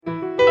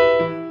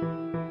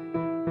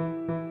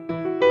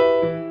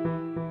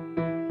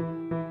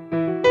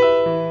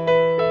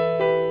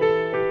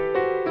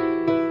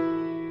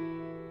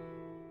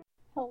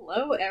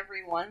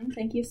everyone.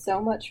 Thank you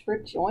so much for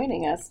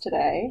joining us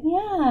today.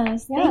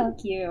 Yes,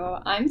 thank you.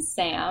 I'm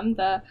Sam.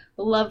 The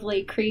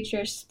lovely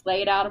creature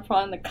splayed out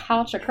upon the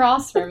couch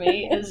across from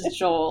me is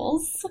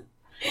Jules.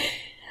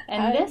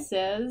 And this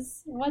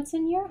is What's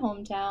in Your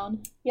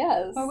Hometown?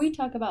 Yes. Where we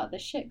talk about the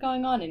shit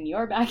going on in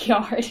your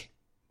backyard.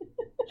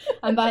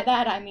 And by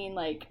that, I mean,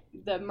 like,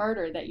 the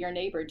murder that your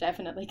neighbor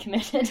definitely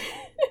committed.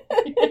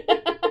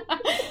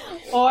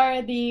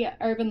 Or the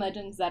urban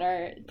legends that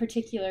are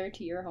particular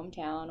to your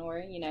hometown, or,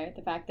 you know,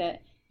 the fact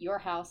that your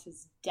house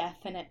is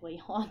definitely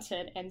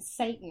haunted and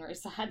Satan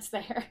resides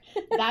there.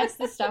 That's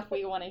the stuff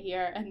we want to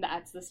hear, and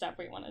that's the stuff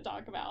we want to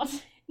talk about.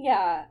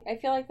 Yeah, I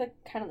feel like the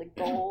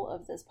goal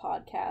of this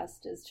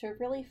podcast is to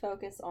really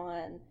focus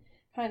on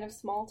kind of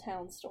small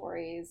town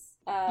stories.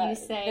 You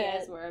say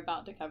as we're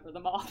about to cover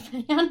the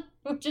Mothman,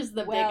 which is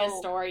the biggest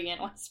story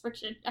in West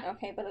Virginia.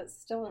 Okay, but it's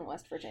still in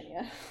West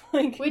Virginia.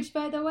 Which,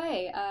 by the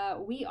way,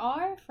 we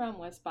are from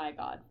West by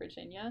God,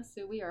 Virginia,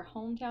 so we are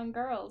hometown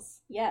girls.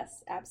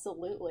 Yes,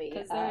 absolutely.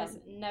 Because there's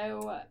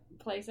no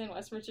place in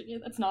West Virginia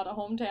that's not a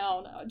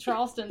hometown.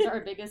 Charleston's our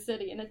biggest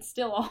city, and it's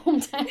still a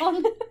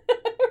hometown.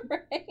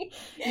 Right?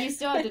 You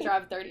still have to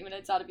drive 30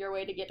 minutes out of your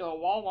way to get to a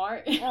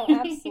Walmart. Oh,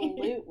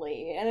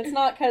 absolutely. And it's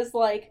not because,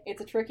 like, it's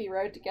a tricky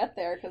road to get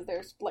there because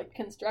there's, like,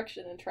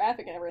 construction and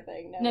traffic and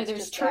everything. No, there's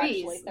just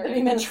trees.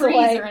 30 minutes the trees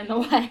away. Are in the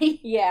way.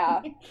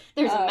 Yeah.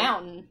 There's a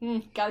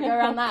mountain. Gotta go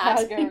around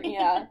that.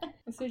 Yeah.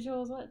 So,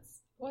 Jules,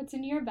 what's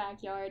in your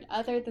backyard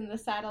other than the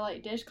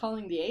satellite dish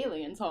calling the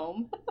aliens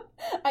home?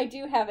 I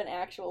do have an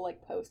actual,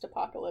 like,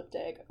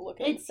 post-apocalyptic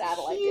looking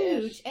satellite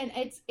huge. dish. And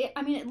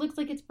it looks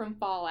like it's from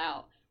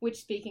Fallout. Which,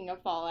 speaking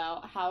of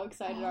Fallout, how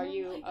excited are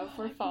you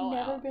for Fallout?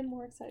 I've never been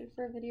more excited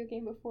for a video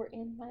game before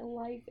in my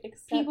life,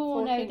 except people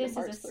will know Kingdom this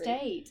Hearts is a 3.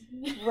 state.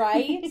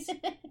 Right?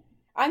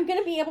 I'm going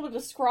to be able to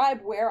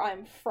describe where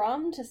I'm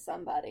from to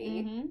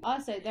somebody. Mm-hmm.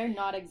 Also, they're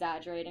not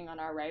exaggerating on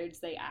our roads.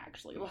 They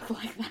actually look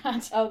like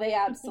that. Oh, they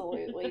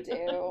absolutely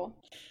do.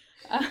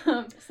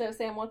 So,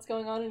 Sam, what's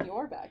going on in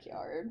your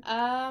backyard?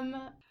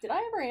 Did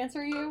I ever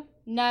answer you?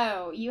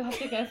 No, you have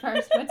to go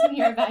first. What's in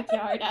your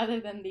backyard other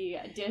than the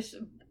dish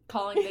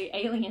calling the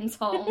aliens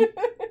home?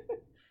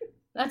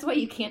 That's why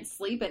you can't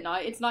sleep at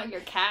night. It's not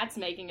your cats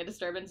making a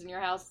disturbance in your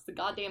house. It's the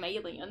goddamn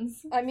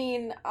aliens. I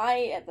mean,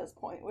 I, at this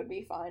point, would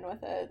be fine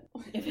with it.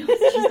 If it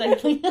was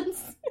just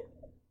aliens.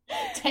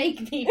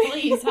 Take me,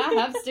 please. I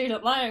have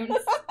student loans.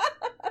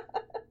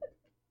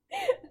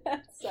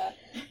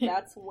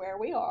 That's where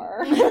we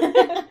are.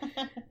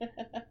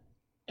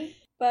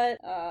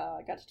 But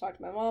I got to talk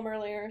to my mom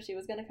earlier. She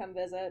was going to come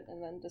visit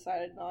and then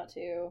decided not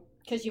to.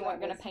 Because you weren't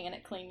going to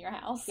panic clean your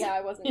house. Yeah,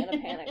 I wasn't going to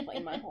panic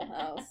clean my whole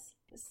house.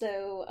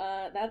 So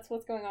that's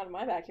what's going on in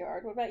my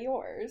backyard. What about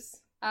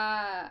yours?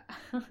 I'm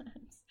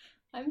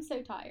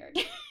so tired.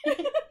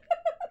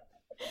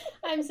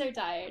 I'm so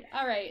tired.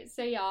 All right,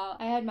 so y'all,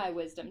 I had my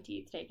wisdom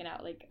teeth taken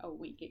out like a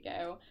week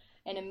ago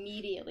and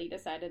immediately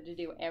decided to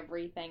do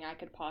everything I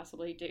could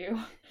possibly do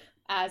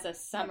as a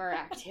summer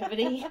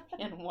activity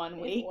in 1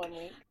 week.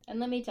 And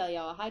let me tell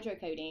y'all,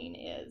 hydrocodone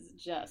is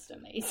just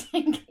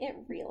amazing. It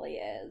really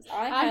is.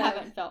 I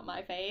haven't felt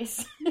my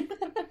face.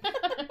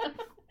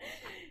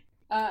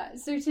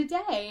 So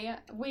today,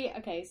 we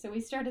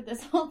started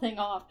this whole thing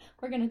off.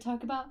 We're going to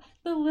talk about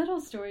the little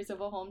stories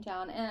of a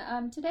hometown.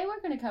 And today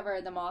we're going to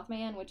cover the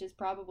Mothman, which is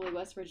probably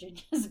West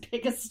Virginia's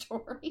biggest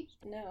story.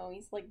 No,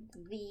 he's like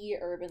the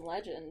urban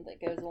legend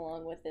that goes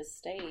along with this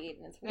state.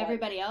 And it's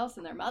everybody else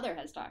and their mother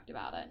has talked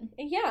about it.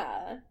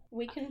 Yeah,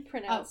 we can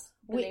pronounce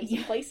the names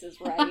of places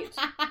right.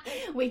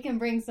 We can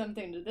bring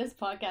something to this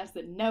podcast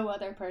that no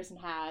other person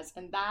has,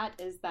 and that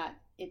is that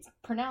it's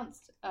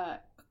pronounced...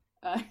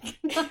 I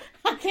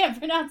can't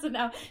pronounce it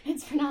now.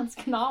 It's pronounced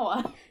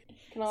Kanawha.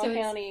 Kanawha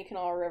County,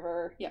 Kanawha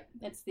River. Yep,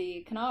 it's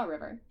the Kanawha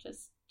River.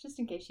 Just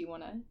in case you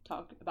want to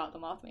talk about the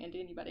Mothman to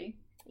anybody.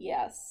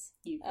 Yes.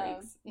 You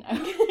freaks. No.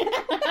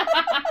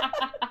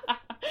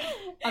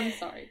 I'm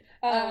sorry.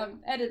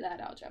 Edit that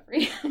out,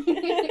 Jeffrey.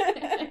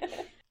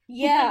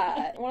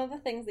 Yeah, one of the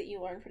things that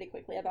you learn pretty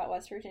quickly about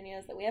West Virginia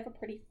is that we have a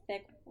pretty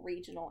thick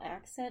regional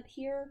accent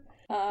here.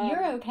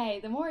 You're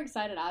okay. The more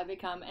excited I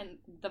become and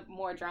the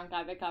more drunk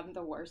I become,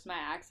 the worse my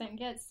accent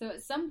gets. So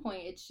at some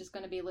point, it's just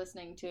going to be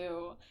listening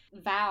to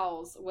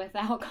vowels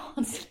without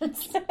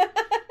consonants. No.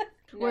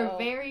 We're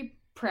very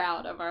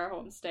proud of our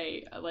home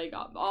state, like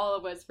all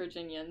of West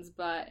Virginians,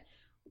 but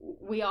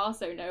we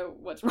also know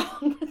what's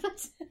wrong with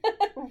it.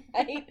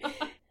 Right?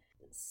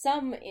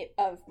 Some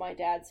of my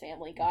dad's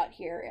family got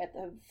here at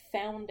the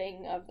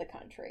founding of the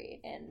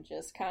country and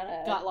just kind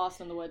of got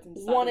lost in the woods and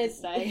decided to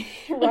stay.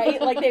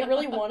 Right? Like, they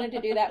really wanted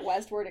to do that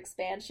westward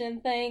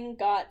expansion thing,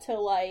 got to,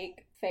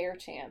 like,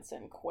 Fairchance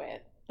and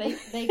quit.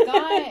 They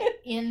got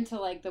into,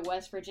 like, the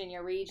West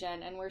Virginia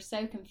region and were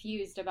so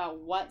confused about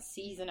what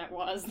season it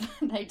was that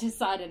they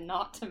decided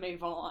not to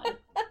move on.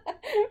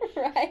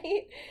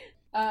 Right?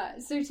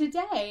 So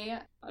today,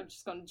 I'm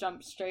just going to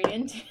jump straight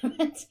into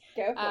it.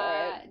 Go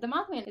for it. The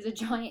Mothman is a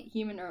giant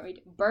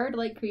humanoid,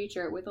 bird-like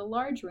creature with a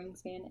large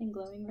wingspan and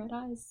glowing red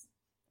eyes.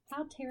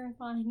 How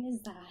terrifying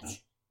is that?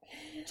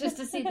 just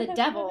to see the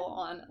devil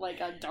on, like,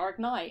 a dark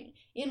night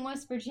in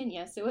West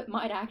Virginia, so it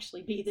might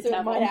actually be the devil. So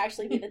it might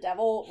actually be the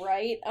devil,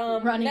 right?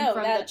 Running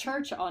from the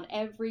church on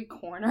every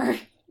corner.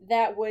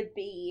 That would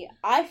be...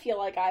 I feel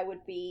like I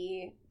would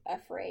be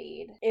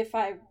afraid if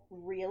I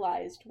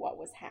realized what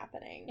was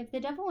happening. If the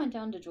devil went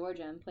down to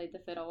Georgia and played the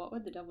fiddle, what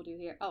would the devil do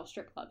here? Oh,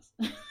 strip clubs.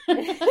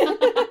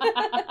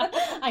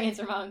 I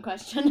answered my own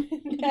question.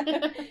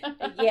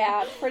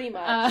 Yeah, pretty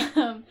much.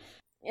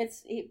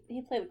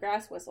 He played the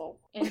grass whistle.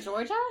 In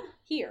Georgia?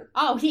 Here.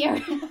 Oh,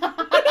 here.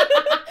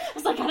 I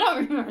was like, I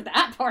don't remember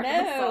that part of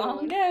the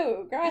song.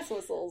 No, grass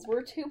whistles.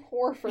 We're too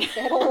poor for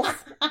fiddles.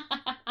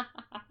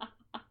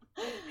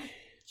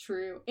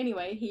 True.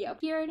 Anyway, he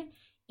appeared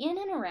in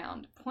and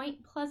around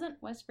Point Pleasant,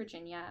 West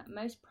Virginia,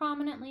 most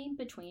prominently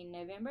between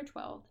November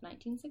 12th,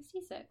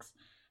 1966,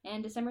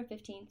 and December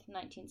 15th,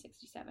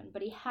 1967.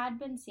 But he had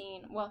been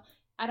seen, well,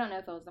 I don't know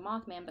if it was the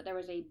Mothman, but there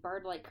was a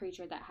bird-like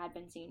creature that had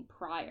been seen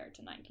prior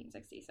to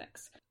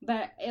 1966.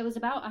 But it was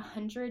about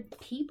 100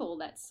 people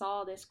that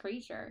saw this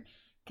creature.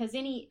 Because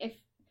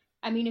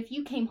if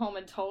you came home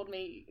and told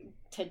me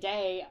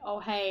today, oh,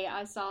 hey,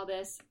 I saw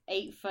this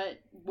 8-foot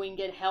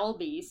winged hell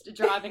beast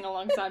driving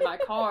alongside my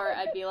car,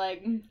 I'd be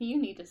like, you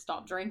need to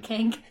stop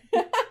drinking.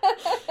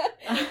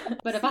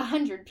 But if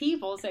 100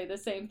 people say the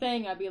same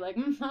thing, I'd be like,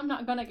 I'm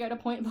not going to go to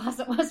Point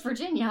Pleasant, West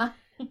Virginia.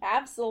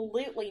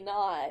 Absolutely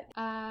not.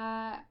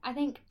 I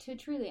think to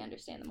truly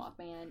understand the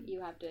Mothman,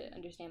 you have to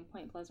understand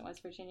Point Pleasant,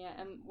 West Virginia,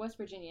 and West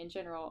Virginia in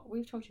general.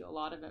 We've told you a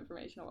lot of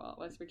information about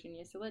West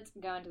Virginia, so let's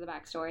go into the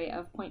backstory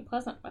of Point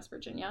Pleasant, West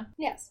Virginia.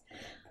 Yes.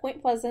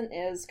 Point Pleasant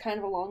is kind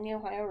of along the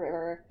Ohio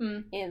River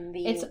in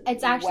the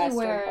It's actually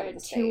where part of the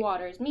two state.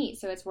 waters meet,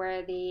 so it's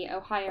where the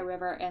Ohio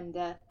River and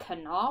the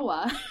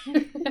Kanawha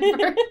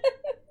River,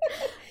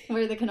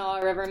 where the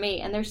Kanawha River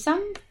meet, and there's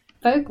some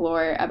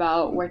folklore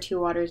about where two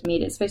waters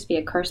meet. It's supposed to be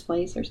a cursed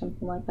place or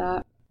something like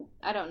that.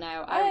 I don't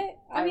know. I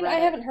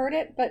haven't heard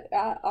it, but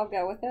I'll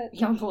go with it. You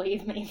don't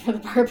believe me for the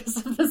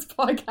purpose of this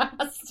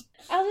podcast.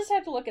 I'll just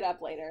have to look it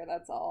up later,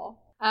 that's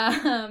all.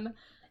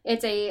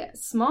 It's a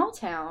small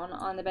town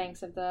on the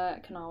banks of the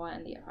Kanawha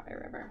and the Ohio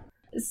River.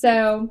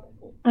 So,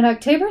 on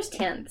October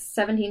 10th,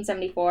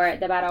 1774,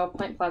 the Battle of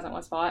Point Pleasant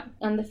was fought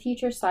on the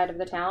future site of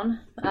the town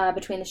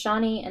between the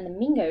Shawnee and the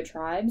Mingo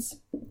tribes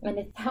and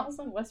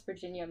 1,000 West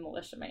Virginia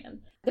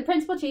militiamen. The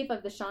principal chief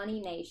of the Shawnee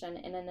Nation,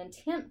 in an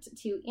attempt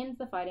to end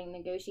the fighting,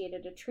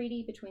 negotiated a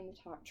treaty between the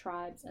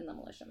tribes and the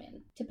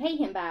militiamen. To pay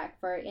him back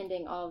for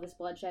ending all of this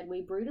bloodshed,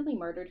 we brutally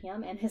murdered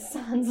him and his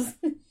sons.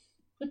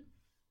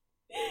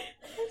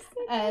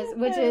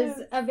 Which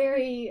is a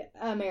very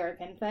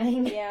American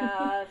thing.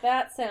 Yeah,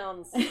 that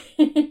sounds...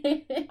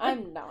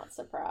 I'm not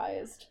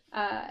surprised.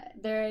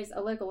 There's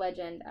a local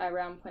legend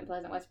around Point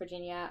Pleasant, West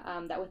Virginia,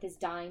 that with his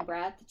dying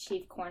breath,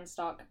 Chief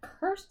Cornstalk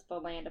cursed the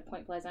land of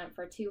Point Pleasant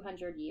for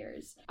 200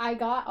 years. I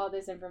got all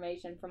this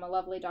information from a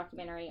lovely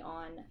documentary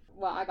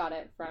I got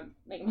it from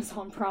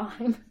Amazon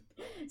Prime.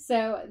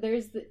 So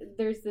there's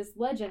this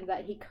legend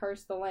that he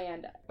cursed the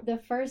land. The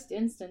first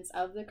instance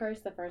of the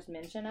curse, the first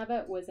mention of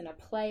it, was in a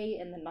play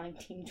in the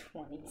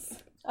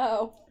 1920s.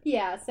 Oh.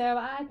 Yeah, so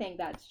I think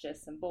that's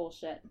just some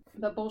bullshit.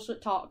 But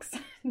bullshit talks.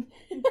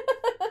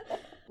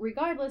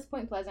 Regardless,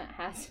 Point Pleasant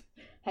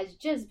has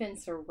just been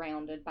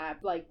surrounded by,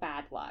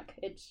 bad luck.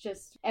 It's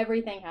just,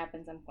 everything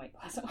happens in Point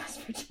Pleasant,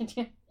 West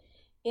Virginia.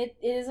 It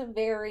is a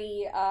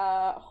very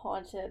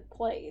haunted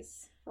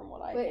place. From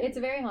what I It's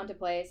a very haunted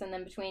place, and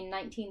then between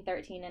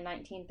 1913 and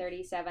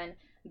 1937,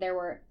 there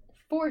were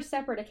 4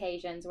 separate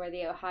occasions where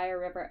the Ohio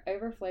River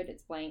overflowed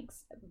its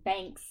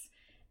banks,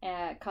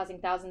 causing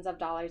thousands of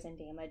dollars in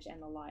damage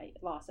and the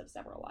loss of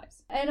several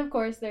lives. And of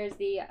course, there's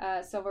the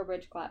Silver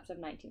Bridge collapse of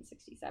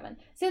 1967.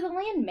 So the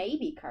land may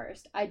be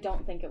cursed. I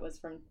don't think it was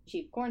from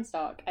Chief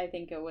Cornstalk. I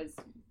think it was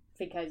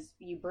because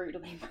you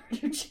brutally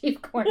murdered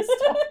Chief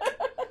Cornstalk.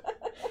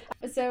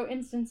 So,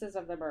 instances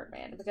of the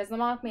Birdman, because the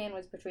Mothman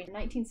was between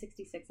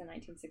 1966 and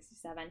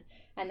 1967,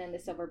 and then the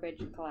Silver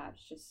Bridge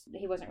collapse,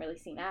 he wasn't really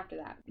seen after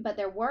that. But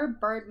there were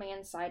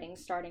Birdman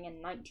sightings starting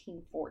in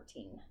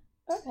 1914.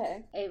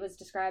 Okay. It was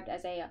described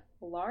as a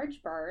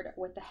large bird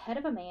with the head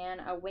of a man,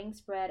 a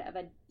wingspread of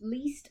at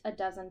least a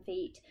dozen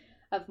feet,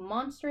 of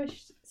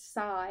monstrous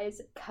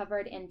size,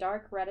 covered in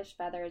dark reddish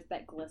feathers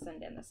that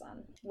glistened in the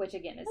sun, which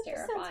again is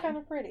terrifying. Sounds kind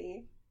of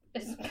pretty.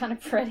 It's kind of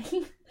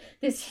pretty.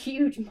 This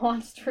huge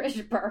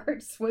monstrous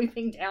bird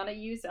swooping down at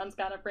you sounds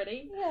kind of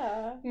pretty.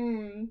 Yeah.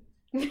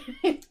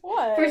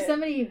 What? For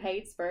somebody who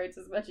hates birds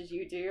as much as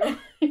you do.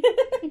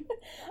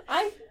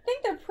 I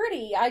think they're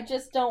pretty. I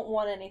just don't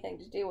want anything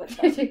to do with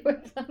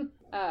them.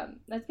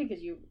 That's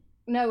because you...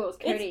 No, it was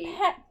Cody. It's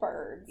pet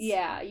birds.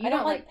 Yeah, you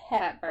don't like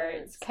pet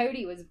birds.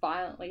 Cody was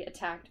violently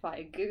attacked by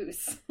a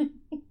goose.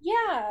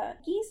 Yeah,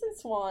 geese and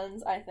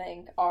swans, I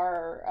think,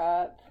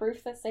 are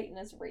proof that Satan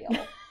is real.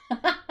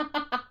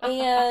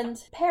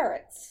 And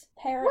parrots.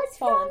 Parrots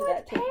fall into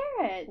that too.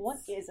 Parrots? What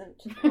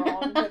isn't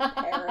wrong with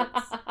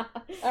parrots?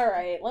 All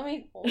right, let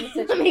me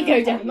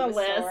go down the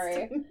list. Story.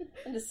 I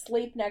had to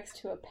sleep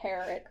next to a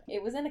parrot.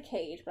 It was in a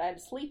cage, but I had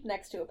to sleep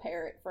next to a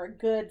parrot for a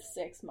good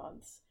 6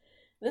 months.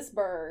 This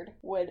bird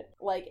would,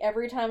 like,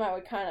 every time I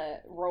would kind of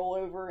roll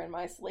over in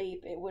my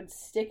sleep, it would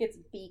stick its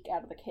beak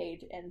out of the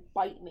cage and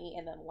bite me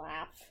and then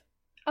laugh.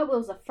 Oh, it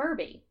was a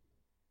Furby.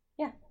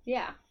 Yeah.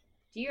 Yeah.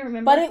 Do you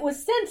remember? But it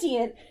was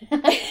sentient.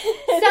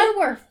 So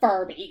were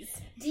Furbies.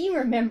 Do you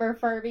remember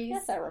Furbies?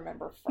 Yes, I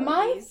remember Furbies.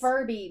 My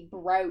Furby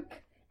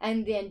broke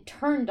and then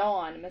turned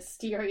on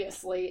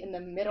mysteriously in the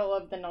middle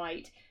of the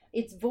night.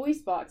 Its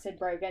voice box had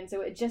broken,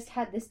 so it just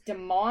had this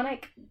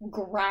demonic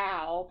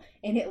growl,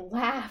 and it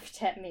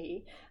laughed at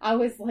me. I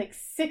was like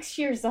 6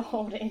 years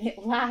old, and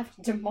it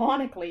laughed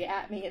demonically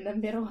at me in the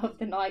middle of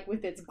the night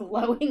with its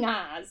glowing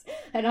eyes,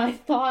 and I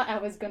thought I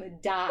was gonna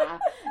die,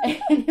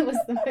 and it was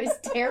the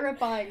most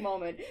terrifying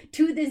moment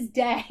to this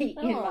day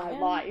in my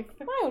life.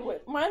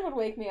 Mine would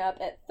wake me up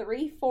at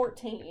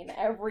 3:14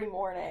 every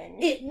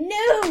morning. It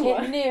knew!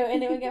 It knew,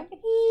 and it would go,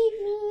 feed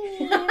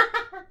me.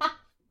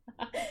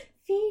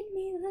 Feed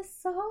me the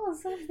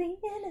souls of the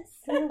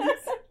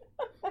innocents.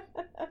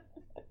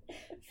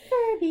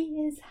 Furby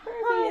is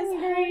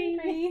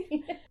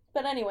hungry.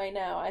 But anyway,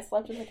 no, I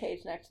slept in the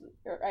cage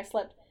I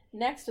slept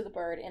next to the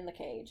bird in the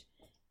cage.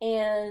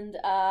 And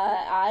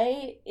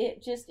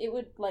it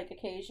would like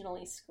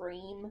occasionally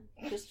scream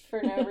just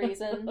for no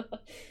reason.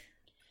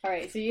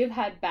 Alright, so you've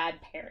had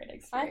bad parrot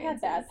experiences. I've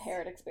had bad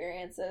parrot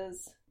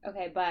experiences.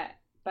 Okay,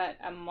 but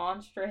a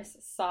monstrous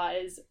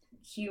size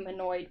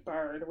humanoid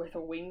bird with a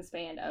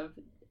wingspan of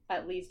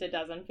at least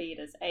 12 feet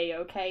is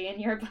A-okay in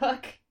your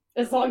book,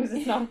 as long as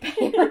it's not a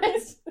parrot.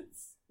 It's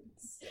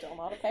still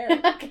not a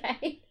parrot.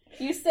 Okay.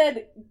 You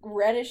said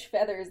reddish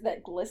feathers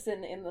that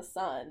glisten in the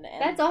sun.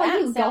 And that's all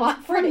you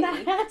got from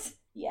that?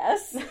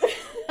 Yes.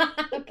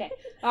 Okay.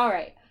 All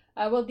right.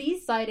 Well,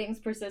 these sightings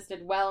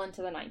persisted well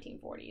into the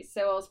 1940s.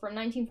 So it was from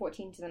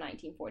 1914 to the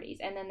 1940s,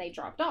 and then they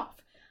dropped off.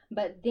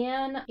 But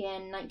then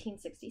in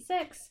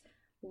 1966,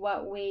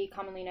 what we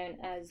commonly know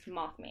as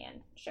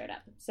Mothman showed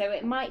up. So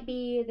it might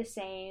be the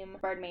same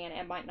Birdman,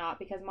 it might not,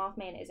 because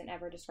Mothman isn't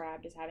ever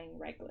described as having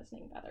red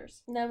glistening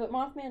feathers. No, but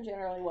Mothman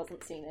generally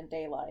wasn't seen in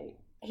daylight.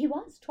 He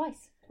was,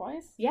 twice.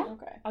 Twice? Yeah.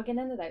 Okay. I'll get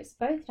into those.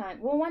 Both times.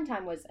 Well, one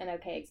time was an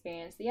okay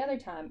experience. The other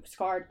time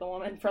scarred the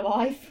woman for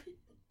life.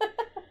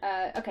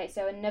 Okay,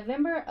 so in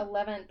November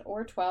 11th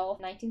or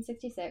 12th,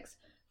 1966,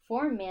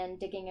 4 men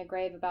digging a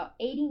grave about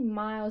 80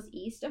 miles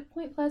east of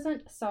Point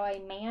Pleasant saw a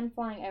man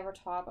flying over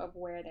top of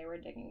where they were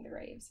digging the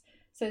graves.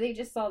 So they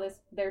just saw this,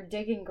 they're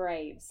digging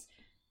graves,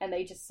 and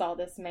they just saw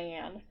this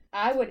man.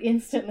 I would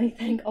instantly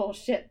think, oh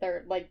shit,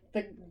 they're like,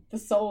 the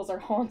souls are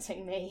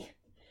haunting me.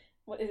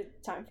 What is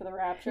it? Time for the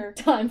rapture?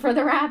 Time for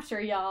the rapture,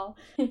 y'all.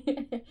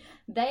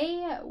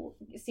 They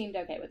seemed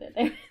okay with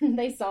it.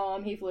 They saw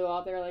him, he flew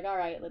off, they were like,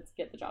 alright, let's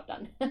get the job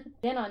done.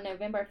 Then on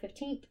November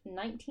 15th,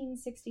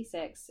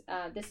 1966,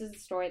 this is a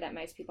story that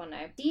most people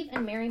know. Steve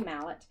and Mary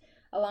Mallett,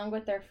 along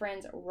with their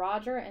friends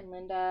Roger and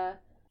Linda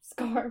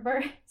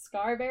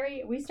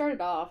Scarberry. We started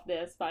off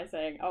this by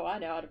saying, oh, I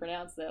know how to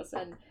pronounce this,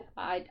 and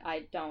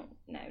I don't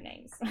know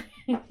names.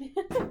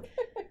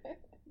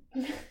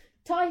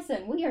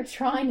 Tyson, we are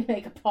trying to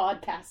make a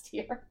podcast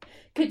here.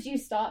 Could you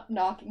stop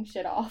knocking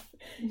shit off?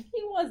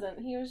 He wasn't.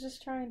 He was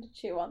just trying to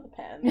chew on the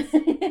pens.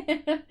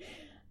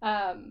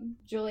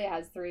 Julia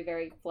has 3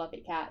 very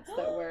fluffy cats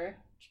that we're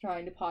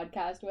trying to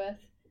podcast with.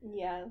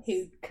 Yes.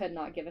 Who could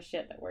not give a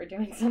shit that we're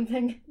doing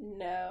something.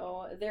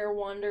 No. They're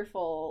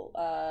wonderful,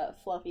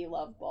 fluffy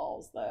love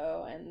balls,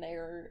 though, and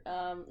they're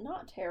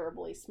not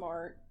terribly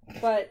smart,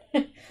 but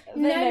they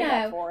make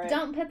up for it.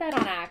 Don't put that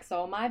on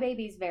Axel. My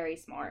baby's very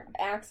smart.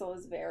 Axel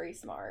is very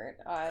smart.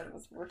 I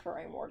was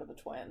referring more to the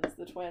twins.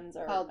 The twins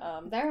are,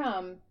 they're,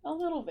 a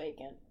little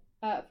vacant.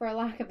 For a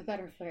lack of a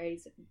better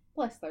phrase,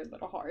 bless their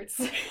little hearts.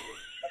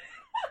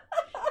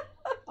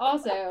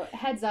 Also,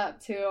 heads up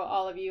to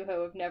all of you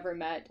who have never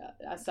met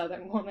a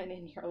Southern woman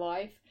in your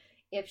life.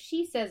 If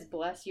she says,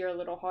 bless your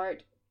little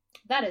heart,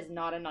 that is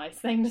not a nice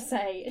thing to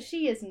say.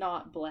 She is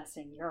not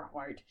blessing your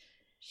heart.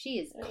 She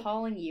is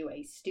calling you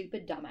a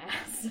stupid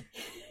dumbass.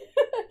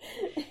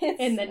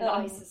 In the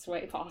nicest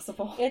way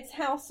possible. It's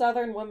how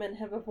Southern women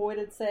have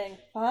avoided saying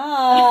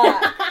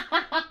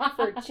fuck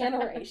for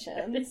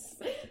generations.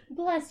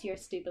 Bless your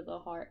stupid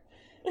little heart.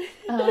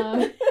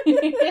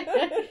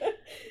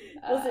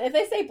 Listen, if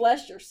they say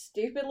bless your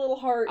stupid little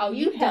heart,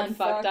 you've done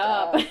fucked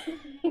up.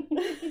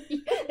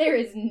 There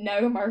is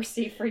no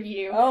mercy for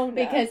you. Oh, no.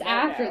 Because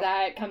after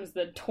that comes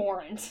the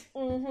torrent.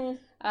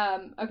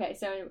 Mm-hmm. Okay,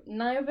 so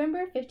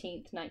November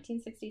 15th,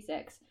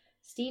 1966,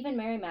 Steve and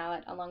Mary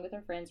Mallett, along with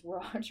their friends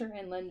Roger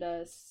and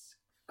Linda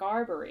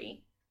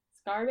Scarberry,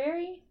 I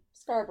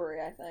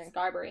think.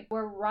 Scarberry.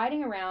 We're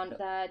riding around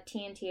the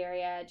TNT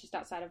area just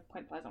outside of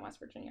Point Pleasant, West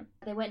Virginia.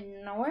 They went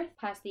north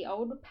past the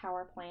old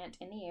power plant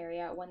in the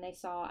area when they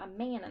saw a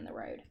man in the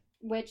road.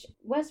 Which,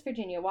 West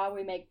Virginia, while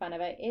we make fun of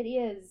it, it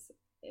is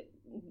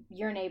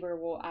your neighbor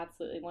will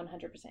absolutely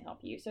 100% help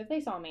you. So if they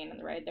saw a man on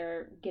the road,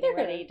 they're getting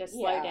ready to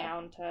slow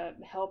down to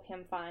help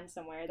him find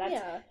somewhere.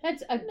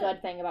 That's a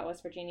good thing about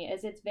West Virginia,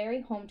 is it's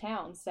very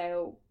hometown,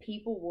 so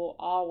people will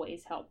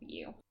always help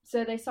you.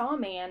 So they saw a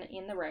man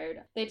in the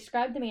road. They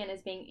described the man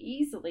as being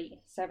easily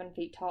 7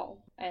 feet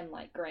tall and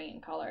like gray in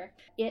color.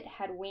 It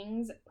had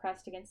wings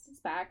pressed against its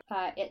back.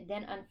 It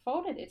then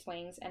unfolded its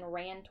wings and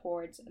ran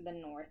towards the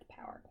North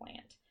Power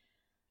Plant.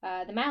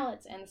 The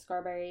Mallets and the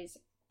Scarberries,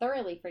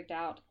 thoroughly freaked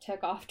out,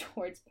 took off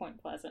towards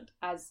Point Pleasant,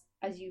 as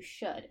you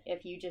should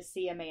if you just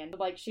see a man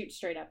like shoot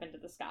straight up into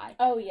the sky.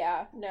 Oh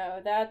yeah,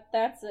 no,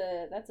 that's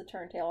a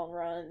turn tail and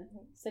run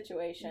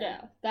situation.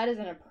 Yeah, that is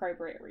an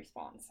appropriate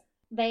response.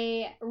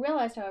 They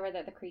realized, however,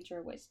 that the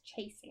creature was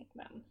chasing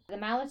them. The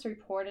Mallets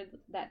reported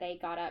that they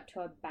got up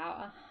to about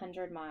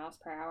 100 miles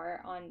per hour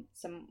on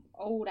some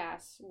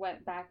old-ass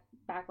wet back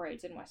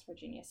roads in West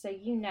Virginia. So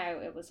you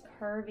know it was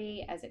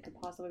curvy as it could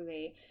possibly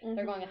be. Mm-hmm.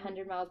 They're going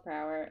 100 miles per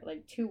hour,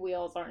 like 2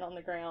 wheels aren't on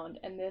the ground,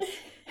 and this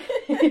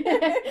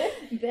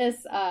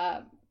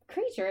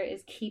creature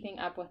is keeping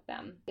up with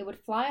them. It would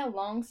fly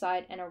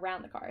alongside and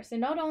around the car. So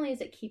not only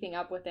is it keeping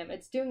up with them,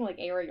 it's doing like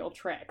aerial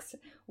tricks.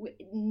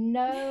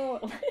 No.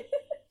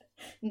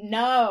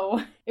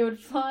 It would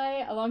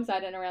fly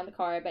alongside and around the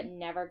car, but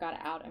never got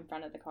out in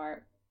front of the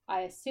car.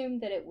 I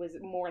assumed that it was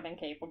more than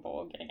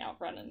capable of getting out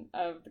front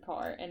of the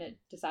car, and it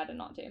decided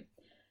not to.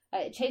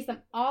 It chased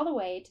them all the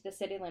way to the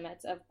city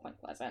limits of Point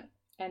Pleasant,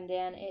 and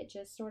then it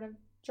just sort of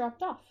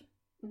dropped off.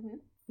 Mm-hmm.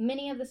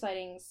 Many of the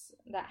sightings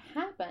that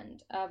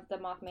happened of the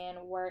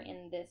Mothman were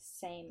in this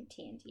same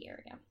TNT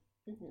area.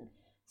 Mm-hmm.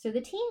 So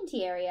the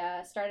TNT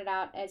area started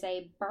out as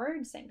a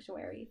bird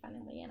sanctuary,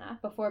 funnily enough,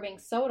 before being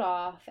sold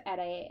off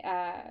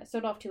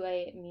to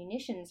a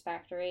munitions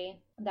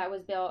factory that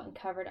was built and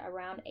covered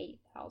around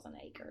 8,000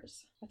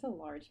 acres. That's a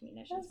large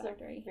munitions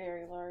factory.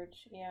 Very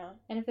large, yeah.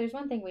 And if there's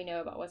one thing we know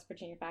about West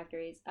Virginia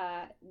factories,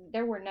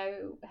 there were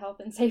no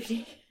health and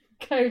safety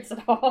codes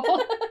at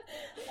all.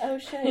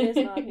 OSHA is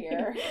not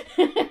here.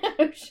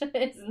 OSHA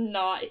is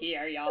not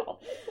here,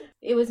 y'all.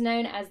 It was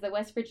known as the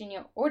West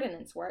Virginia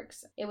Ordnance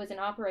Works. It was in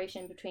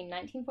operation between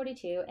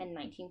 1942 and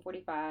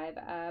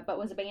 1945, but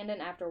was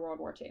abandoned after World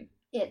War II.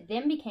 It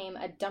then became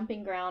a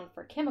dumping ground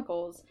for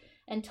chemicals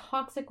and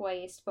toxic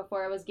waste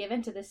before it was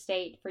given to the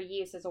state for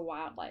use as a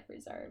wildlife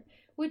reserve.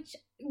 Which,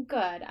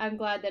 good. I'm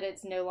glad that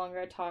it's no longer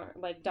a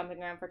dumping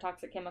ground for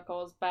toxic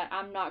chemicals, but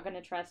I'm not going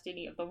to trust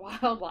any of the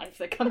wildlife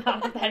that come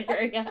out of that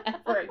area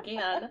ever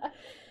again.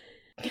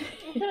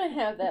 You're going to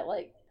have that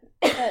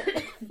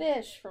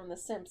fish from The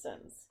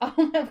Simpsons. Oh,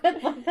 with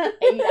the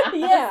 8 eyes.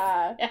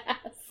 Yeah.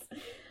 Yes.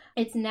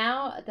 It's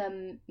now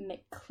the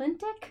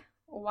McClintock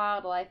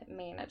Wildlife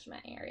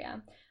Management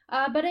Area.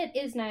 But it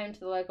is known to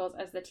the locals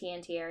as the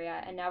TNT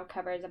area and now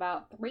covers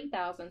about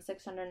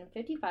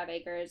 3,655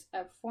 acres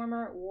of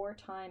former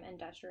wartime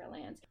industrial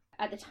lands.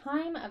 At the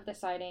time of the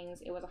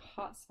sightings, it was a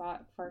hot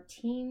spot for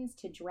teens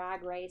to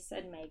drag race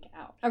and make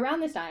out.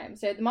 Around this time,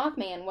 so the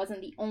Mothman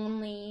wasn't the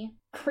only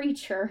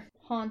creature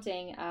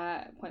haunting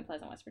Point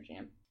Pleasant, West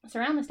Virginia. So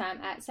around this time,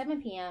 at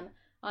 7 p.m.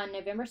 on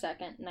November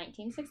 2nd,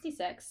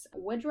 1966,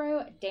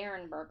 Woodrow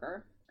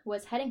Derenberger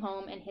was heading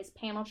home in his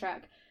panel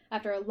truck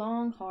after a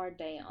long, hard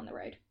day on the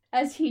road.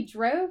 As he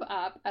drove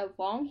up a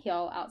long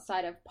hill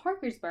outside of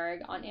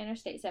Parkersburg on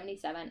Interstate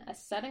 77, a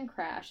sudden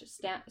crash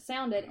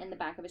sounded in the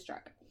back of his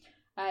truck.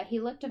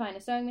 He looked to find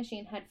a sewing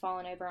machine had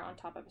fallen over on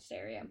top of a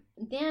stereo.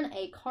 Then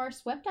a car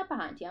swept up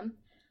behind him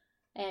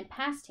and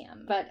passed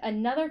him, but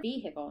another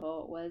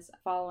vehicle was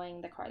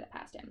following the car that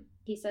passed him.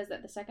 He says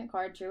that the second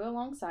car drew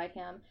alongside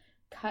him,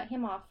 cut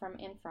him off from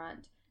in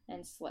front,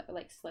 and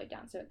slowed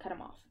down, so it cut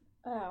him off.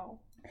 Oh,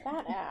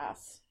 that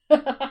ass.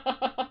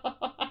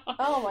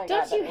 Oh my God.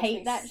 Don't you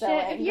hate that shit?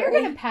 Angry. If you're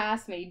going to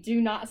pass me, do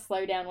not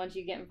slow down once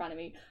you get in front of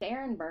me.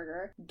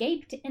 Derenberger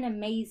gaped in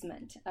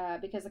amazement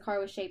because the car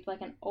was shaped like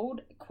an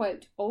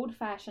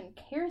old-fashioned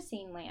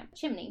kerosene lamp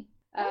chimney,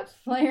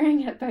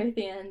 flaring at both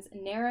ends,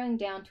 narrowing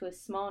down to a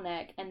small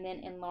neck, and then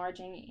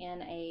enlarging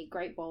in a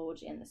great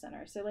bulge in the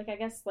center. So, I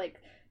guess,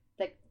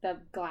 the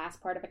glass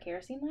part of a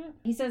kerosene lamp.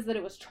 He says that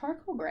it was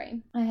charcoal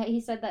gray.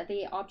 He said that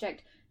the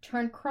object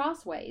turned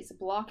crossways,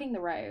 blocking the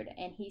road,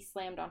 and he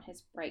slammed on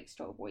his brakes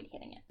to avoid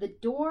hitting it. The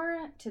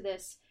door to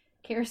this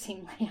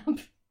kerosene lamp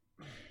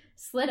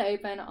slid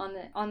open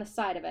on the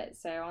side of it.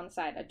 So on the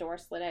side, a door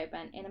slid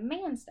open, and a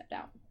man stepped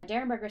out.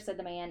 Derenberger said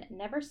the man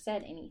never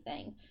said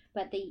anything,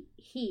 but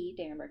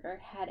Derenberger,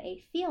 had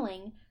a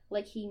feeling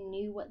like he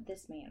knew what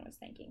this man was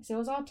thinking. So it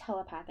was all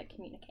telepathic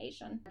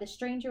communication. The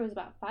stranger was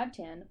about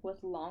 5'10",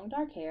 with long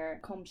dark hair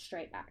combed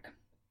straight back.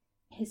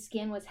 His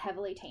skin was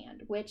heavily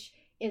tanned, which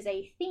is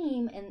a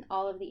theme in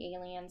all of the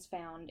aliens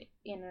found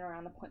in and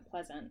around the Point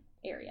Pleasant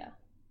area.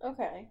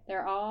 Okay.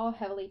 They're all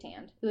heavily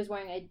tanned. He was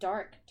wearing a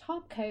dark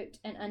top coat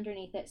and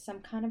underneath it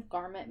some kind of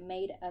garment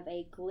made of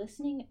a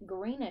glistening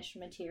greenish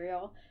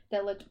material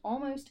that looked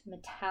almost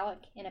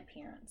metallic in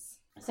appearance.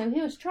 So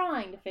he was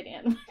trying to fit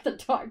in with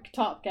the dark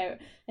top coat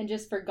and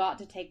just forgot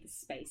to take the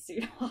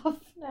spacesuit off.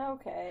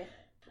 Okay.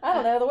 I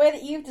don't know, the way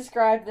that you've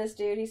described this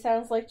dude, he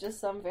sounds like just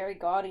some very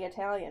gaudy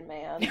Italian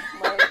man.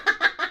 Like...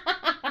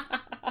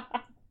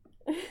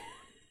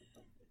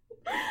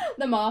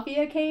 The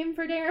mafia came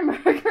for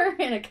Darren Berger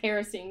in a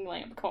kerosene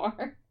lamp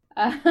car.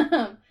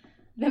 The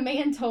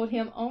man told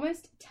him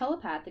almost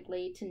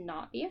telepathically to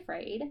not be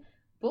afraid.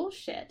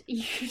 Bullshit.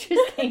 You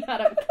just came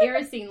out of a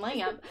kerosene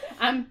lamp.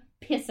 I'm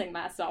pissing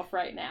myself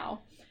right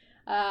now.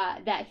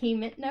 That he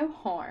meant no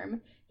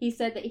harm. He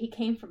said that he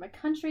came from a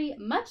country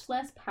much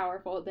less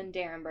powerful than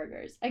Darren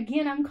Berger's.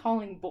 Again, I'm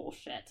calling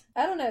bullshit.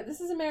 I don't know.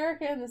 This is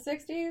America in the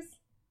 60s?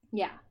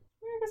 Yeah.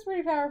 America's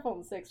pretty powerful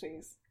in the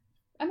 60s.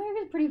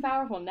 America's pretty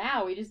powerful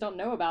now. We just don't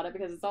know about it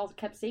because it's all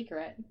kept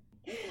secret.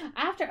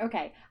 I've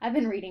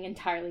been reading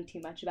entirely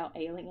too much about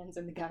aliens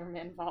and the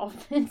government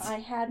involvement. I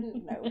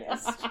hadn't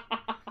noticed.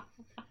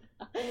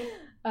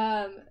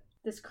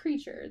 This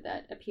creature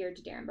that appeared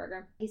to Darren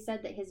Berger, he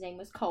said that his name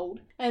was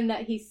Cold, and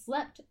that he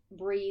slept,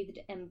 breathed,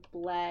 and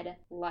bled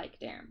like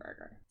Darren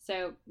Berger.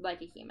 So,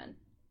 like a human.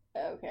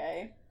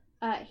 Okay.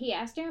 He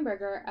asked Darren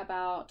Berger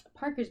about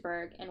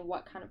Parkersburg and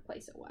what kind of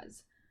place it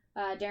was.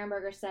 Darren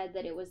Berger said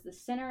that it was the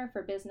center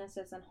for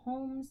businesses and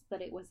homes,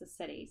 that it was the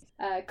cities.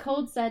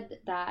 Cold said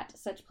that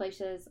such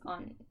places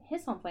on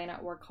his home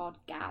planet were called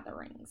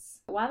gatherings.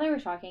 While they were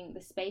talking,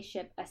 the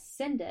spaceship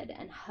ascended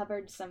and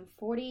hovered some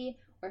 40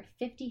 or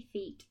 50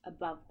 feet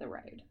above the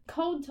road.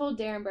 Cold told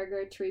Darren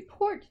Berger to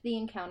report the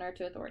encounter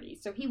to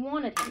authorities, so he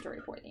wanted him to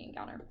report the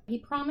encounter. He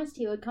promised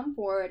he would come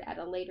forward at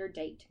a later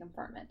date to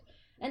confirm it.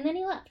 And then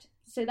he left.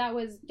 So that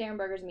was Darren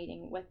Berger's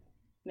meeting with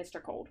Mr.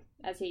 Cold,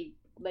 as he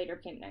later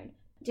became known.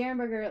 Darren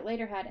Berger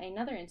later had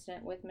another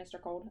incident with Mr.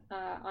 Cold.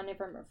 On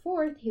November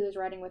 4th, he was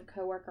riding with a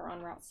coworker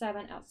on Route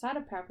 7 outside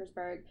of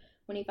Parkersburg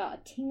when he felt a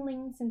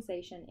tingling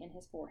sensation in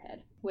his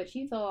forehead, which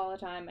you feel all the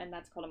time, and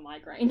that's called a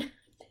migraine.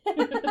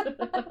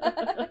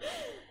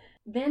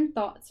 Then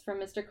thoughts from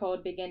Mr.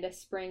 Cold began to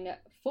spring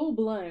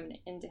full-blown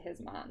into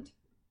his mind.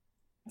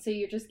 So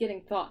you're just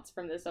getting thoughts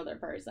from this other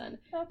person.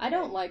 Okay. I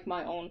don't like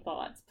my own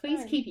thoughts.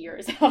 Please keep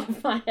yours out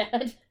of my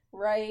head.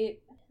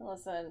 Right.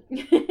 Listen,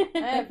 I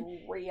have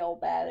real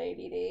bad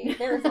ADD.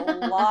 There's a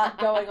lot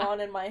going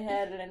on in my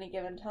head at any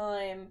given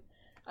time.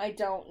 I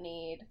don't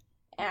need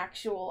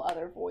actual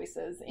other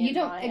voices in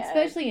my head.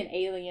 Especially an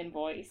alien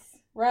voice.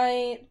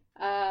 Right.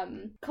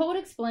 Cold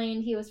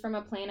explained he was from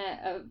the planet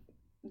of,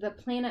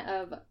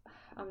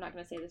 I'm not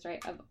going to say this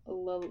right, of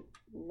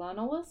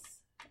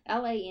Lanulus?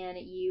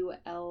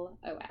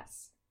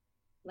 Lanulus.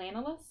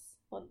 Lanulus?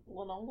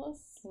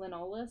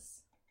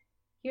 Lanulus?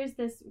 Here's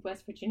this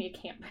West Virginia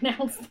can't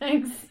pronounce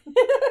things.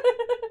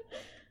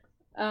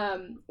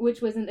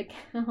 Which was in the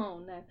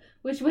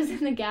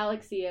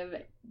galaxy of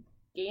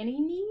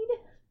Ganymede.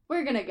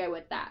 We're gonna go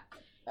with that.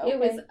 Okay. It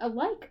was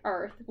like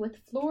Earth with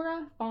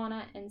flora,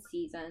 fauna, and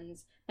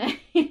seasons.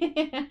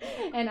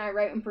 And I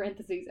wrote in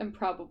parentheses, and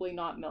probably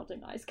not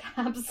melting ice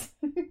caps.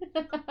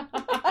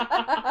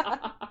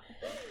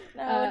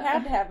 No, it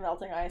had to have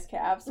melting ice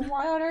caps.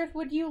 Why on earth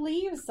would you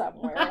leave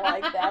somewhere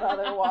like that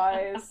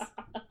otherwise?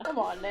 Come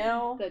on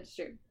now. That's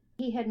true.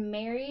 He had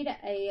married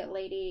a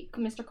lady,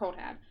 Mr. Cold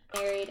had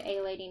married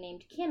a lady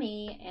named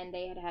Kimmy, and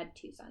they had had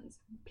 2 sons.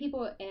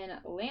 People in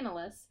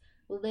Lanulus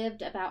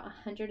lived about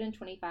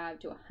 125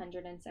 to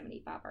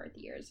 175 Earth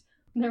years.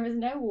 There was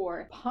no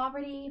war,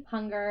 poverty,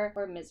 hunger,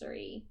 or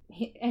misery.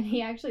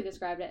 He actually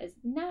described it as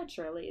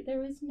naturally.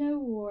 There was no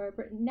war,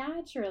 but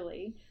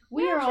naturally.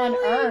 We are on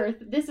Earth.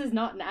 This is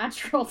not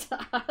natural to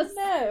us.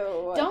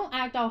 No. Don't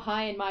act all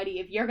high and mighty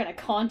if you're going to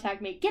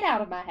contact me. Get out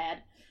of my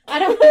head. I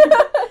don't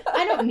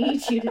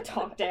need you to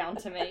talk down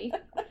to me.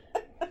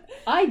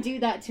 I do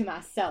that to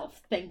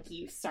myself. Thank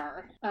you,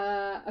 sir.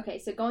 Okay,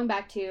 so going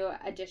back to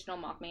additional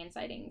Mothman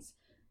sightings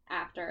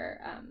after,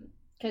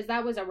 because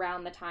that was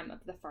around the time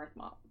of the first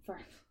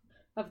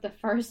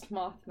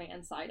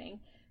Mothman sighting.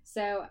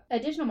 So,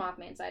 additional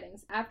Mothman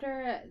sightings.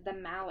 After the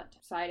Mallet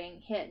sighting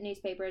hit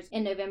newspapers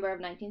in November of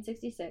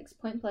 1966,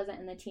 Point Pleasant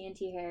and the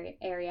TNT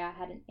area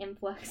had an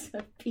influx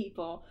of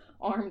people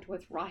armed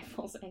with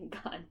rifles and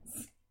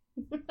guns.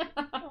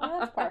 Well,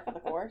 that's par for the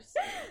course.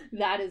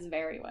 That is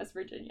very West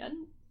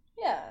Virginian.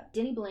 Yeah.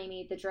 Denny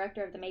Blamey, the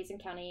director of the Mason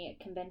County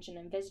Convention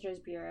and Visitors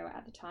Bureau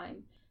at the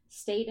time,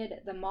 stated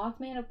in the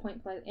Mothman of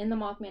Point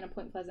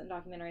Pleasant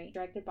documentary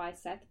directed by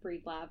Seth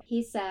Breedlove,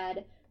 he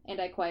said, and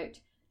I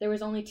quote, "There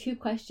was only 2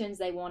 questions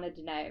they wanted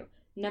to know.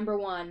 Number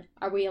 1,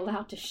 are we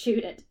allowed to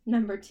shoot it?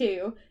 Number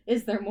 2,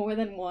 is there more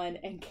than one,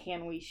 and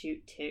can we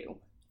shoot 2?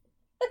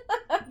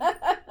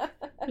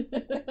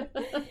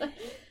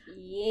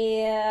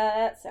 Yeah,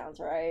 that sounds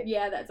right.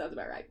 Yeah, that sounds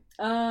about right.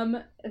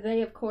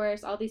 They, of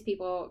course, all these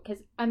people,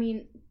 because, I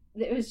mean,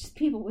 it was just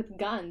people with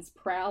guns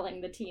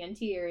prowling the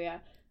TNT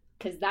area,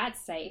 because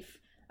that's safe.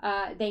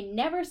 They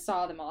never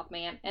saw the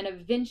Mothman, and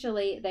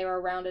eventually they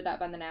were rounded up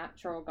by the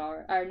National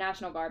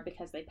Guard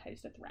because they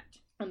posed a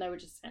threat, and they were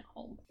just sent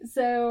home.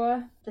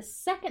 So the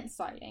second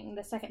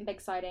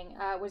big sighting,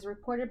 was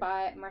reported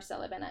by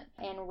Marcella Bennett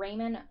and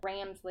Raymond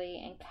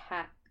Ramsley and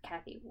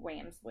Kathy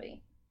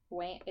Ramsley.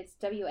 It's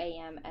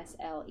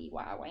Wamsley.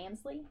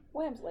 Wamsley?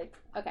 Wamsley.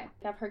 Okay.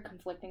 I've heard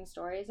conflicting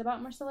stories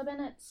about Marcella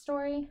Bennett's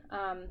story.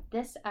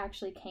 This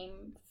actually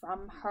came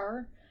from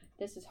her.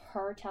 This is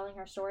her telling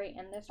her story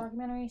in this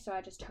documentary, so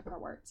I just took her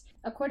words.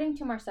 According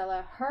to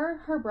Marcella,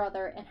 her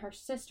brother, and her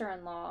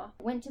sister-in-law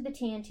went to the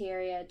TNT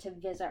area to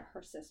visit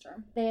her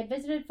sister. They had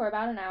visited for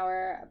about an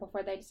hour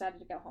before they decided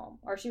to go home,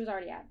 or she was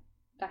already at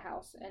the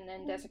house, and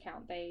in this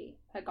account they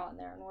had gotten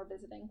there and were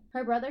visiting.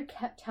 Her brother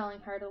kept telling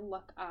her to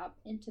look up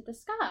into the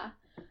sky,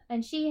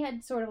 and she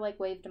had sort of like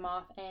waved him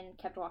off and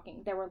kept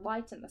walking. There were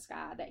lights in the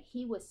sky that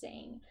he was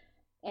seeing,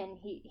 and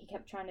he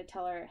kept trying to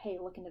tell her, hey,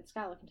 look into the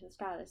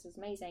sky, this is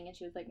amazing. And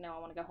she was like, no,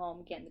 I want to go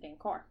home, get in the damn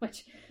car.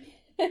 Which,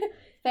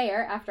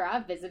 fair, after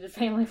I've visited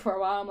family for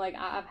a while, I'm like,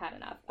 I've had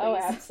enough. Please, oh,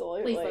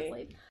 absolutely. Please, let's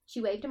leave.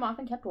 She waved him off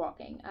and kept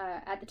walking.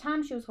 At the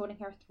time, she was holding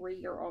her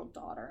 3-year-old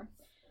daughter.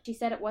 She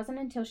said it wasn't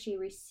until she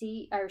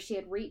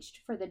had reached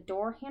for the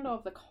door handle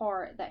of the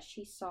car that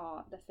she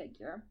saw the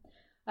figure.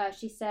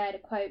 She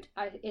said, quote,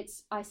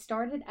 I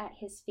started at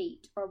his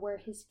feet, or where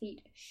his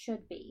feet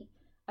should be.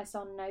 I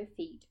saw no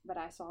feet, but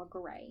I saw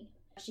gray.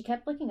 She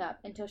kept looking up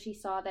until she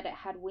saw that it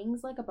had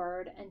wings like a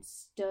bird and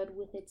stood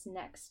with its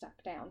neck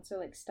stuck down, so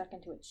like stuck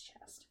into its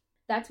chest.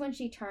 That's when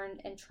she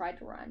turned and tried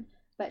to run,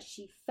 but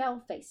she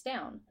fell face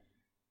down.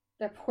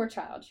 The poor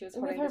child. She was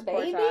holding her this poor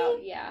baby? child.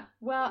 Yeah.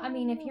 Well, I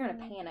mean, if you're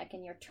in a panic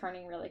and you're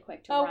turning really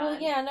quick to run. Oh,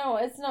 well, yeah, no,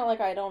 it's not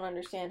like I don't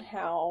understand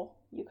how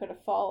you could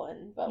have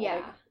fallen, but yeah.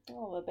 like,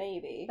 oh, the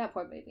baby. That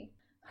poor baby.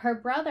 Her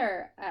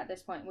brother, at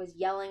this point, was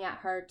yelling at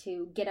her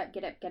to get up,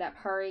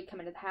 hurry, come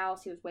into the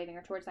house. He was waving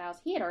her towards the house.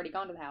 He had already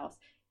gone to the house.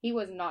 He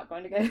was not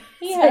going to go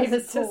save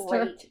his sister.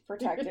 Great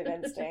protective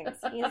instincts.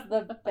 He is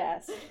the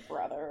best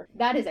brother.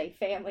 That is a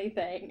family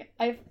thing.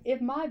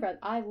 If my brother,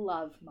 I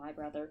love my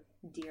brother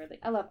dearly.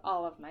 I love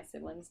all of my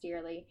siblings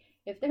dearly.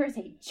 If there is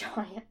a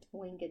giant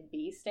winged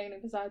beast standing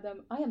beside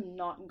them, I am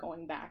not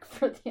going back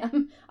for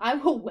them. I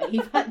will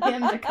wave at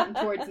them to come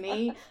towards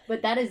me,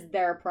 but that is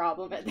their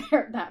problem at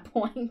that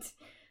point.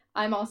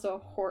 I'm also a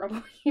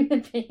horrible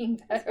human being.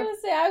 I was gonna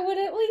say, I would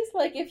at least,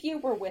 like, if you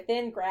were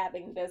within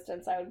grabbing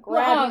distance, I would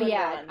grab you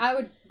and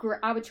run.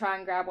 I would try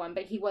and grab one,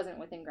 but he wasn't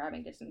within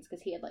grabbing distance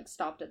because he had, like,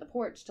 stopped at the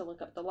porch to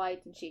look up the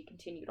lights, and she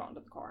continued on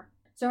to the car.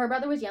 So her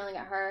brother was yelling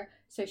at her,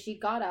 so she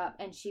got up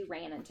and she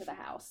ran into the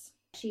house.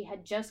 She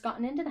had just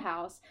gotten into the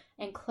house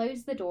and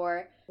closed the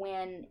door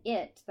when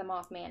the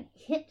Mothman,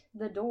 hit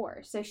the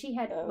door. So she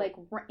had,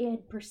 it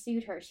had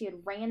pursued her. She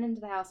had ran into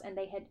the house, and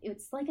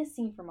it's like a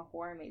scene from a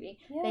horror movie.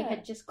 Yeah. They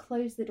had just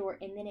closed the door,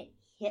 and then it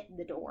hit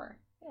the door.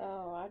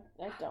 Oh,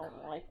 I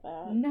don't like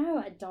that. No,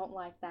 I don't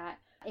like that.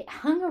 It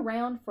hung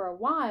around for a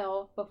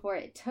while before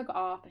it took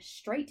off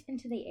straight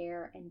into the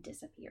air and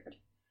disappeared.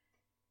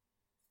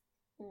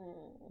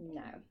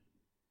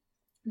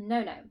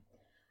 No.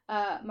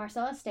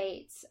 Marcella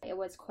states it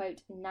was,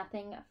 quote,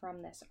 nothing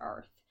from this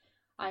earth.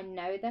 I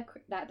know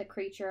that the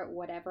creature,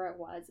 whatever it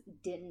was,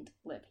 didn't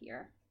live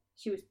here.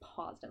 She was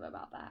positive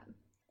about that.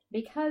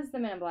 Because the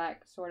Men in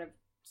Black sort of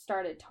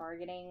started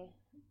targeting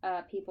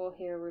people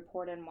who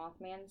reported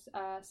Mothman's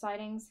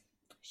sightings,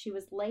 she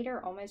was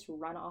later almost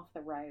run off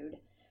the road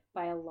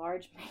by a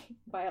large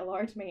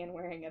man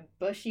wearing a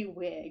bushy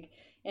wig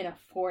in a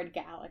Ford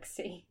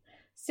Galaxy.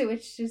 So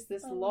it's just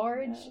this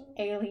large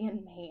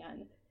alien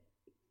man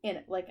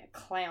in like a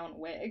clown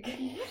wig.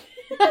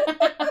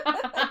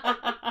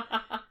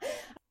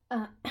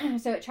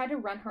 So it tried to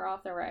run her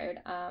off the road,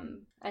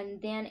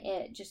 and then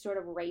it just sort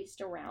of raced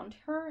around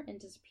her and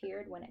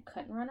disappeared when it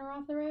couldn't run her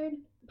off the road.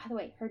 By the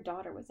way, her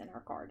daughter was in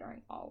her car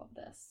during all of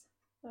this.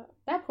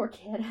 That poor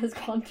kid has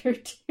gone through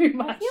too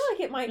much. I feel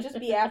like it might just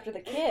be after the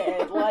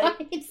kid.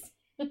 Like,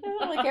 I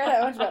don't really care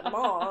that much about the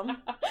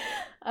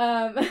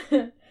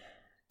mom.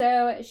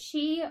 So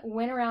she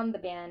went around the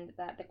bend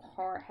that the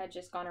car had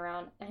just gone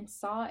around and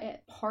saw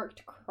it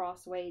parked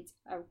crossways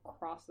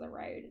across the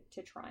road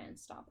to try and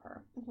stop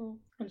her. Mm-hmm.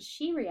 And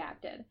she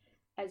reacted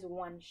as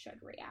one should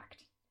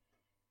react.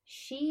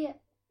 She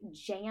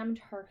jammed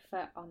her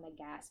foot on the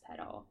gas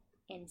pedal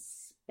and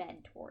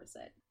sped towards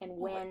it. And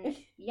when,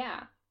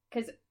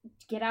 because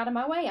get out of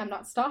my way, I'm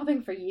not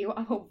stopping for you,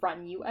 I will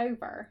run you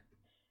over.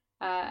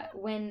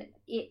 When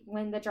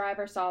the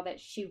driver saw that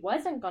she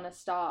wasn't going to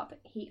stop,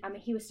 he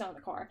was still in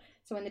the car.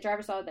 So when the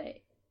driver saw that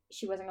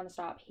she wasn't going to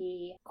stop,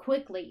 he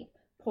quickly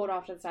pulled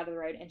off to the side of the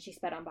road, and she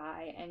sped on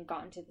by and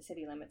got into the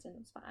city limits, and it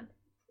was fine.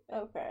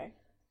 Okay.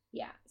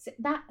 Yeah. So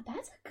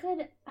that's a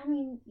good, I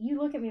mean, you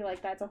look at me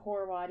like that's a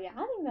horrible idea.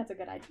 I think that's a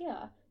good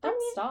idea.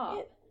 Don't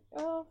stop.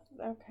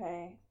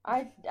 Okay.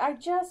 I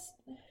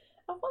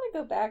want to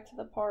go back to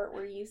the part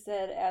where you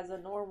said as a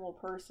normal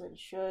person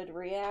should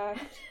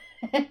react.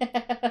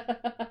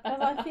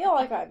 Because I feel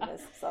like I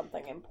missed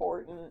something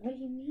important. What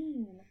do you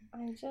mean?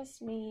 I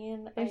just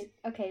mean...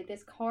 Okay,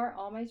 this car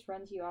almost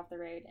runs you off the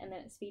road, and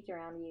then it speeds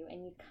around you,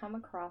 and you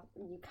come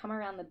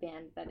around the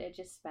bend that it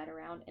just sped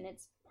around, and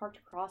it's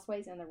parked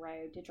crossways in the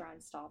road to try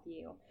and stop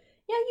you.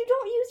 Yeah, you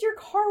don't use your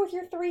car with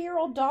your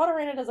 3-year-old daughter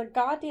in it as a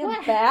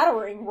goddamn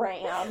battering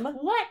ram.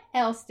 What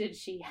else did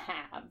she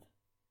have?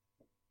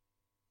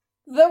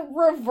 The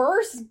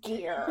reverse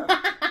gear.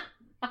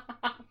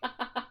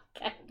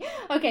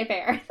 Okay,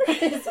 fair.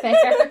 That is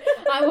fair.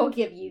 I will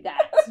give you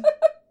that.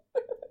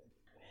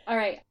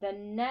 Alright, the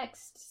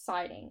next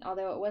sighting,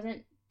 although it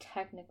wasn't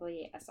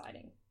technically a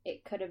sighting,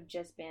 it could have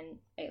just been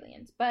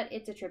aliens, but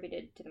it's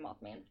attributed to the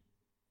Mothman.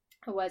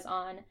 It was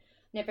on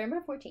November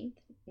 14th,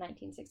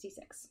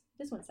 1966.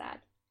 This one's sad.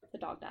 The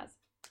dog dies.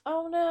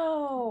 Oh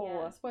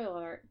no. Yeah,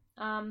 spoiler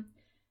alert.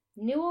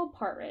 Newell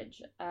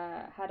Partridge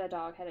had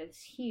a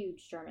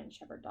huge German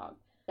Shepherd dog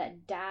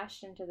that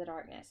dashed into the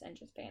darkness and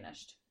just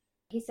vanished.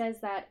 He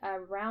says that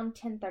around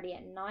 10:30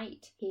 at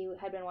night, he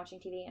had been watching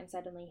TV and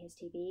suddenly his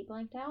TV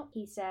blanked out.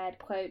 He said,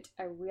 quote,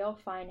 "A real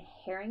fine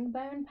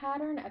herringbone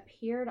pattern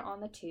appeared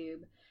on the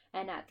tube,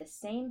 and at the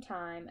same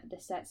time, the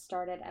set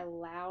started a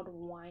loud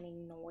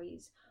whining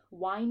noise,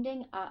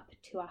 winding up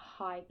to a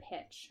high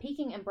pitch,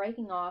 peaking and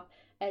breaking off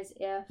as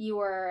if you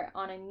were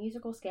on a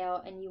musical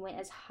scale and you went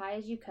as high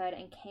as you could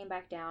and came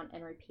back down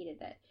and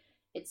repeated it.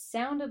 It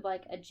sounded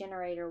like a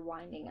generator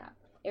winding up.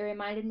 It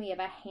reminded me of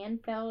a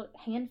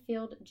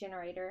hand-filled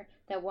generator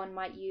that one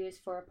might use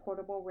for a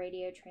portable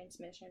radio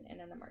transmission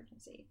in an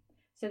emergency."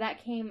 So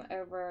that came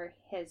over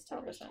his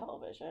television.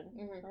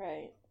 Mm-hmm.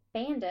 Right.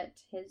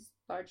 Bandit, his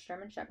large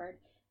German Shepherd,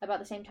 about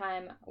the same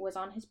time was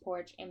on his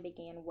porch and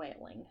began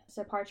wailing.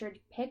 So Partridge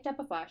picked up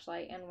a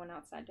flashlight and went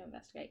outside to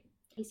investigate.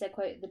 He said,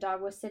 quote, "The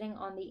dog was sitting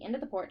on the end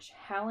of the porch,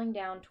 howling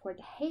down toward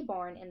the hay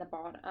barn in the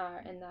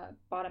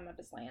bottom of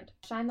his land.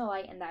 Shined the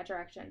light in that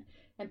direction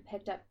and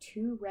picked up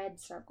 2 red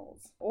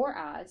circles, or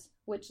eyes,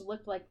 which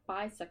looked like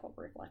bicycle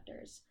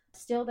reflectors.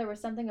 Still, there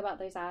was something about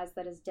those eyes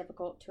that is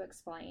difficult to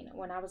explain.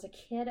 When I was a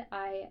kid,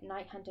 I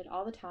night hunted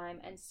all the time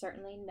and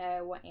certainly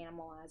know what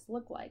animal eyes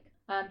look like."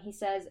 He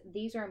says,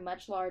 "These are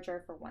much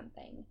larger for one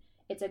thing.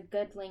 It's a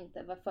good length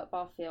of a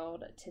football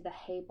field to the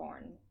hay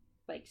barn."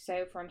 Like,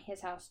 so from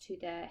his house to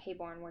the hay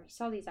barn where he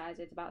saw these eyes,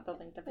 it's about the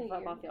length of a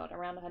football field,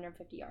 around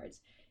 150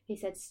 yards. He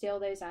said still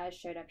those eyes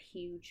showed up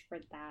huge for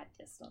that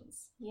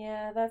distance.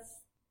 Yeah,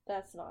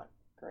 that's not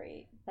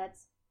great.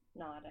 That's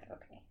not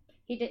okay.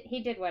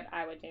 He did what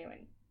I would do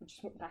and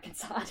just went back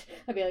inside.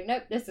 I'd be like,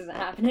 nope, this isn't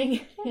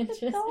happening.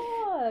 That's a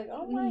dog.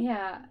 Oh my.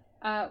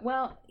 Yeah.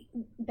 Well,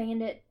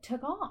 Bandit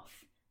took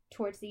off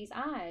towards these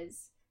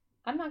eyes.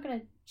 I'm not going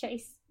to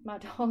chase my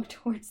dog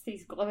towards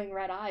these glowing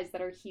red eyes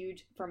that are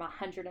huge from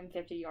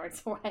 150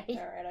 yards away.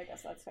 Alright, I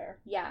guess that's fair.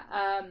 Yeah.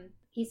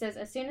 He says,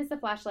 as soon as the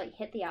flashlight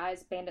hit the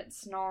eyes, Bandit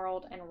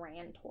snarled and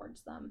ran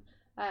towards them.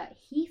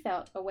 He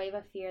felt a wave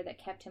of fear that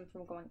kept him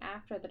from going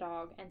after the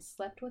dog and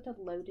slept with a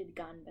loaded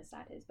gun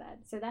beside his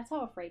bed. So that's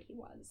how afraid he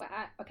was.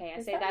 I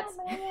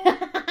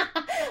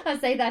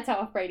say that's how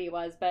afraid he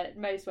was, but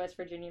most West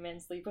Virginia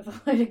men sleep with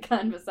a loaded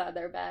gun beside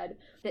their bed.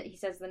 He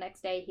says the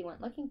next day he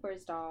went looking for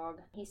his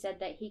dog. He said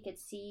that he could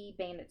see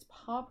Bandit's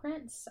paw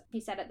prints. He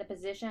said at the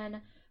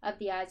position of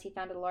the eyes he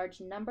found a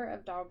large number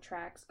of dog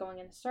tracks going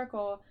in a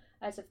circle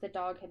as if the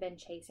dog had been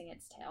chasing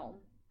its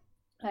tail.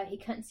 He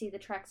couldn't see the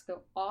tracks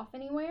go off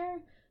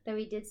anywhere, though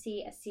he did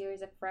see a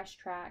series of fresh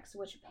tracks,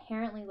 which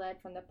apparently led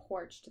from the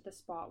porch to the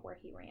spot where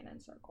he ran in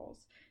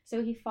circles.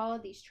 So he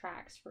followed these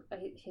tracks,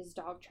 his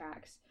dog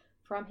tracks,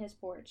 from his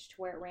porch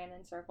to where it ran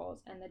in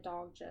circles, and the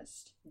dog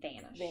just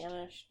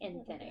vanished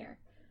in thin air.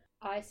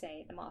 I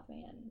say the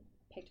Mothman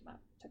picked him up,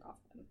 took off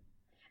with him.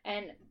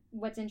 And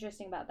what's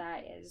interesting about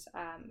that is,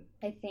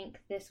 I think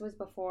this was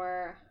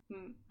before,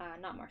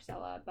 not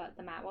Marcella, but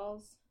the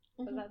Matwells.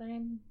 Was that their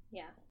name?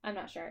 Yeah. I'm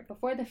not sure.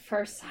 Before the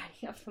first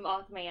sighting of the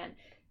Mothman,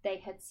 they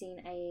had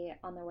seen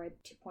on the road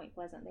to Point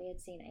Pleasant, they had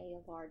seen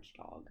a large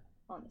dog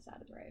on the side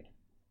of the road.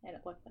 And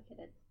it looked like it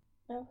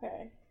had.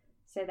 Okay.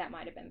 So that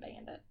might have been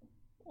Bandit.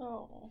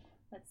 Oh.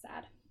 That's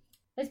sad.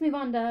 Let's move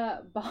on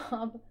to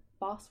Bob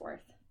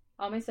Bosworth.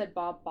 I almost said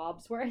Bob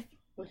Bobsworth,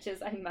 which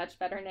is a much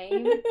better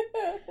name.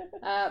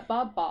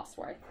 Bob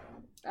Bosworth.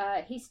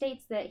 He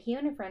states that he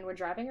and a friend were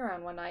driving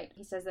around one night.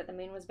 He says that the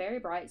moon was very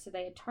bright, so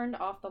they had turned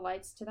off the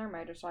lights to their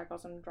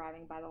motorcycles and were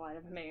driving by the light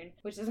of the moon,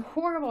 which is a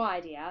horrible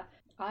idea.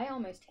 I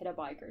almost hit a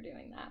biker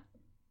doing that.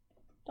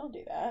 Don't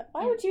do that.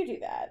 Why would you do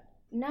that?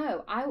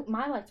 No,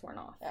 my lights weren't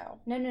off. Oh.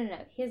 No.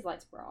 His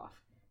lights were off.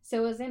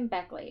 So it was in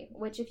Beckley,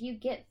 which if you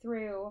get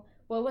through,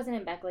 well, it wasn't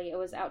in Beckley, it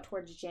was out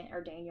towards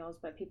Daniels,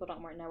 but people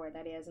don't know where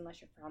that is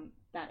unless you're from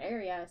that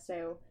area.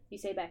 So you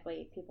say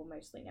Beckley, people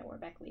mostly know where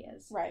Beckley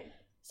is. Right.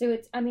 So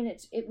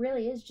it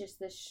really is just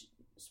this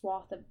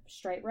swath of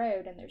straight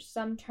road, and there's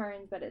some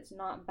turns, but it's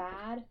not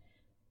bad.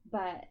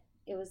 But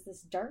it was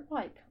this dirt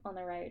bike on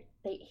the road.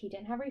 He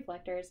didn't have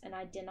reflectors, and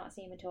I did not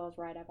see him until I was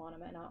right up on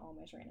him, and I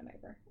almost ran him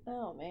over.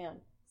 Oh, man.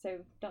 So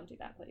don't do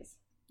that, please.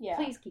 Yeah.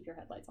 Please keep your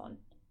headlights on.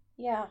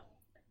 Yeah.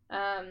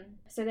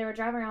 So they were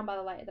driving around by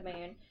the light of the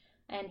moon,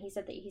 and he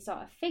said that he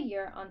saw a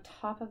figure on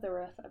top of the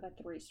roof of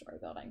a 3-story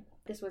building.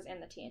 This was in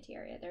the TNT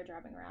area. They were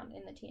driving around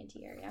in the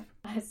TNT area.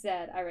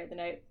 I read the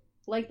note,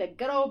 like the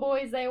good old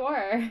boys they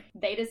were,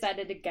 they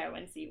decided to go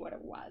and see what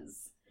it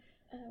was.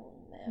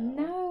 Oh, no.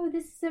 No,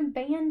 this is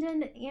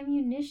abandoned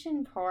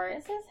ammunition cart.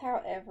 This is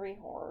how every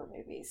horror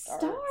movie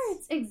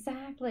starts.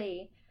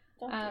 Exactly.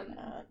 Don't do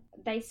that.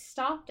 They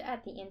stopped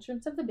at the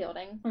entrance of the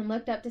building and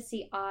looked up to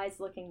see eyes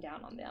looking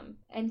down on them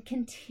and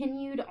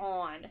continued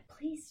on.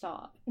 Please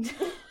stop.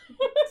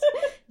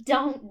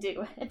 Don't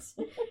do it.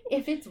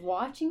 If it's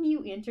watching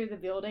you enter the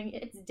building,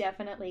 it's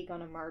definitely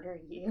gonna murder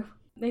you.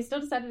 They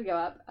still decided to go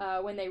up.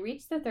 When they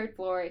reached the third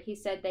floor, he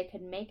said they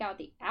could make out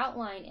the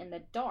outline in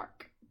the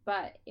dark,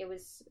 but it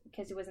was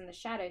because it was in the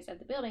shadows of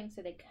the building,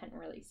 so they couldn't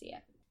really see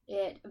it.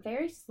 It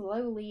very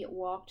slowly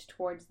walked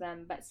towards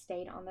them, but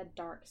stayed on the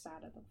dark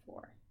side of the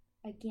floor.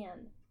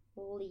 Again,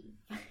 leave.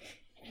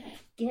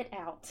 Get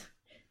out.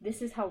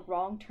 This is how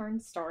wrong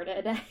turns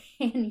started,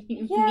 and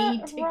you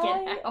need to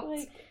get out.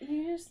 Like,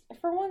 you just,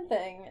 for one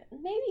thing,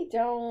 maybe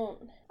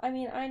don't, I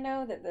mean, I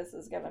know that this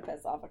is going to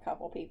piss off a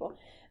couple people.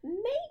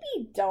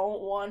 Maybe don't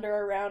wander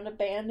around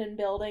abandoned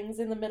buildings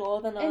in the middle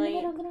of the night. In the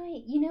middle of the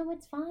night. You know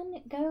what's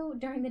fun? Go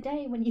during the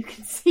day when you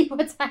can see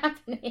what's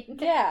happening.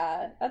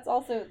 Yeah, that's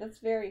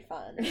very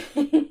fun.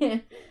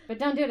 But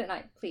don't do it at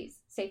night, please.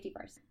 Safety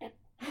first.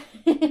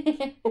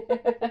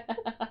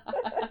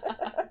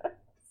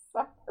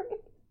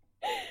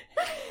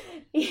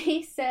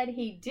 He said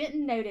he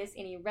didn't notice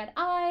any red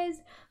eyes,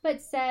 but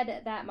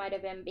said that might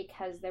have been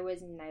because there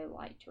was no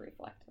light to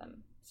reflect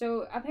them.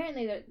 So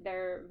apparently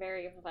they're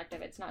very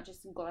reflective. It's not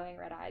just glowing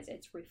red eyes,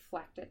 it's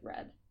reflected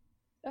red.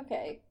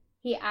 Okay.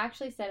 He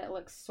actually said it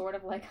looks sort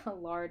of like a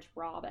large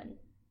robin.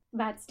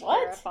 That's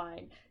What?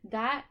 terrifying.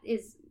 That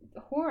is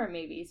horror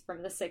movies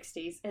from the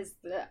 60s, is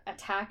the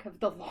attack of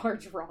the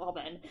large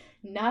robin.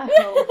 No.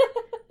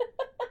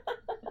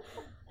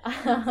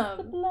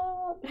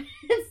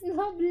 It's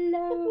not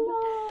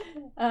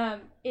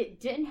blob.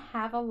 It didn't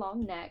have a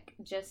long neck,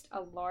 just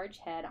a large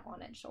head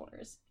on its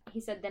shoulders.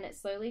 He said then it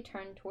slowly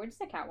turned towards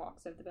the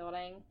catwalks of the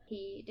building.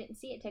 He didn't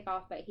see it take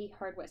off, but he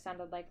heard what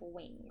sounded like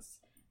wings,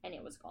 and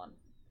it was gone.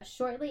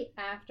 Shortly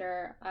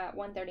after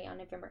 1:30 on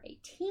November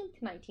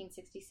 18th,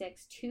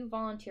 1966, two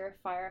volunteer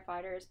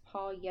firefighters,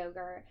 Paul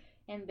Yoger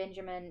and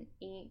Benjamin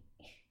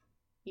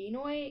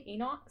Enoix,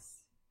 Enoix,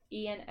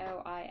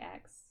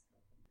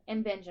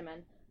 and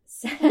Benjamin,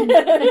 said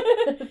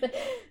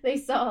they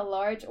saw a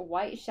large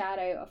white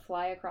shadow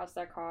fly across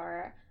their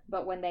car,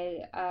 but when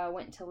they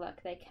went to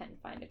look, they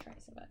couldn't find a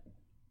trace of it.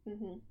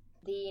 Mm-hmm.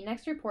 The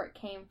next report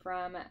came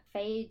from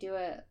Faye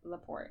Dewitt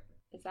Laporte.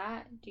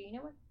 Do you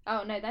know what?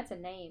 Oh, no, that's a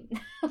name.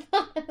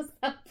 That's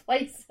a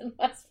place in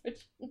West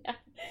Virginia.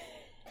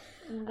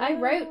 No. I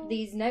wrote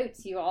these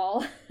notes, you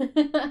all.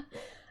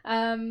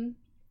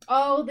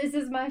 Oh, this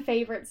is my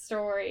favorite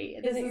story.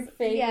 Is it your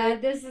favorite? Yeah,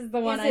 this is the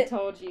one I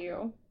told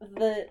you.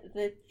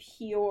 The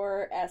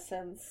pure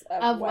essence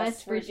of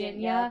West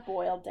Virginia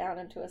boiled down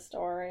into a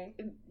story.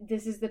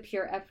 This is the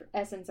pure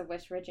essence of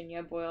West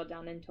Virginia boiled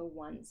down into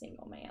one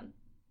single man.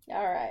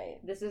 All right.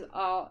 This is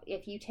all,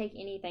 if you take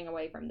anything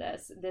away from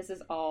this, this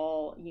is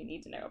all you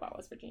need to know about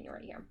West Virginia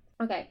right here.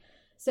 Okay,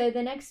 so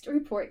the next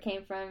report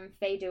came from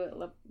Faye Dewitt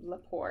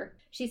Laporte.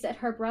 She said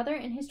her brother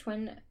and his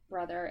twin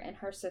brother and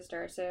her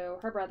sister, so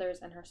her brothers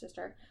and her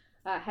sister,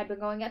 had been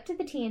going up to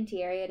the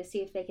TNT area to see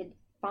if they could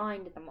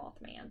find the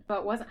Mothman,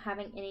 but wasn't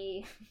having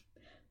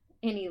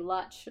any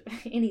luck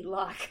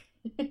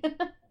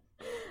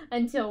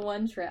until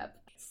one trip.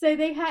 So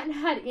they hadn't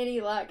had any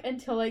luck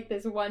until like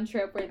this one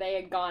trip where they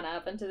had gone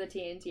up into the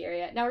TNT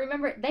area. Now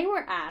remember, they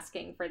were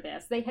asking for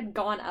this. They had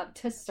gone up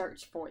to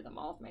search for the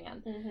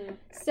Mothman. Mm-hmm.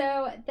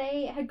 So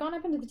they had gone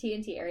up into the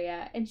TNT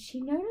area, and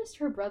she noticed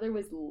her brother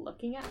was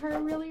looking at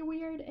her really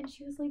weird, and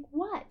she was like,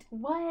 what?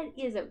 What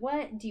is it?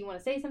 What? Do you want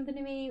to say something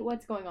to me?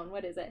 What's going on?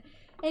 What is it?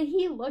 And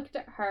he looked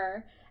at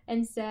her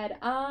and said,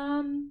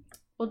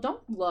 well,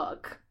 don't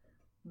look,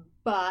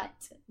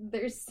 but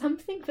there's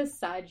something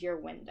beside your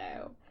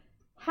window.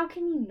 How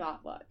can you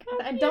not look?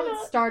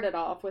 Don't start it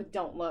off with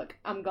don't look.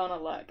 I'm gonna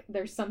look.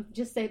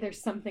 Just say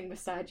there's something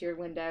beside your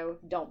window.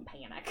 Don't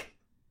panic.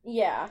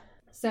 Yeah.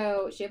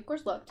 So she of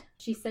course looked.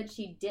 She said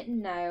she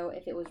didn't know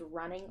if it was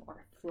running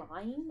or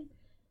flying,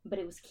 but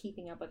it was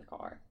keeping up with the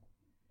car.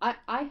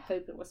 I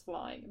hope it was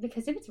flying,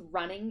 because if it's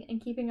running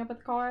and keeping up with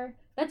the car,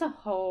 that's a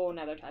whole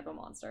nother type of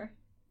monster.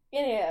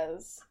 It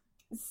is.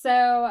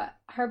 So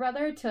her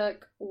brother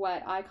took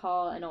what I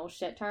call an old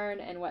shit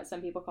turn and what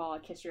some people call a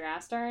kiss your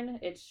ass turn.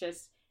 It's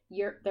just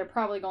they're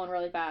probably going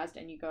really fast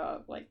and you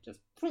go like just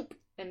plink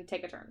and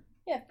take a turn.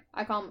 Yeah.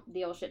 I call them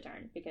the old shit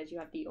turn because you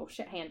have the old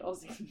shit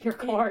handles in your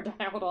car to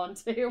hold on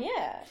to.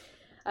 Yeah.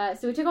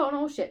 So we took an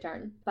old shit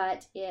turn,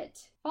 but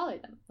it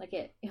followed them. Like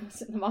it was,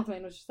 the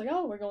Mothman was just like,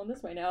 oh, we're going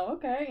this way now.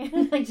 Okay.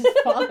 And like just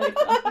followed them.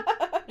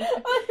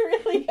 I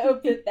really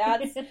hope that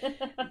that's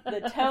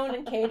the tone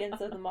and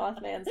cadence of the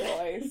Mothman's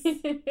voice.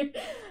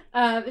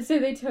 So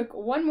they took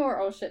one more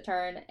old shit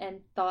turn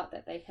and thought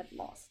that they had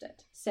lost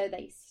it. So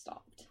they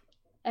stopped.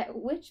 At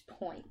which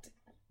point,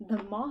 the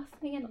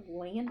Mothman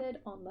landed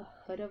on the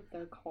hood of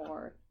their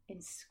car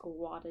and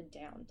squatted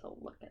down to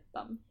look at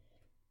them.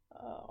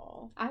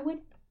 Oh. I would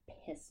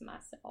piss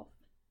myself.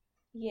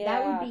 Yeah.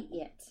 That would be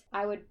it.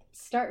 I would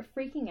start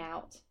freaking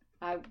out.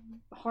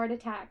 heart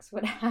attacks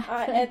would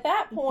happen. At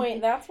that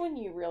point, that's when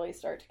you really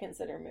start to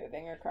consider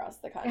moving across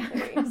the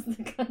country. Across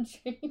the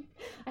country.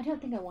 I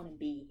don't think I want to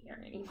be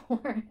here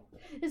anymore.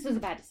 This was a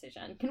bad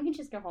decision. Can we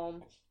just go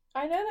home?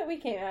 I know that we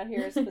came out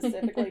here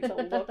specifically to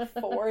look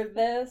for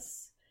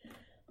this,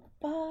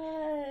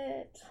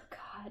 but...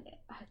 God,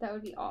 that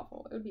would be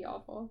awful. It would be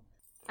awful.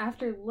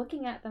 After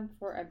looking at them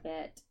for a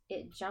bit,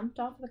 it jumped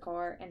off the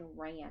car and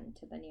ran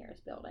to the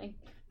nearest building.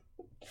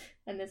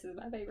 And this is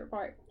my favorite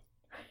part.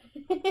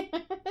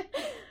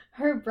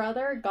 Her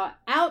brother got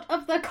out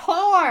of the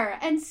car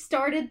and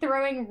started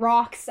throwing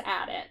rocks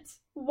at it.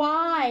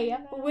 Why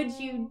would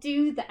you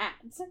do that?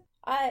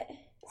 Part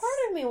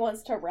of me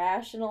wants to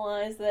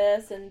rationalize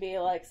this and be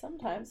like,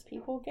 sometimes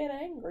people get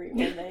angry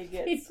when they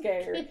get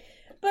scared.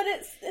 But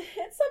at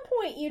some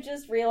point you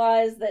just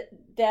realize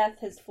that death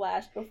has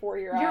flashed before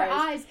your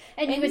eyes.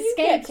 And you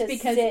escaped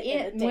because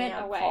it went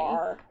away.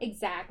 Car.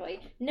 Exactly.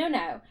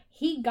 No.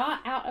 He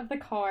got out of the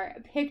car,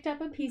 picked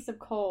up a piece of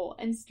coal,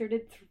 and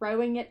started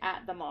throwing it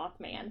at the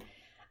Mothman.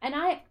 And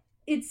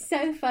it's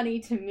so funny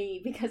to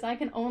me because I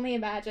can only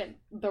imagine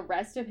the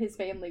rest of his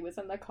family was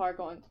in the car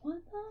going, what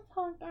the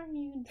fuck are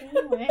you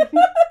doing?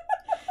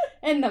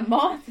 And the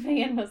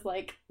Mothman was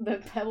like,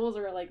 the pebbles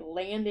were like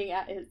landing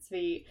at his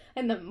feet.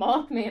 And the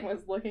Mothman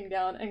was looking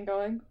down and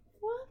going,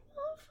 what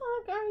the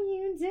fuck are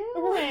you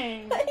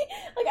doing?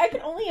 Like, I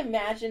can only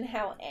imagine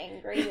how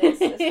angry his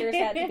sisters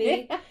had to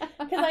be.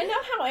 Because I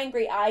know how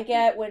angry I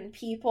get when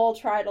people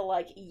try to,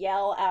 like,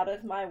 yell out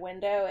of my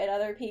window at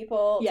other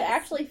people to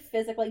actually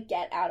physically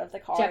get out of the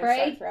car and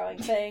start throwing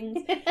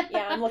things.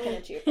 Yeah, I'm looking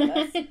at you for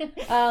this.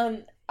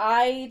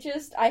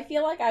 I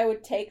feel like I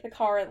would take the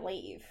car and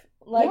leave.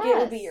 Like, it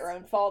would be your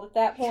own fault at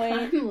that point.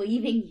 I'm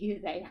leaving you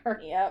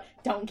there. Yep.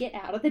 Don't get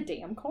out of the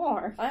damn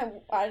car.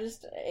 I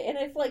just, and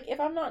if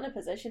I'm not in a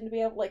position to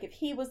be able, like, if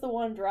he was the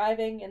one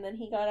driving and then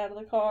he got out of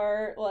the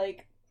car,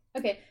 like...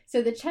 Okay,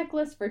 so the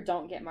checklist for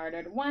don't get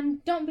murdered.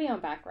 1, don't be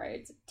on back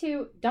roads.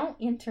 2, don't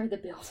enter the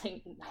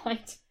building at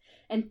night.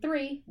 And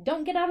 3,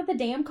 don't get out of the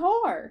damn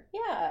car.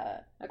 Yeah.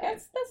 Okay.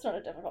 That's not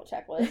a difficult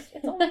checklist.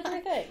 It's only 3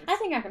 things. I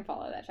think I can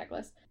follow that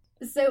checklist.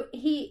 So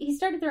he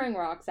started throwing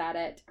rocks at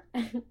it.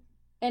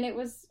 And it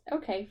was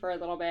okay for a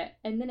little bit.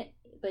 And then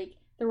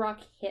the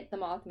rock hit the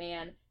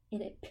Mothman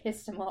and it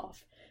pissed him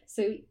off.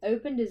 So he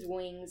opened his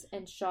wings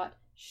and shot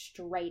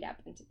straight up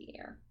into the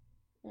air.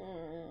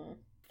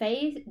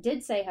 Faye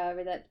did say,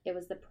 however, that it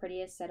was the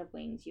prettiest set of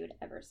wings you had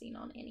ever seen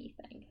on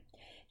anything.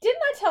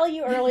 Didn't I tell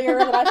you earlier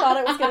that I thought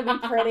it was going to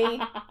be pretty?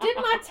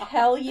 Didn't I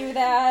tell you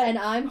that? And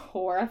I'm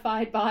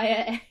horrified by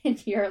it.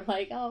 And you're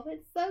like, oh,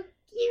 it's so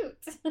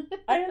cute.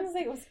 I didn't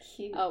think it was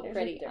cute. Oh, There's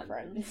pretty. a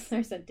difference.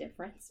 There's a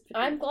difference.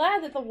 I'm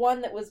glad that the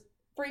one that was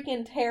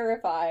freaking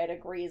terrified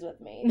agrees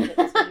with me that it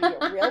was going to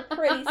be a real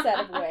pretty set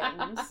of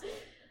wings.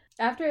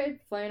 After it had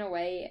flown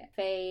away,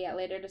 Faye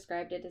later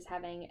described it as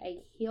having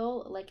a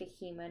heel like a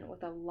human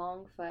with a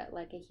long foot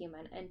like a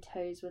human and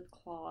toes with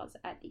claws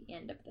at the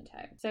end of the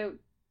toe. So,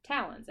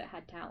 talons. It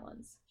had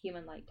talons.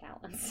 Human-like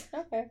talons.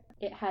 Okay.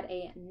 It had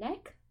a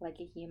neck like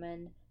a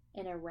human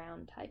and a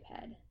round type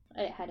head.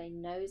 It had a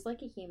nose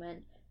like a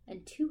human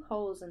and 2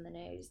 holes in the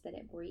nose that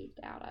it breathed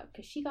out of.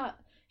 Because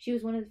she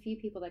was one of the few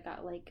people that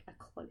got, like, a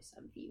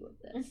close-up view of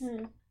this.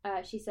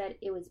 Mm-hmm. She said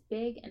it was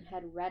big and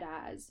had red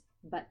eyes,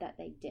 but that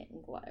they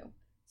didn't glow.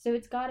 So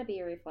it's got to be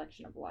a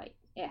reflection of light.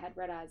 It had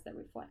red eyes that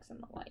reflects in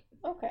the light.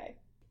 Okay.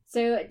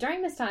 So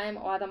during this time,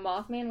 while the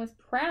Mothman was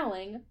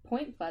prowling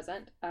Point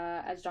Pleasant,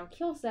 as John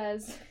Keel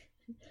says,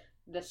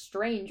 the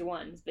strange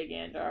ones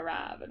began to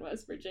arrive in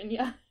West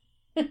Virginia.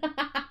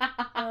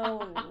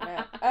 Oh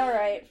no.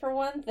 Alright, for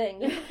one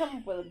thing, you can come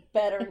up with a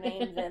better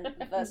name than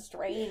the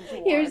strange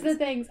ones. Here's the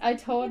things. I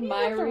told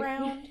my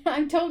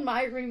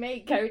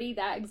roommate Cody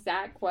that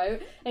exact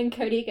quote, and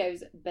Cody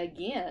goes,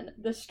 begin.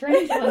 The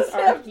strange ones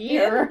are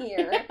here.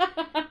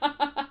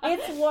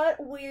 It's what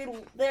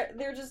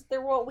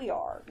they're what we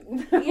are.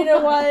 You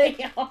know what?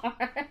 They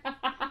are.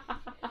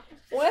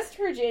 West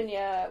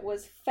Virginia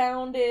was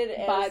founded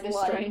as by the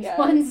strange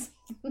ones.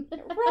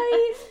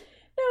 Right?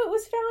 No, it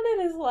was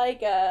founded as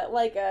like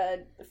a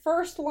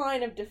first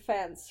line of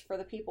defense for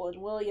the people in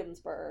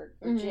Williamsburg,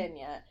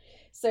 Virginia,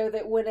 so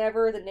that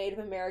whenever the Native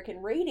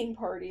American raiding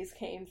parties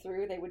came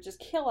through, they would just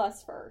kill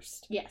us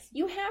first. Yes.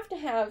 You have to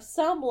have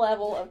some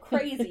level of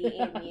crazy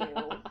in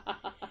you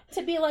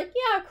to be like,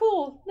 yeah,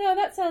 cool, no,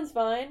 that sounds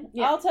fine.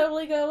 Yeah. I'll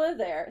totally go live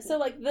there. So,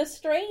 like, the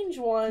strange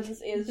ones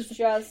is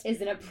just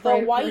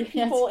the white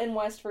people in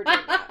West Virginia.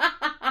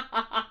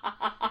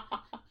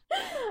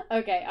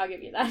 Okay, I'll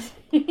give you that.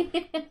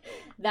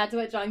 That's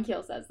what John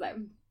Keel says, though.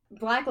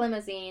 Black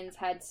limousines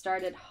had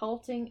started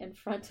halting in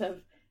front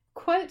of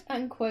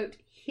quote-unquote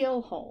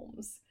hill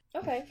homes.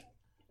 Okay.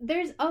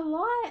 There's a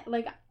lot,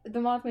 like, The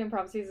Mothman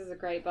Prophecies is a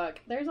great book.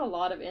 There's a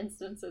lot of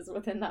instances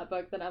within that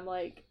book that I'm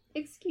like,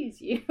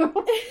 excuse you.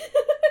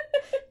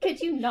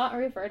 Could you not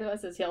refer to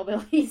us as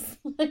hillbillies?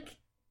 Like,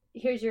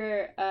 here's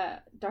your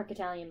dark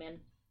Italian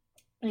man.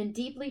 And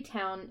deeply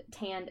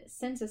tanned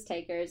census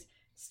takers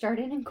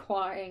started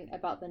inquiring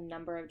about the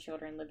number of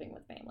children living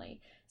with family.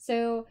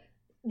 So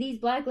these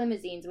black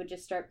limousines would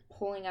just start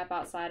pulling up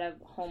outside of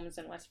homes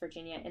in West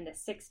Virginia in the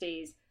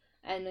 60s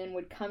and then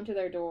would come to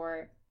their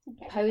door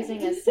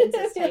posing as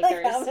census takers.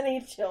 Like, how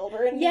many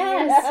children do you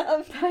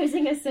have?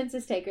 Posing as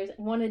census takers,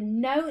 wanted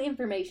no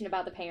information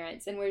about the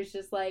parents, and was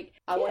just like,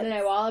 I want to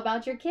know all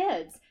about your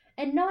kids.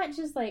 And not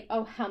just like,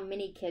 oh, how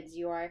many kids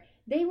you are.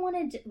 They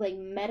wanted, like,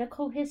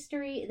 medical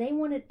history. They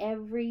wanted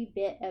every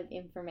bit of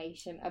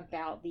information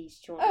about these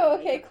children. Oh,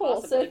 okay,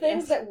 cool. So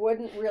things that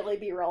wouldn't really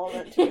be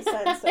relevant to a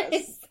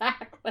census.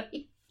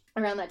 Exactly.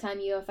 Around that time,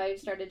 UFOs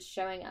started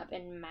showing up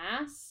in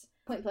mass.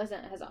 Point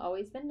Pleasant has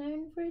always been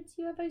known for its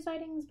UFO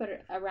sightings,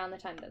 but around the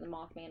time that the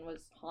Mothman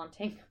was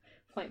haunting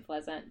Point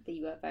Pleasant,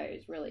 the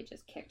UFOs really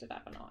just kicked it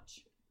up a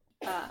notch.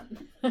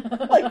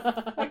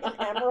 Like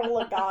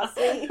Emerald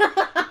Lagasse.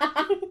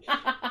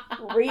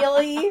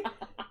 Really?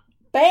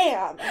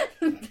 Bam!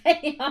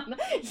 Bam!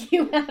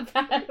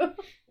 UFO.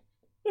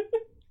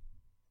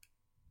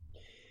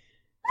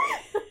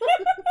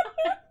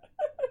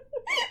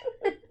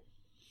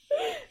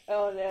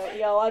 Oh no,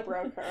 yo, I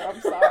broke her.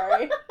 I'm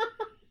sorry.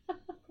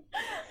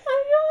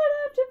 I'm gonna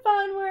have to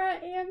find where I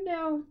am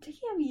now.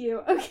 Damn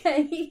you.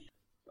 Okay.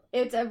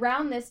 It's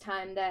around this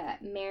time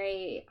that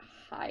Mary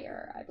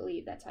Hyre, I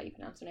believe that's how you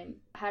pronounce her name,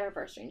 had her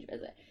first strange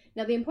visit.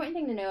 Now, the important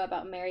thing to know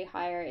about Mary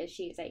Hyre is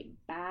she's a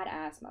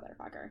badass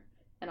motherfucker,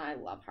 and I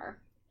love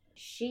her.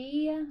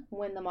 She,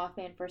 when the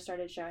Mothman first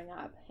started showing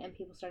up and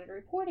people started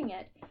reporting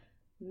it,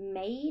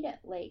 made,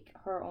 like,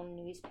 her own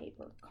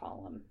newspaper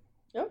column.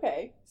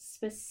 Okay.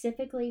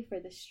 Specifically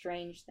for the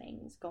strange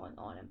things going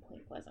on in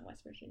Point Pleasant,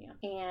 West Virginia.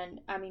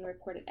 And, I mean,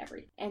 reported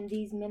everything. And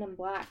these men in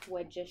black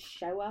would just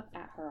show up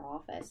at her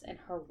office and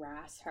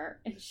harass her.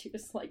 And she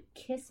was like,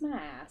 kiss my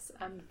ass.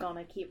 I'm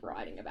gonna keep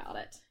writing about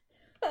it.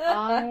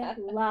 I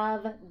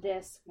love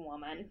this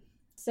woman.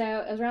 So,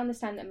 it was around this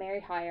time that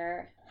Mary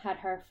Hyre had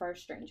her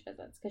first strange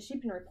visits. Because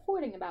she'd been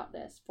reporting about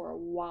this for a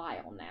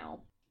while now.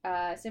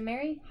 So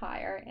Mary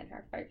Hyre and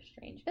her first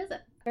strange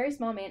visit. A very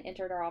small man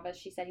entered her office.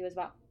 She said he was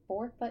about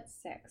 4'6".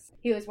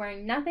 He was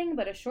wearing nothing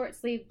but a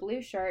short-sleeved blue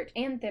shirt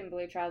and thin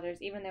blue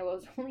trousers, even though it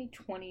was only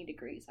 20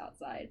 degrees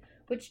outside.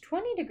 Which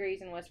 20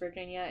 degrees in West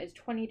Virginia is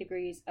 20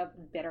 degrees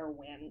of bitter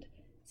wind.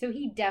 So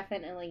he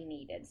definitely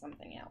needed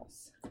something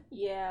else.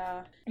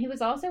 Yeah. He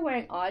was also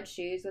wearing odd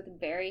shoes with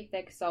very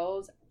thick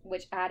soles,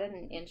 which added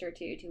an inch or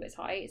two to his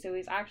height. So he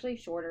was actually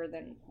shorter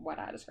than what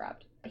I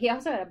described. He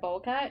also had a bowl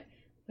cut,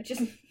 which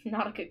is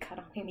not a good cut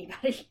on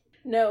anybody.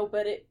 No,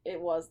 but it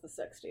was the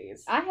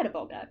 60s. I had a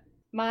bowl cut.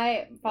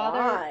 My father...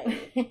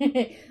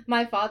 Why?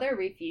 My father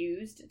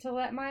refused to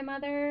let my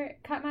mother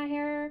cut my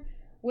hair,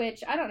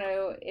 which I don't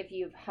know if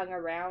you've hung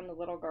around the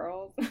little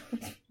girls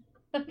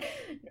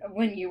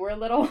when you were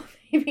little.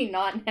 Maybe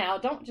not now.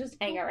 Don't just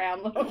hang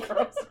around little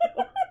girls.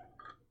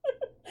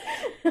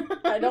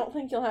 I don't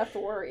think you'll have to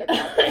worry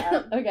about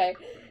that. Okay.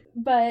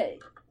 But...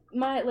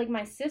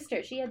 My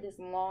sister, she had this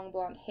long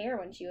blonde hair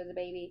when she was a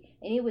baby,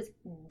 and it was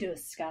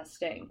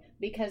disgusting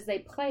because they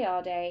play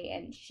all day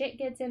and shit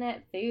gets in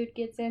it, food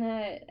gets in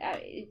it.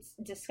 It's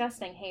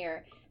disgusting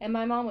hair, and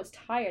my mom was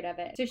tired of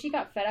it, so she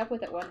got fed up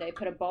with it one day,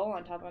 put a bowl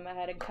on top of my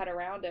head and cut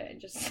around it and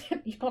just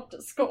sent me off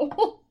to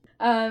school.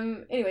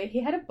 Anyway,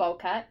 he had a bowl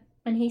cut,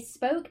 and he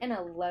spoke in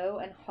a low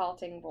and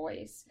halting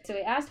voice. So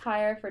he asked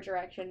Hyre for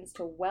directions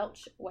to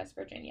Welch, West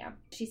Virginia.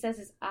 She says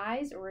his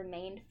eyes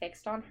remained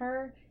fixed on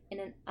her in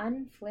an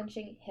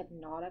unflinching,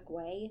 hypnotic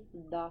way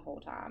the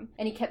whole time.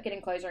 And he kept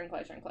getting closer and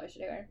closer and closer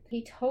to her.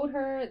 He told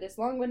her this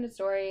long-winded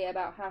story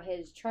about how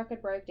his truck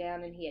had broke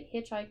down and he had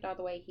hitchhiked all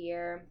the way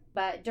here.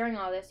 But during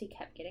all this, he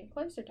kept getting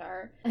closer to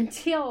her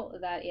until,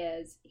 that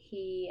is,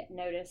 he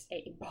noticed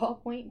a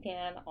ballpoint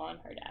pen on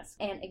her desk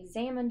and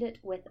examined it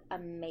with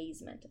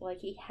amazement,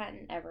 like he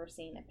hadn't ever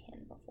seen a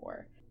pen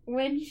before.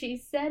 When she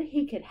said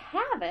he could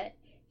have it,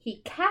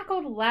 he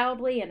cackled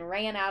loudly and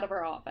ran out of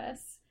her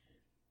office.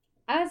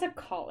 As a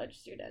college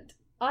student,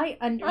 I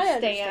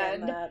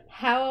understand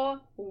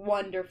how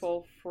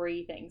wonderful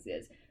free things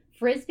is.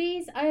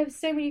 Frisbees? I have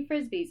so many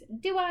Frisbees.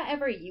 Do I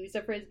ever use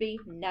a Frisbee?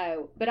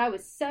 No. But I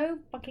was so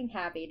fucking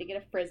happy to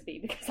get a Frisbee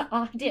because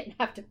I didn't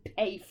have to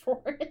pay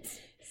for it.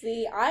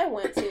 See, I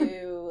went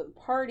to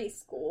party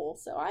school,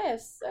 so I have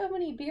so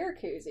many beer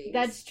koozies.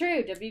 That's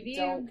true, WVU.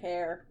 Don't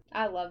care.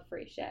 I love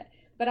free shit.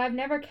 But I've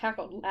never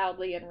cackled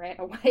loudly and ran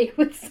away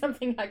with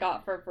something I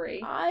got for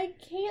free. I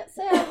can't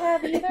say I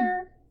have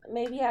either.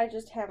 Maybe I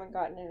just haven't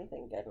gotten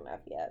anything good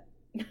enough yet.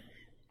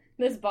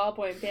 This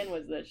ballpoint pen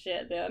was the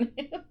shit, then.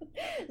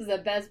 This is the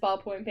best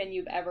ballpoint pen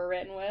you've ever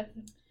written with.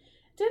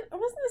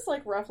 Wasn't this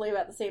like roughly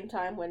about the same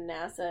time when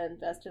NASA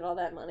invested all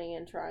that money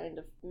in trying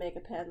to make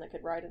a pen that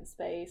could write in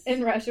space?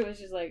 And Russia was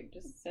just like,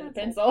 just send a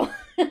pencil.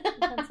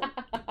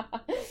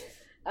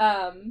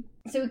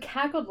 So he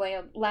cackled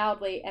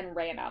loudly and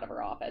ran out of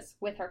her office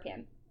with her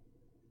pen.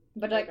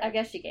 But okay. I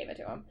guess she gave it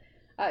to him.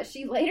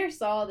 She later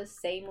saw the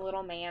same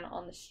little man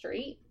on the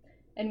street,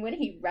 and when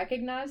he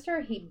recognized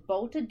her, he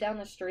bolted down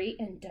the street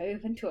and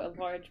dove into a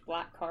large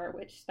black car,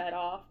 which sped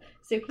off.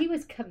 So he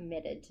was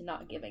committed to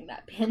not giving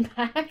that pen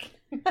back.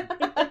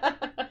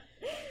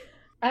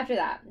 After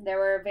that, there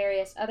were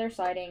various other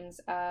sightings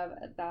of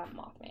the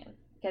Mothman.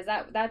 Because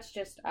that's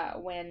just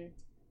when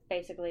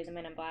basically the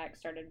Men in Black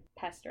started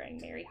pestering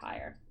Mary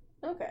Hyre.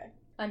 Okay.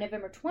 On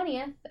November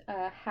 20th,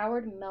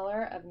 Howard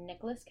Miller of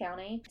Nicholas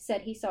County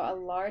said he saw a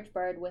large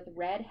bird with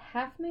red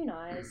half-moon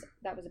eyes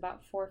that was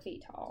about 4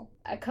 feet tall.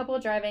 A couple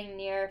driving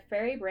near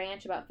Ferry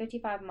Branch, about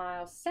 55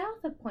 miles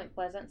south of Point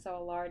Pleasant, saw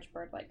a large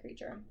bird-like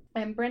creature.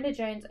 And Brenda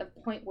Jones of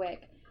Point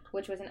Wick,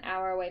 which was an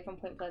hour away from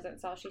Point Pleasant,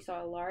 she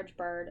saw a large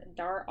bird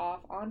dart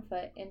off on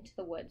foot into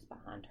the woods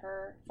behind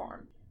her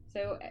farm.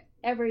 So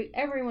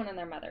everyone and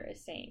their mother is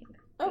seeing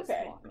this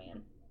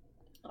Mothman.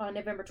 On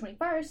November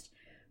 21st,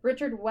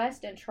 Richard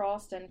West in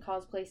Charleston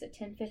calls police at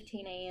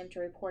 10:15 a.m. to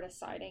report a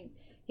sighting.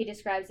 He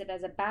describes it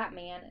as a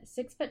Batman,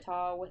 6 foot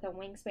tall, with a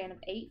wingspan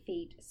of 8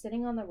 feet,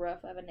 sitting on the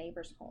roof of a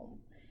neighbor's home.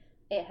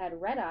 It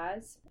had red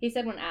eyes. He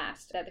said when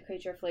asked that the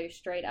creature flew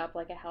straight up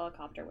like a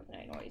helicopter with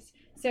no noise.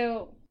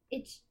 So,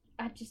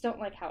 I just don't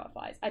like how it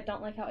flies. I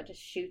don't like how it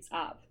just shoots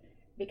up,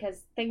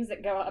 because things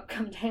that go up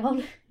come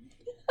down.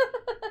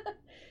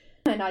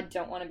 And I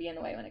don't want to be in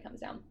the way when it comes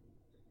down.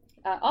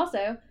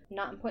 Also,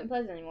 not in Point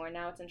Pleasant anymore.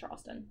 Now it's in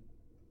Charleston.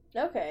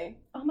 Okay.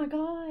 Oh my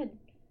god.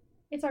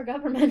 It's our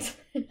government.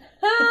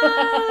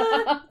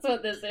 That's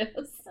what this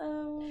is.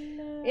 Oh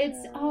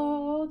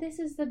no. This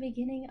is the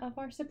beginning of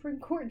our Supreme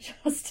Court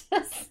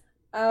justice.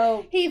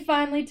 Oh. He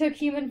finally took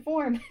human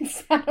form and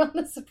sat on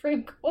the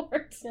Supreme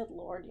Court. Good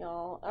lord,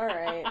 y'all.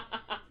 Alright.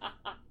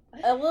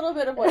 A little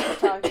bit of what you're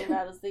talking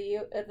about is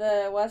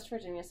the West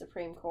Virginia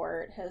Supreme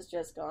Court has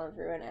just gone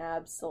through an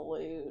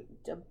absolute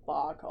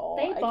debacle.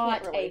 They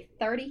bought a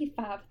 $35,000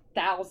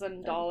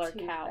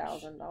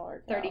 couch. $32,000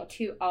 couch.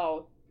 32.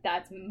 Oh,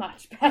 that's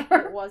much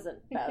better. It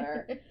wasn't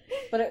better,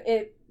 but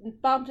it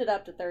bumped it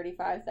up to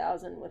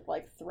 $35,000 with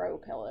like throw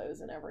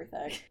pillows and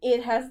everything.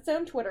 It has its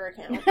own Twitter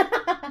account.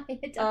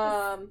 It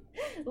does.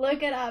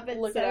 Look it up.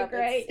 It's so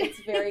great.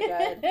 It's very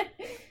good.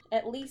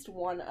 At least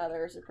one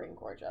other Supreme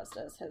Court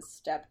justice has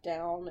stepped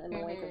down in the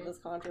wake of this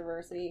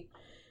controversy,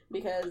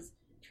 because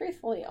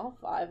truthfully, all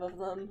 5 of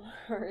them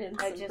are in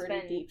some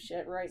pretty deep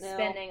shit right now.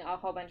 Spending a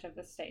whole bunch of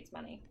the state's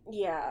money.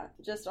 Yeah,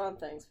 just on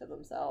things for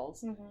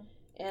themselves. Mm-hmm.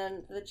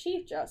 And the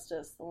Chief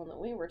Justice, the one that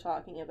we were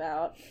talking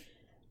about,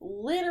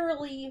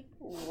 literally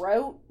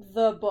wrote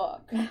the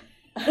book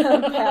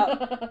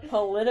about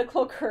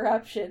political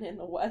corruption in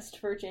the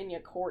West Virginia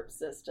court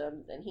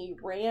systems, and he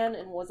ran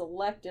and was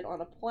elected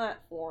on a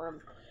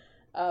platform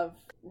of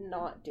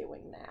not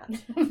doing that.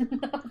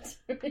 Not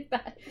doing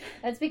that.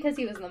 That's because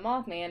he was the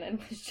Mothman and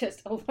was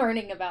just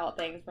learning about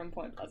things from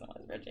Point Pleasant,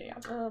 West Virginia.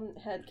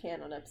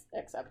 Headcanon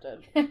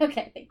accepted.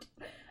 Okay, thank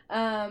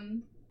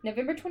you.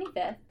 November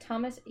 25th,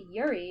 Thomas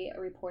Urey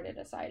reported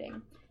a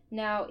sighting.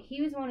 Now, he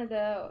was one of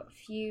the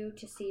few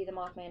to see the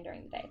Mothman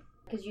during the day,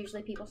 because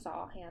usually people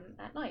saw him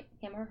at night,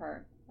 him or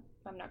her.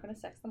 I'm not going to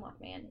sex the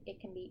Mothman. It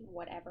can be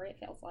whatever it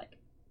feels like.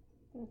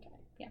 Okay.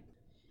 Yeah.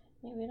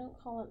 Maybe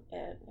don't call it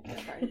it if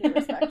you're trying to be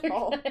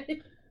respectful.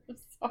 Okay. I'm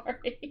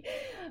sorry.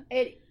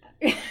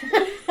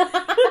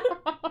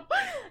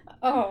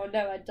 Oh,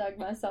 no, I dug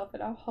myself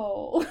in a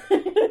hole.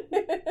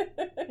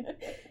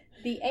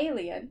 The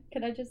alien.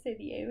 Can I just say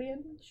the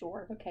alien?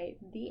 Sure. Okay,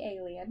 the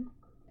alien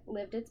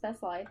lived its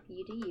best life.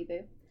 You do you,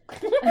 boo.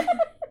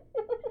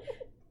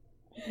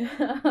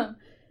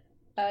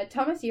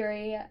 Thomas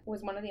Urey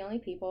was one of the only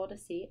people to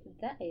see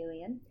the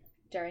alien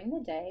during the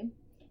day.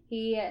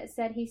 He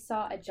said he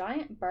saw a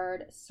giant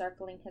bird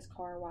circling his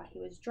car while he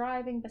was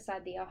driving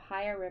beside the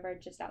Ohio River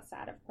just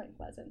outside of Point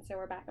Pleasant. So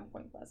we're back in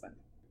Point Pleasant.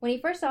 When he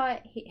first saw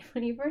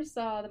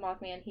the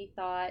Mothman, he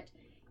thought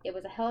it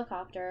was a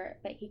helicopter,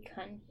 but he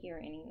couldn't hear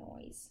any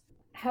noise.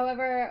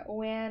 However,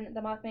 when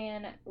the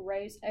Mothman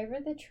rose over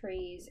the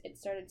trees, it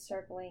started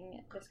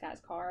circling this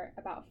guy's car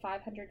about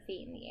 500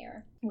 feet in the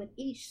air. With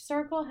each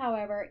circle,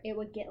 however, it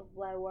would get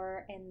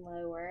lower and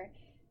lower,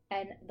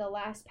 and the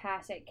last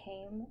pass it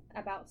came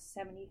about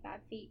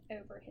 75 feet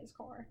over his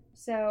car.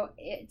 So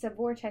it's a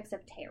vortex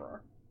of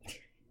terror.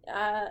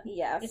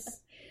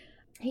 Yes.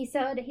 He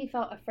said he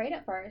felt afraid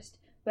at first,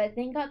 but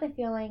then got the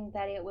feeling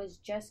that it was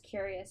just as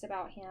curious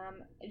about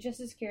him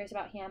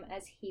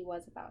as he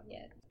was about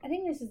it. I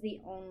think this is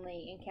the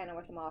only encounter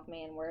with a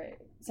Mothman where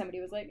somebody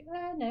was like,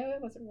 no,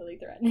 it wasn't really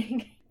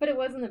threatening. But it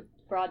was in the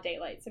broad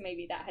daylight, so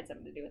maybe that had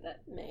something to do with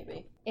it.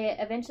 Maybe. It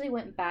eventually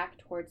went back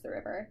towards the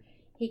river.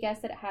 He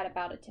guessed that it had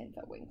about a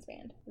 10-foot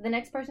wingspan. The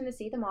next person to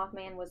see the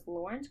Mothman was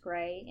Lawrence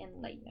Gray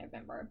in late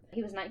November.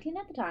 He was 19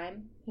 at the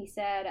time. He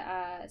said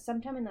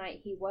sometime in the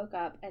night he woke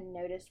up and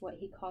noticed what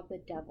he called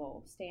the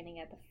devil standing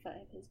at the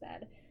foot of his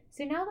bed.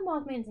 So now the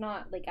Mothman's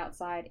not like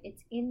outside,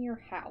 it's in your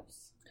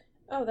house.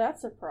 Oh,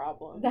 that's a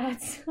problem.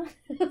 That's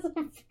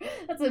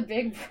a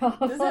big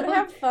problem. Does it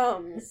have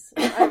thumbs?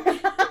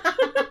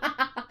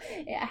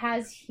 It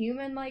has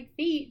human-like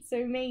feet,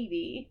 so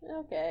maybe.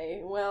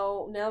 Okay,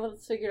 well, now that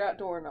it's figured out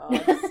doorknobs.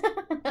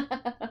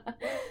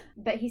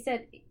 But he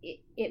said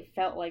it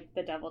felt like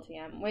the devil to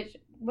him, which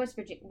West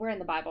Virginia, we're in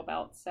the Bible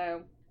Belt,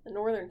 so. The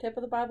northern tip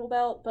of the Bible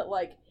Belt, but,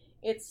 like,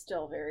 it's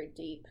still very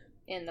deep.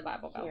 In the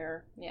Bible Belt.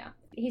 Here. Yeah.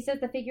 He says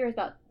the figure is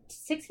about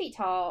 6 feet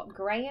tall,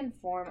 gray in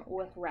form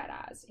with red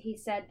eyes. He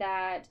said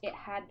that it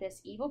had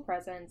this evil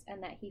presence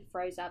and that he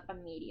froze up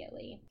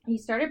immediately. He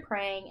started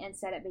praying and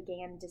said it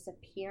began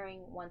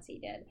disappearing once he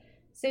did.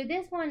 So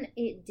this one,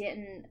 it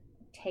didn't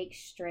take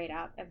straight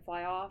up and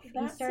fly off.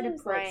 That he started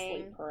seems praying.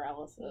 like sleep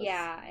paralysis.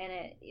 Yeah,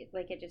 and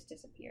it just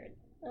disappeared.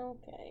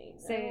 Okay.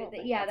 So,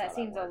 that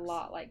seems a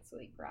lot like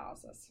sleep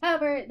paralysis.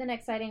 However, the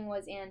next sighting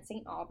was in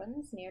St.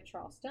 Albans, near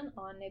Charleston,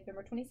 on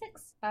November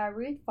 26th.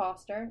 Ruth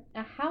Foster,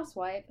 a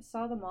housewife,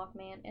 saw the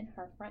Mothman in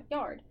her front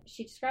yard.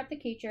 She described the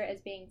creature as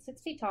being 6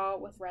 feet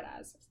tall with red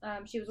eyes.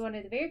 She was one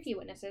of the very few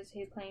witnesses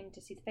who claimed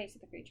to see the face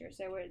of the creature.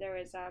 So there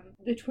was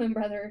the twin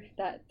brother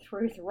that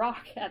threw the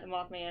rock at the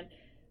Mothman.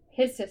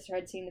 His sister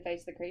had seen the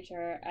face of the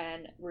creature,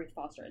 and Ruth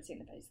Foster had seen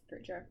the face of the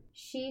creature.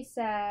 She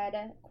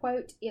said,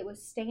 quote, "It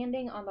was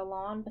standing on the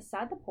lawn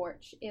beside the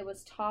porch. It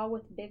was tall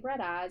with big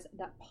red eyes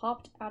that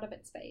popped out of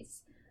its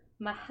face.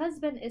 My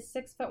husband is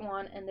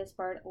 6'1", and this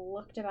bird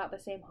looked about the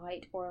same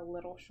height or a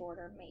little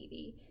shorter,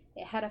 maybe.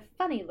 It had a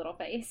funny little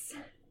face,"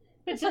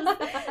 which is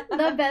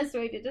the best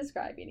way to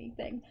describe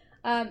anything.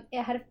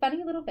 It had a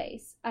funny little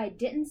face. I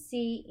didn't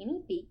see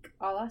any beak.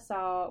 All I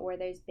saw were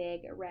those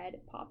big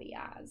red poppy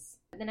eyes.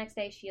 The next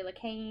day, Sheila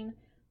Kane,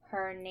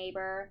 her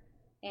neighbor,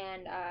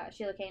 and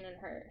Sheila Kane and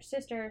her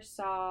sister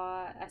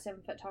saw a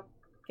 7-foot tall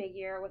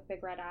figure with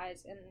big red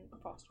eyes in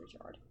Foster's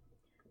yard.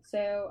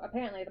 So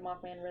apparently the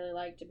Mothman really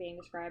liked being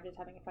described as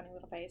having a funny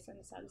little face and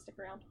decided to stick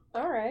around.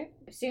 Alright.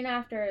 Soon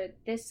after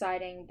this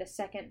sighting, the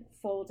second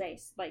full day,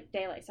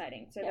 daylight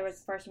sighting. So there was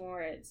the first one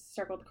where it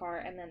circled the car,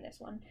 and then this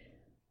one.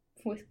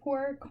 With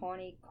poor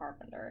Connie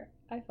Carpenter.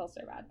 I feel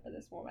so bad for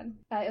this woman.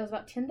 It was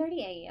about 10:30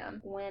 a.m.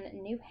 when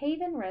New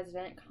Haven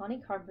resident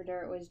Connie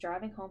Carpenter was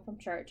driving home from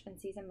church and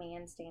sees a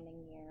man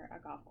standing near a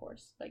golf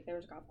course. There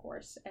was a golf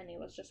course, and he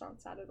was just on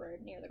the side of the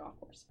road near the golf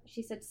course.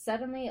 She said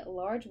suddenly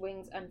large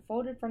wings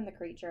unfolded from the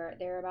creature.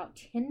 They were about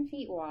 10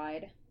 feet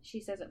wide.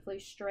 She says it flew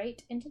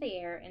straight into the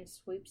air and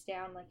swoops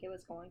down like it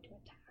was going to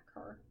attack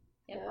her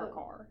in her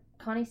car.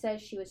 Connie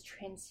says she was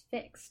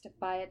transfixed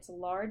by its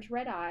large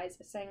red eyes,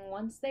 saying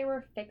once they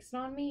were fixed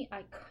on me,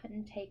 I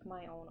couldn't take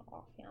my own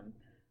off him.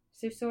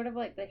 So sort of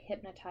like the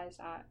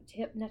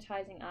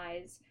hypnotizing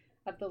eyes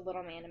of the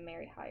little man in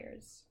Mary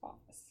Hyer's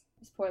office.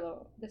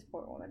 This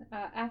poor woman.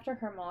 After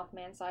her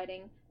Mothman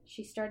sighting,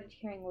 she started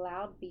hearing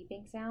loud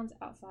beeping sounds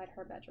outside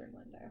her bedroom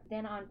window.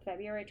 Then on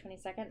February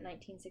 22nd,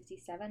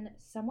 1967,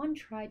 someone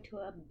tried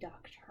to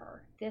abduct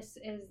her. This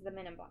is the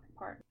Men in Black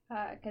part.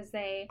 Because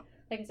they,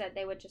 like I said,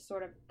 they would just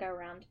sort of go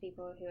around to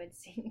people who had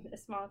seen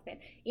this Mothman.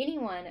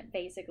 Anyone,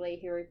 basically,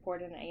 who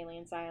reported an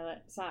alien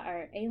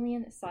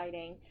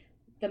sighting,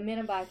 the Men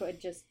in Black would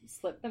just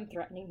slip them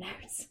threatening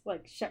notes,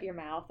 like, shut your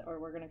mouth or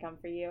we're going to come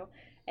for you.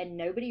 And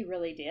nobody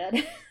really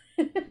did.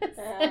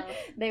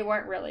 They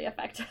weren't really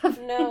effective.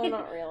 No,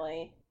 not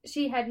really.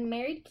 She had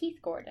married Keith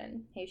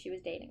Gordon, who she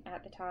was dating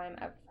at the time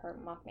of her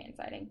Mothman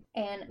sighting,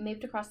 and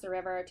moved across the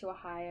river to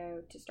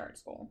Ohio to start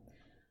school.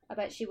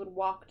 But she would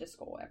walk to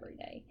school every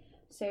day.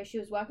 So she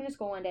was walking to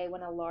school one day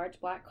when a large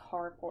black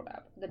car pulled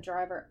up. The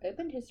driver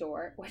opened his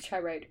door, which I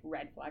wrote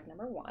red flag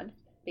number 1,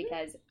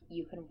 because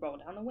you can roll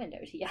down the window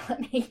to yell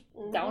at me.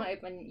 Mm-hmm. Don't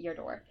open your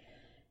door.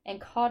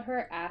 And called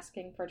her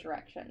asking for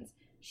directions.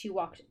 She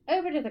walked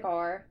over to the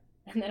car,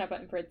 and then I put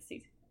in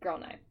parentheses, girl,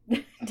 no.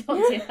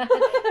 Don't do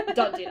that.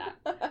 Don't do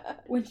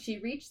that. When she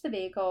reached the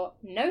vehicle,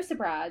 no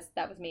surprise,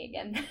 that was me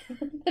again.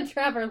 The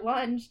driver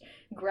lunged,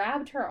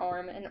 grabbed her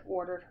arm, and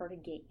ordered her to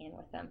get in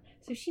with them.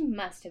 So she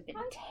must have been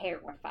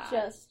terrified. I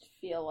just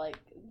feel like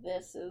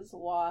this is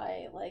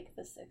why,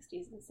 the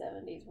 60s and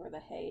 70s were the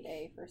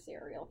heyday for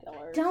serial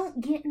killers. Don't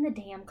get in the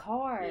damn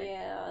car.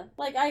 Yeah.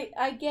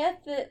 I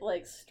get that,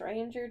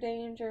 stranger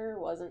danger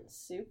wasn't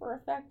super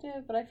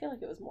effective, but I feel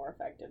like it was more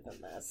effective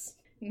than this.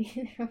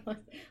 Neither was.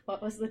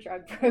 What was the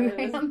drug program?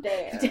 It was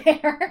Dare.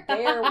 Dare.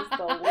 Dare was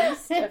the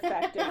least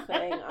effective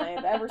thing I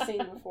have ever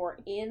seen before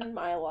in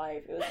my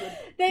life. It was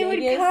They would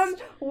come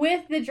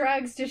with the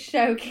drugs to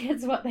show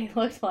kids what they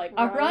looked like. Right.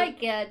 All right,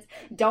 kids,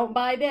 don't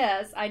buy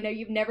this. I know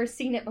you've never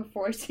seen it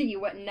before, so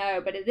you wouldn't know,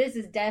 but this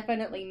is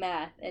definitely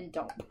meth, and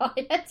don't buy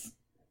it.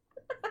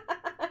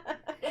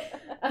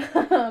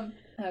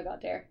 Oh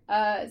god, Dare.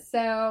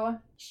 So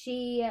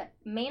she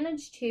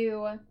managed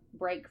to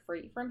break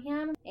free from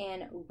him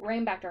and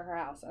ran back to her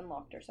house and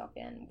locked herself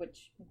in,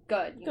 which,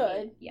 good.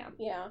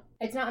 Yeah.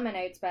 It's not in my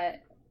notes,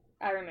 but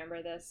I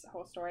remember this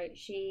whole story.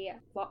 She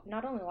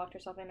not only locked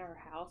herself in her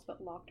house,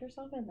 but locked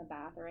herself in the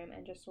bathroom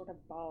and just sort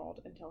of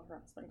bawled until her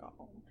husband got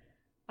home.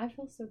 I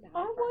feel so bad for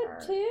her. I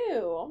would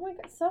too. Oh my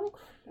god, some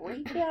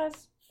creepy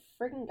ass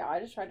freaking guy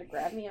just tried to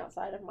grab me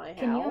outside of my house.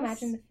 Can you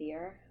imagine the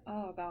fear?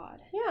 Oh god.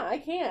 Yeah, I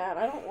can.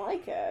 I don't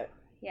like it.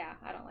 Yeah,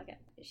 I don't like it.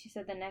 She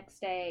said the next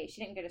day,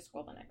 she didn't go to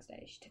school the next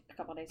day. She took a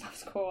couple days off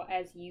school,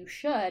 as you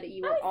should.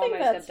 You were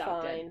almost abducted.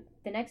 Fine.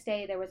 The next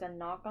day, there was a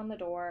knock on the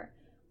door.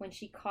 When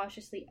she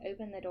cautiously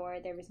opened the door,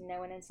 there was no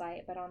one in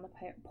sight, but on the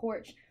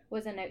porch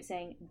was a note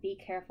saying, "Be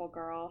careful,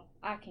 girl.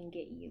 I can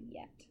get you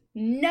yet."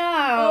 No!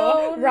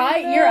 Oh,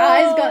 right? No. Your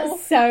eyes got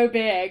so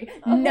big.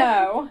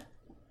 No.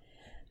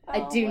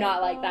 I do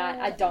not like that.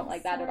 I don't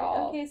like that at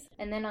all. Okay.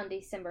 And then on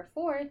December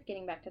 4th,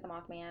 getting back to the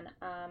Mothman,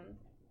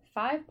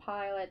 5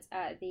 pilots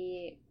at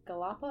the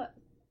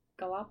Gallipolis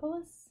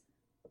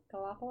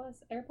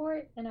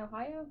Airport in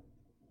Ohio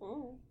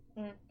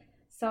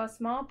saw a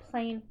small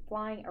plane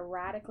flying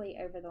erratically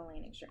over the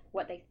landing strip,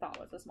 what they thought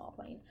was a small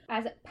plane.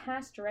 As it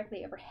passed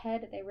directly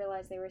overhead, they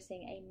realized they were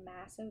seeing a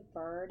massive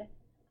bird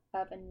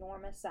of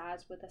enormous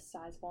size with a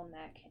sizable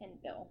neck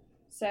and bill.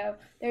 So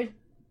there's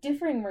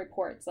differing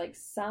reports. Like,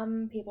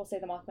 some people say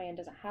the Mothman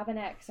doesn't have a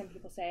neck. Some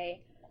people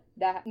say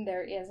that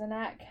there is a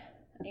neck.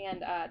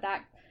 And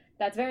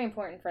that's very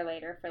important for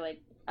later. For,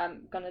 like,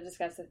 I'm going to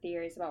discuss the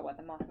theories about what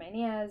the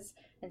Mothman is.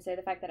 And so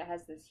the fact that it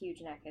has this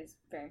huge neck is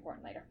very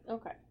important later.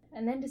 Okay.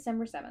 And then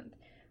December 7th,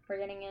 we're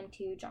getting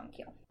into John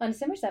Keel. On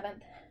December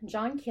 7th,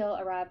 John Keel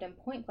arrived in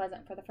Point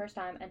Pleasant for the first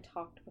time and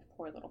talked with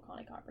poor little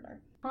Connie Carpenter.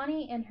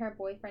 Connie and her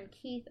boyfriend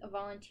Keith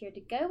volunteered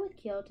to go with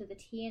Keel to the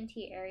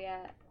TNT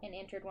area and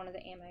entered one of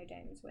the ammo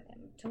domes with him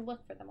to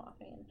look for the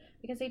Mothman,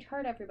 because they'd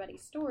heard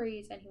everybody's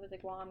stories, and he was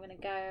like, well, I'm going to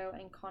go,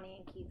 and Connie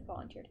and Keith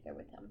volunteered to go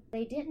with him.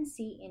 They didn't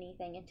see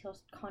anything until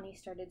Connie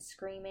started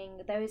screaming,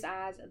 those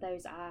eyes,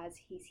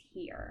 he's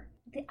here.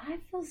 I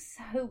feel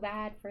so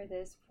bad for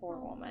this poor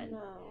woman.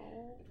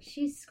 No.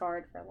 She's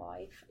scarred for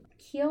life.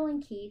 Keel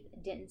and Keith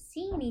didn't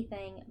see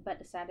anything, but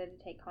decided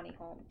to take Connie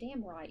home.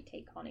 Damn right,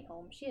 take Connie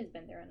home. She has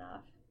been there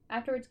enough.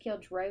 Afterwards, Keel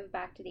drove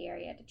back to the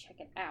area to check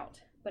it out.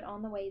 But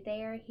on the way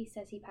there, he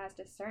says he passed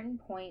a certain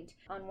point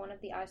on one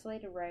of the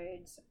isolated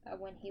roads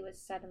when he was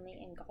suddenly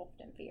engulfed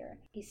in fear.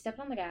 He stepped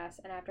on the gas,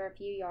 and after a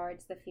few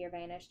yards, the fear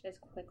vanished as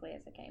quickly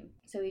as it came.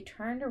 So he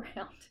turned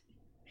around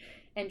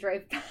and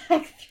drove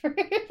back through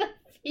the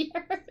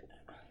fear.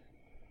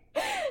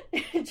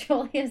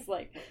 Julia's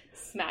like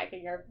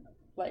smacking her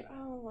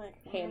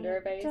hand to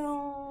her face.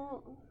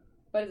 Don't.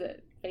 What is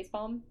it? Face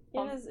palm?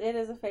 It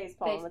is a face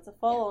palm. It's a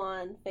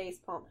full-on face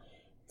palm.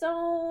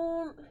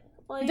 Don't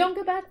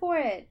go back for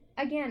it.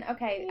 Again,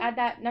 okay, add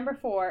that number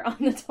 4 on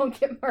the don't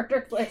get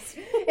murdered list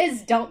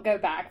is don't go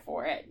back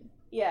for it.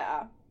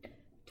 Yeah.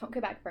 Don't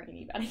go back for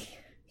anybody.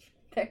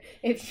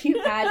 If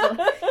you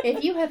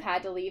have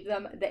had to leave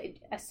them,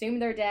 assume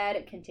they're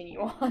dead,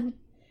 continue on.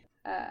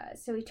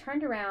 So he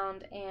turned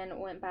around and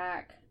went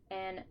back,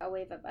 and a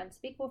wave of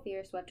unspeakable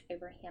fear swept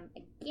over him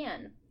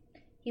again.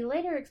 He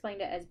later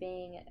explained it as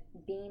being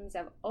beams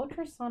of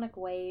ultrasonic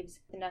waves,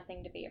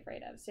 nothing to be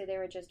afraid of. So they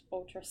were just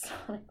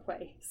ultrasonic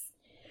waves.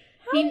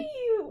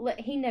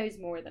 He knows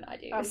more than I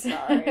do. I'm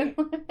sorry.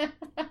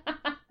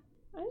 I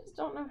just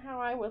don't know how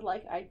I would,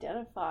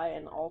 identify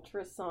an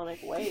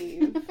ultrasonic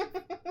wave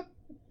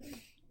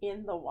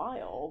in the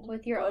wild.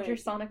 With your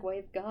ultrasonic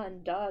wave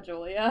gun. Duh,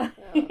 Julia.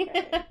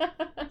 Okay.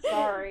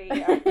 Sorry,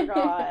 I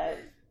forgot.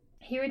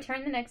 He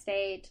returned the next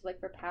day to look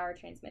for power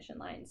transmission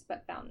lines,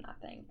 but found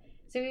nothing.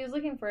 So he was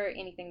looking for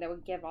anything that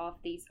would give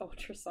off these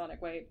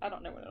ultrasonic waves. I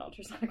don't know what an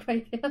ultrasonic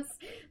wave is,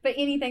 but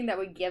anything that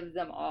would give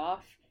them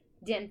off.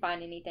 Didn't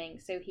find anything,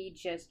 so he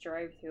just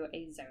drove through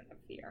a zone of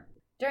fear.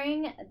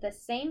 During the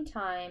same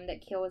time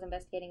that Keel was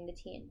investigating the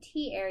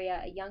TNT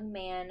area, a young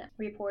man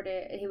who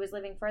was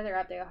living further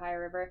up the Ohio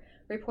River,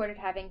 reported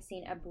having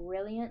seen a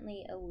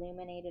brilliantly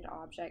illuminated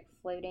object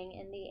floating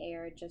in the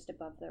air just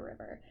above the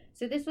river.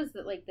 So this was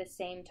the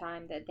same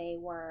time that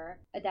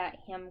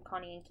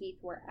Connie and Keith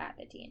were at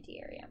the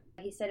TNT area.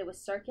 He said it was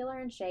circular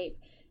in shape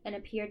and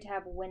appeared to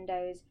have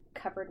windows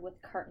covered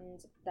with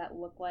curtains that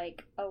looked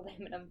like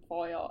aluminum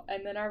foil.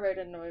 And then I wrote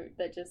a note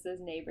that just says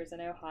neighbors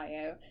in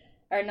Ohio.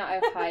 Or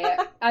not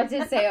Ohio. I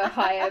did say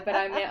Ohio, but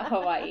I meant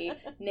Hawaii.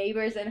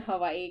 Neighbors in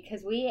Hawaii.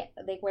 Because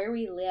where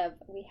we live,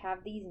 we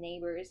have these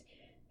neighbors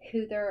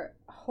who their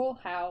whole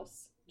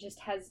house just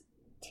has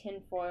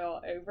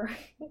tinfoil over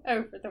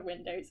the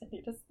windows. And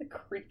it is the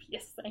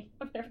creepiest thing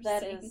I've ever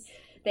seen.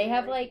 They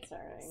have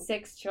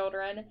 6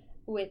 children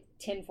with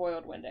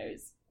tinfoiled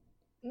windows.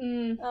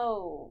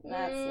 Oh,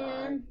 that's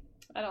not.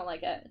 I don't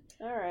like it.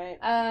 All right.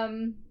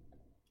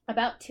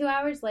 About 2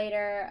 hours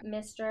later,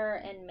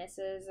 Mr. and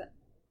Mrs.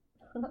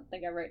 I don't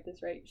think I wrote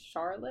this right.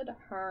 Charlotte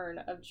Hearn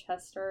of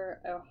Chester,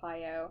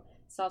 Ohio,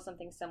 saw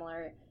something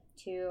similar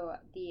to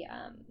the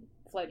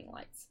floating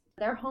lights.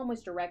 Their home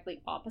was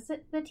directly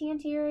opposite the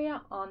TNT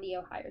area on the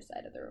Ohio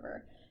side of the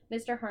river.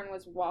 Mr. Hearn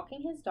was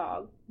walking his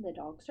dog. The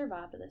dog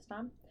survived this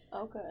time.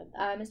 Oh, good.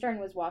 Mr. Hearn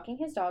was walking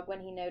his dog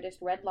when he noticed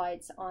red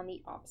lights on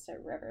the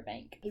opposite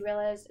riverbank. He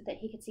realized that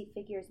he could see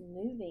figures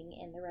moving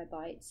in the red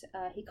lights.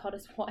 He called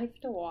his wife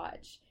to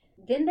watch.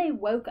 Then they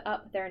woke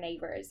up their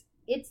neighbors.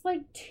 It's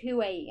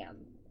 2 a.m.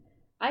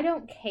 I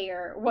don't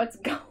care what's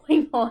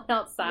going on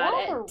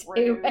outside at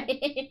 2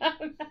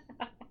 a.m.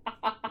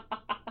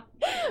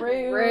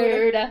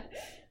 Rude.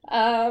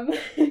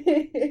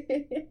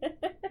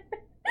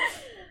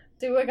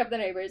 To wake up the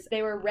neighbors.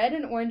 They were red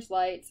and orange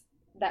lights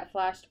that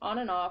flashed on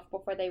and off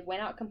before they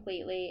went out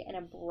completely, and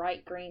a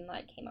bright green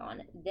light came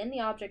on. Then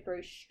the object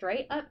rose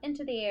straight up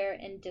into the air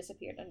and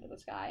disappeared into the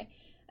sky.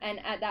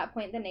 And at that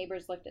point, the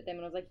neighbors looked at them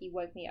and was like, "You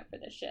woke me up for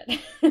this shit."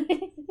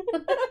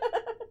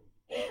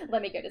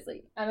 Let me go to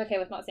sleep. I'm okay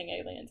with not seeing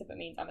aliens if it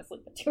means I'm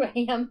asleep at 2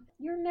 a.m.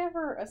 You're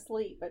never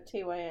asleep at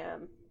 2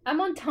 a.m.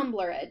 I'm on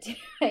Tumblr at 2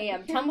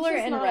 a.m. You're Tumblr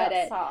just and not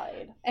Reddit.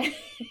 Outside.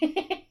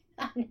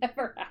 I'm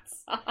never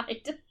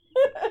outside.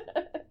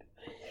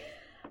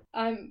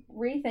 I'm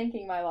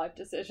rethinking my life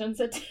decisions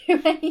at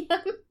 2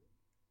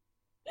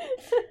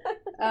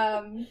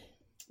 a.m.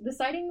 The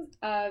sightings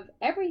of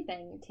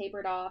everything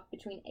tapered off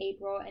between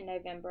April and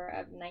November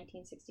of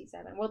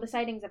 1967. Well, the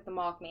sightings of the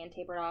Mothman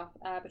tapered off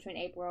between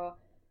April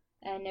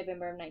and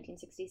November of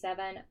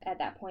 1967. At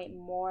that point,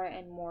 more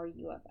and more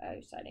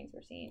UFO sightings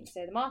were seen.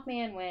 So the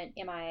Mothman went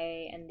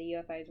MIA, and the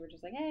UFOs were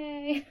just like,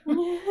 hey,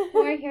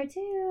 we're here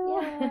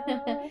too.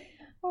 Yeah.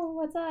 Oh,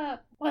 what's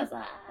up? What's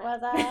up?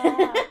 What's up?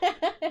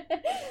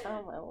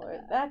 Oh my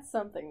lord, that's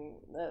something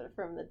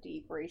from the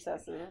deep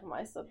recesses of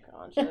my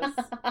subconscious.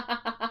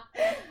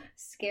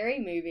 Scary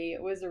Movie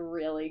was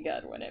really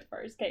good when it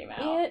first came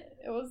out. It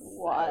was.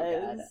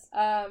 was.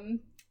 So good.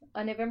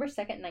 On November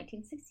 2nd,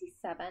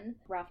 1967,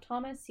 Ralph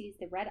Thomas sees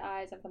the red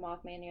eyes of the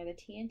Mothman near the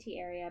TNT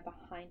area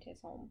behind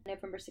his home.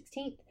 November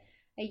 16th,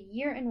 a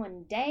year and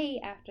 1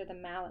 day after the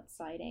mallet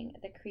sighting,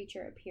 the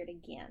creature appeared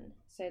again.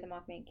 So the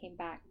Mothman came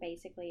back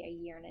basically a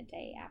year and a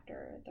day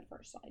after the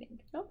first sighting.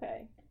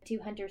 Okay.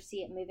 2 hunters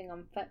see it moving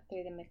on foot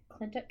through the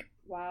McClintock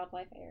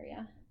Wildlife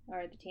Area,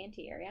 or the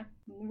TNT area.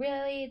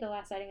 Really, the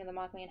last sighting of the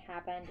Mothman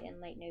happened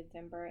in late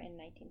November in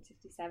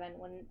 1967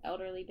 when an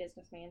elderly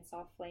businessman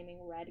saw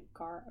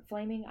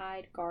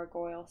flaming-eyed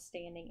gargoyle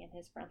standing in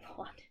his front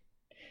lawn.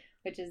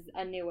 Which is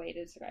a new way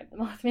to describe the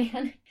Mothman. Yeah,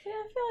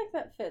 I feel like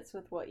that fits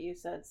with what you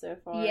said so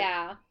far.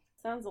 Yeah.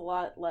 Sounds a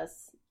lot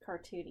less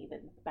cartoony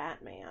than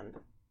Batman.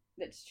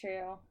 That's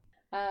true.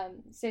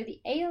 So the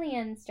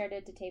aliens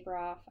started to taper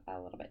off a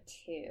little bit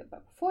too.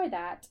 But before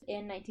that,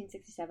 in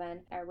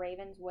 1967, a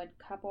Ravenswood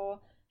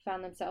couple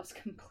found themselves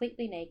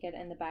completely naked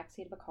in the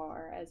backseat of a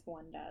car, as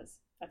one does.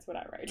 That's what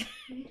I wrote.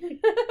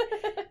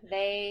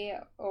 They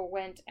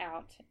went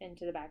out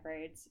into the back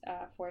roads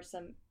for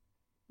some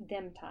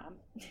them time.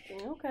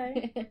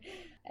 Okay.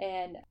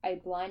 And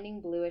a blinding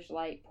bluish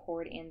light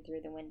poured in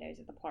through the windows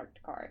of the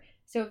parked car.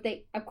 So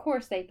of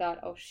course they thought,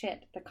 oh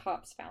shit, the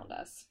cops found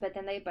us. But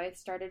then they both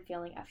started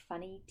feeling a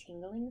funny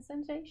tingling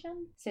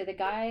sensation. So the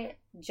guy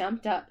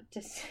jumped up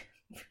to...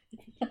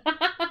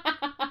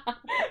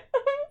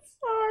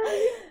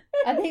 Sorry.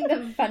 I think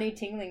the funny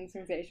tingling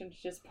sensation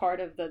is just part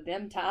of the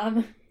them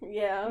time.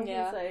 Yeah, I was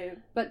Yeah. gonna say.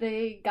 But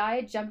the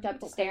guy jumped up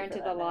to We'll stare pay for into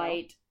the that now.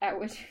 light, at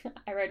which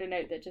I wrote a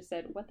note that just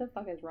said, what the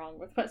fuck is wrong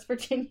with West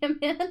Virginia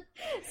men?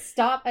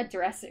 Stop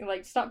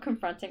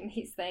confronting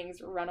these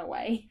things, run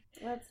away.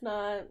 It's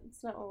not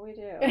what we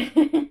do.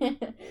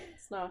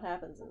 It's not what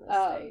happens in this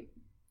state.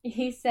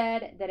 He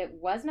said that it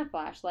wasn't a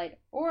flashlight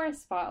or a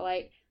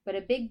spotlight, but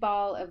a big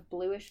ball of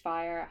bluish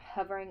fire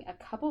hovering a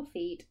couple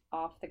feet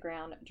off the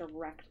ground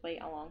directly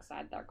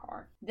alongside their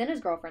car. Then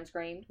his girlfriend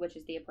screamed, which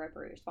is the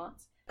appropriate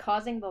response,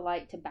 causing the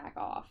light to back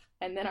off.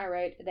 And then I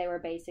wrote they were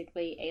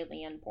basically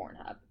alien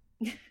Pornhub.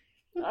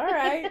 All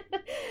right.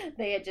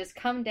 They had just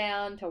come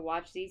down to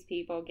watch these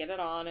people get it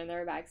on in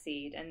their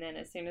backseat, and then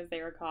as soon as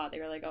they were caught, they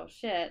were like, oh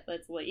shit,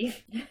 let's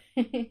leave.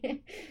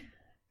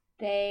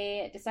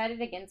 They decided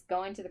against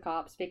going to the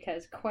cops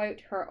because,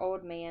 quote, her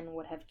old man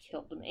would have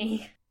killed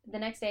me. The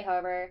next day,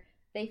 however,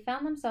 they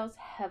found themselves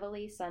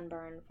heavily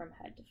sunburned from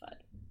head to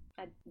foot.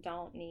 I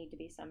don't need to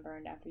be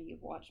sunburned after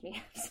you've watched me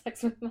have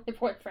sex with my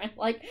boyfriend.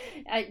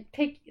 I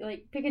pick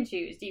and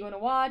choose. Do you want to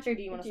watch or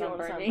do you want to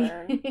sunburn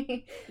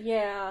me?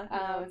 Yeah,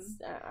 no,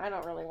 I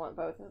don't really want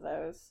both of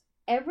those.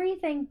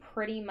 Everything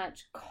pretty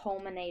much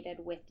culminated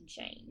with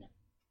Jane.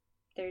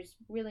 There's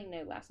really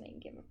no last name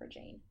given for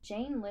Jane.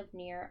 Jane lived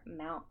near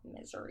Mount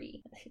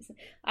Misery.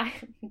 I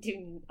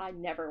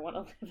never want to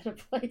live in a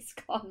place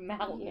called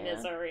Mount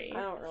Misery.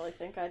 I don't really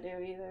think I do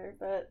either,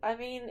 but I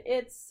mean,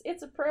 it's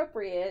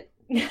appropriate.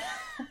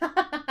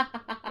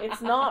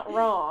 It's not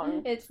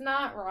wrong. It's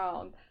not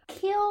wrong.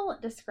 Kill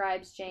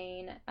describes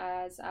Jane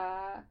as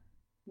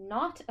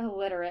not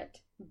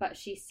illiterate, but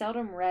she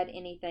seldom read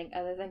anything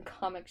other than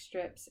comic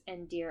strips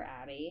and Dear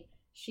Abby.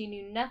 She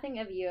knew nothing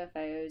of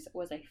UFOs,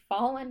 was a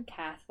fallen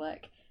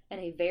Catholic,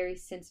 and a very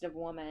sensitive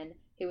woman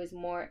who was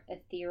more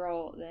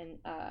ethereal than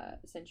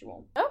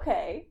sensual.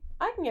 Okay,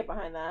 I can get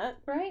behind that.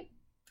 Right?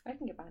 I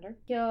can get behind her.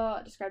 Hill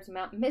describes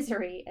Mount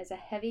Misery as a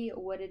heavy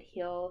wooded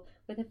hill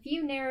with a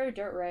few narrow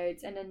dirt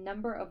roads and a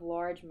number of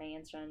large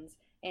mansions,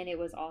 and it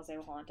was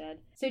also haunted.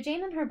 So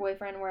Jane and her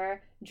boyfriend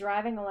were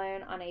driving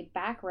alone on a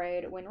back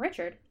road when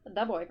Richard,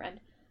 the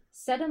boyfriend,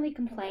 suddenly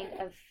complained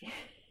of...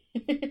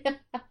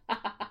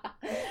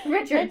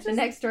 Richard, the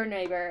next door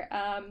neighbor,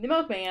 the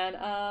milkman,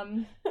 I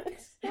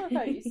love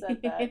how you said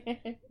that.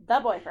 The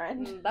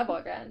boyfriend. The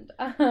boyfriend.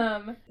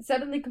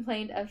 Suddenly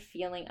complained of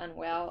feeling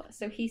unwell,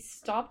 so he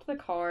stopped the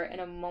car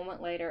and a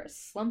moment later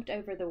slumped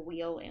over the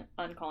wheel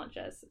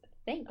unconscious.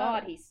 Thank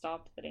God he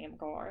stopped the damn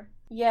car.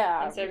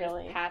 Yeah, instead of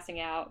really. just passing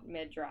out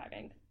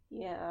mid-driving.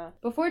 Yeah.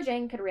 Before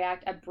Jane could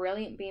react, a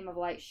brilliant beam of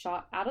light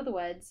shot out of the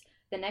woods.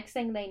 The next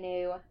thing they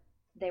knew,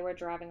 they were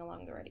driving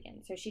along the road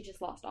again. So she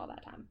just lost all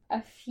that time.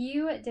 A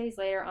few days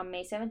later, on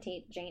May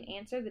 17th, Jane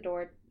answered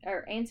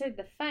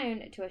the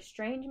phone to a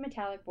strange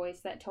metallic voice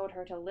that told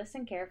her to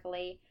listen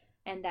carefully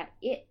and that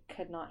it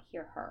could not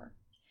hear her.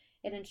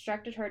 It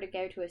instructed her to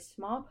go to a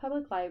small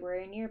public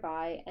library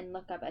nearby and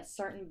look up a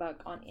certain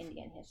book on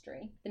Indian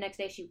history. The next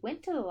day, she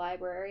went to the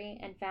library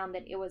and found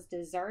that it was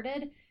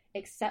deserted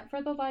except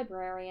for the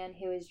librarian,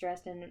 who was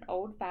dressed in an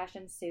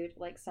old-fashioned suit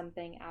like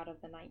something out of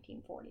the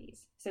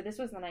 1940s. So this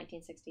was the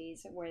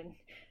 1960s, when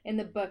in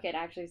the book it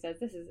actually says,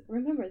 this is the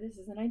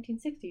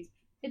 1960s.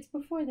 It's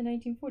before the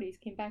 1940s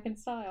came back in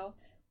style.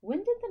 When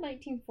did the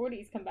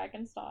 1940s come back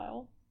in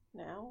style?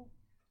 Now.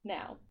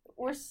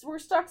 We're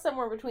stuck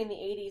somewhere between the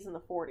 80s and the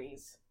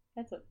 40s.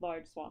 That's a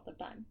large swath of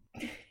time.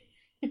 Have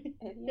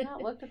you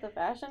not looked at the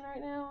fashion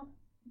right now?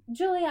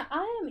 Julia,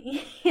 I am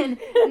in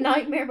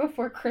Nightmare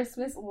Before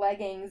Christmas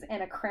leggings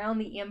and a Crown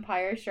the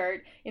Empire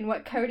shirt in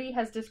what Cody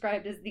has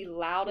described as the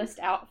loudest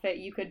outfit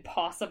you could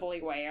possibly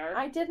wear.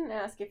 I didn't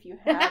ask if you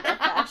had a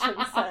fashion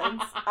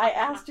sense. I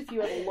asked if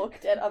you had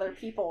looked at other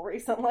people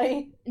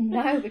recently.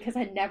 No, because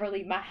I never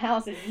leave my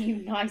house, as you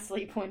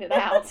nicely pointed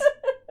out.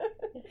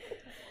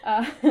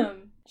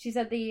 She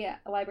said the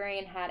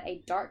librarian had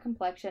a dark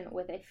complexion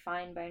with a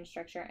fine bone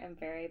structure and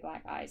very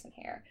black eyes and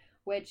hair.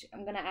 Which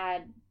I'm going to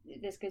add,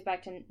 this goes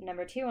back to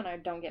number 2 on our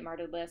Don't Get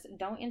Murdered list.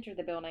 Don't enter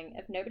the building.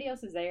 If nobody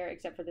else is there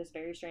except for this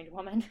very strange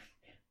woman,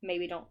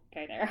 maybe don't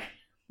go there.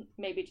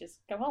 Maybe just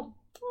go home.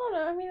 Oh,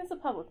 no, I mean, it's a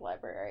public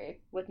library.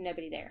 With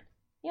nobody there.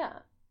 Yeah.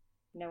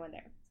 No one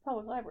there. It's a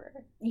public library.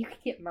 You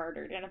could get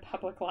murdered in a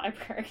public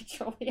library,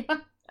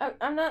 Julia.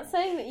 I'm not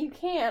saying that you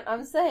can't.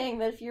 I'm saying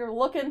that if you're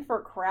looking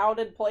for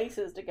crowded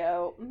places to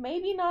go,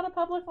 maybe not a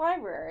public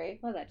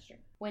library. Well, that's true.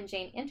 When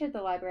Jane entered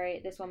the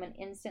library, this woman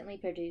instantly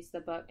produced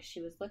the book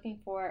she was looking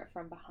for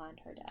from behind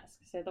her desk.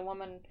 So the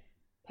woman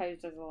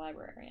posed as a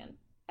librarian.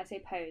 I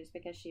say posed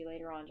because she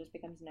later on just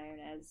becomes known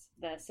as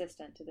the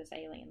assistant to this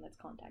alien that's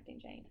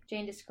contacting Jane.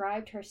 Jane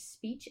described her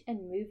speech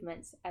and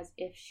movements as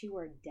if she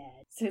were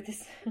dead.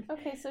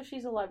 Okay, so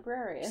she's a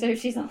librarian. So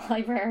she's a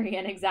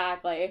librarian,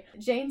 exactly.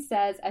 Jane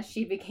says as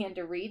she began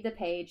to read the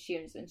page she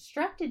was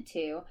instructed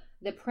to,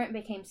 the print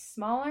became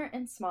smaller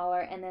and smaller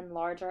and then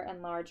larger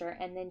and larger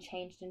and then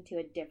changed into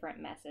a different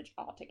message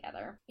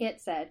altogether. It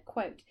said,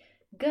 quote,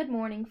 "Good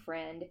morning,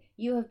 friend.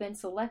 You have been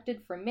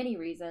selected for many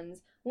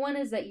reasons. One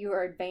is that you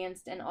are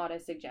advanced in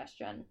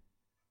autosuggestion."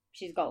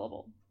 She's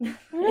gullible.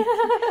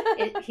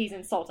 He's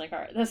insulting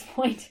her at this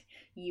point.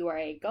 "You are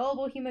a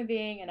gullible human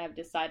being, and I've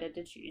decided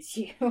to choose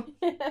you."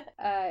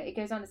 It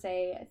goes on to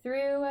say,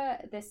 "Through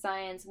this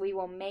science, we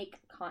will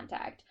make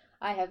contact.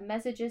 I have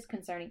messages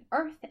concerning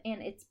Earth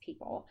and its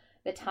people.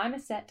 The time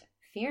is set.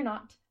 Fear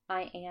not.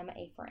 I am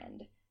a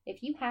friend.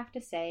 If you have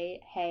to say,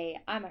 hey,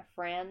 I'm a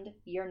friend,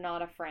 you're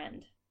not a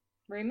friend.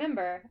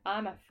 Remember,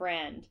 I'm a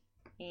friend."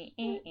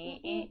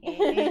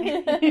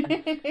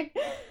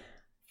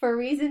 "For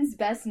reasons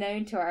best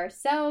known to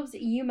ourselves,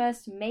 you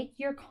must make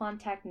your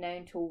contact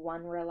known to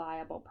one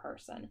reliable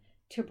person.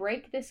 To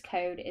break this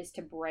code is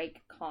to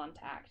break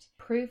contact.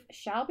 Proof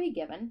shall be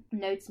given.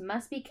 Notes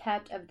must be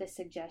kept of the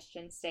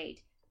suggestion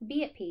state.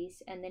 Be at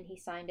peace," and then he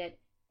signed it,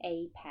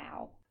 "A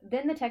pal."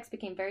 Then the text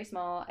became very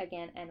small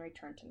again and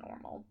returned to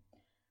normal.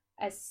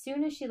 As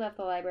soon as she left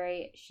the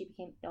library, she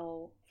became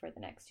ill for the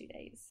next 2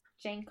 days.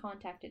 Jane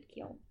contacted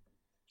Keel.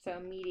 So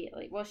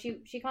immediately, well,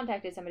 she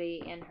contacted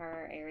somebody in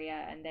her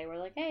area, and they were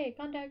like, "Hey,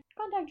 contact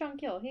John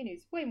Keel. He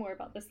knows way more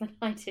about this than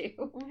I do."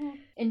 Mm-hmm.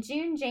 In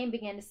June, Jane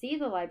began to see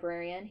the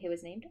librarian, who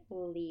was named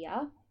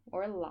Leah,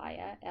 or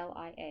Lia,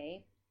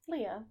 L-I-A.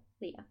 Leah.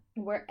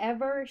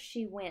 Wherever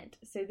she went.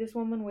 So this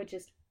woman would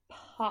just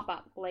pop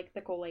up like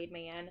the Kool-Aid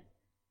Man.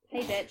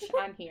 "Hey, bitch,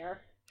 I'm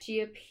here." She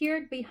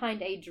appeared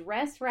behind a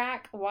dress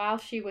rack while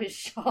she was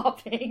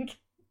shopping.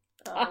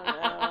 Oh,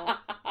 no.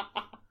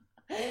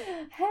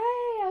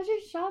 "Hey, how's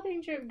your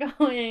shopping trip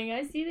going?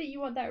 I see that you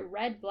want that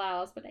red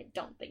blouse, but I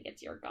don't think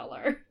it's your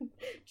color."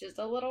 Just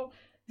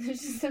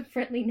a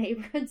friendly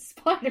neighborhood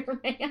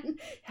Spider-Man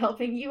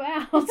helping you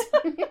out.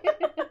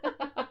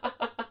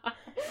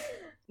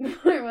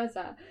 Where was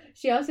that?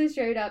 She also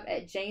showed up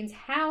at Jane's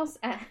house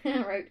at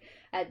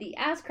the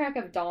ass crack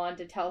of dawn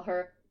to tell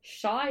her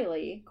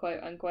shyly,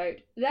 quote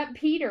unquote, that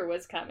Peter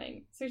was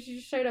coming. So she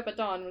just showed up at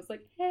dawn and was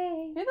like,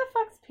 "Hey, who the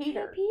fuck's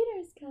Peter? Hey,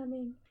 Peter's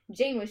coming."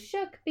 Jane was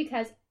shook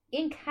because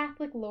in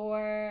Catholic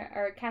lore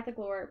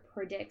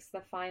predicts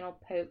the final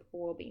pope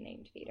will be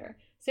named Peter.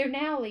 So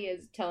now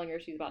Leah's telling her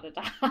she's about to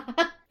die.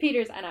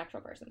 Peter's an actual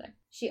person there.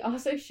 She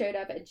also showed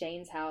up at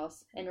Jane's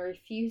house and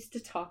refused to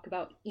talk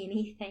about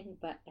anything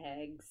but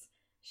eggs.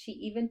 She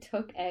even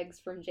took eggs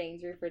from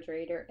Jane's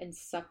refrigerator and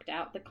sucked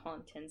out the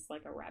contents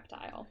like a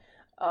reptile.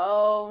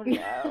 Oh,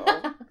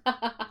 no.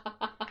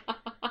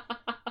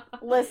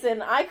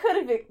 Listen, I could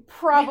have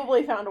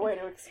probably found a way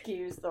to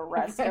excuse the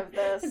rest of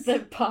this. The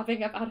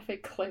popping up out of a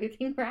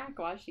clothing rack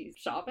while she's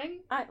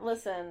shopping?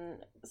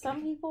 Listen,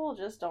 some people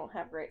just don't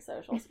have great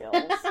social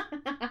skills.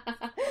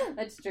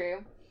 That's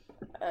true.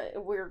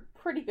 we're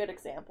pretty good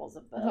examples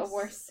of this.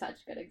 We're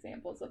such good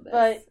examples of this.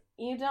 But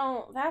you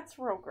don't, that's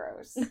real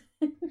gross.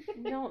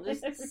 You don't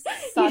just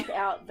suck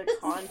out the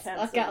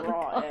contents of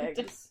raw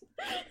eggs.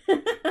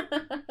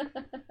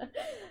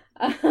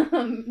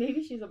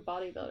 Maybe she's a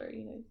bodybuilder,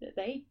 you know,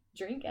 they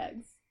drink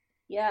eggs.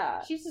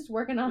 Yeah. She's just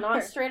working on Not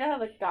her. straight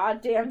out of the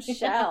goddamn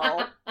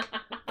shell.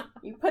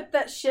 You put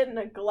that shit in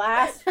a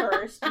glass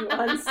first, you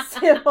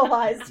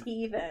uncivilized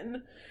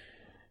heathen.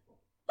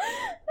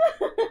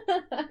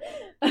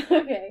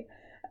 Okay.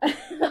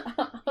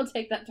 I'll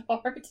take that to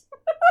heart.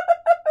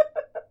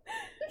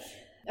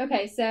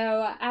 Okay,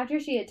 so after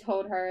she had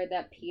told her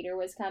that Peter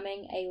was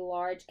coming, a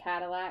large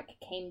Cadillac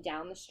came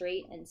down the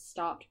street and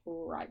stopped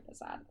right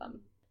beside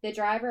them. The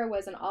driver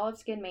was an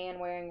olive-skinned man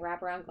wearing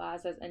wraparound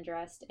glasses and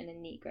dressed in a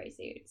neat gray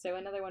suit. So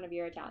another one of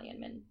your Italian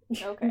men.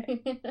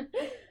 Okay.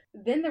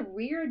 Then the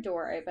rear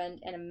door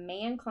opened and a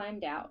man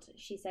climbed out.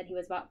 She said he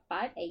was about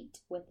 5'8",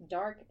 with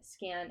dark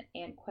skin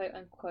and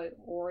quote-unquote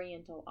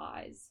oriental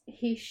eyes.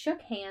 He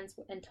shook hands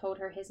and told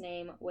her his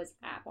name was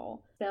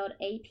Apple, spelled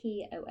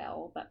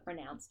A-P-O-L, but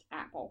pronounced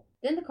Apple.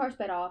 Then the car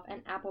sped off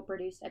and Apple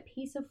produced a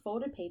piece of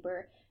folded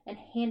paper and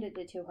handed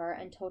it to her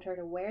and told her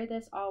to wear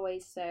this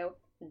always so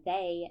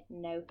they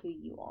know who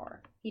you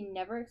are. He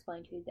never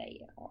explained who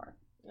they are.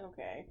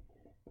 Okay.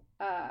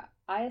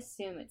 I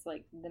assume it's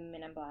like the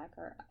Men in Black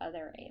or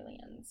other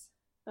aliens.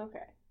 Okay.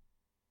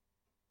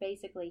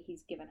 Basically,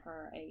 he's given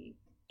her a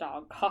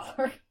dog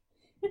collar.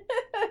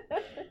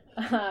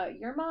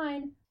 You're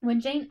mine.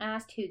 When Jane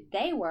asked who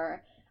they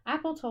were,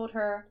 Apple told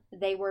her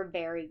they were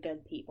very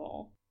good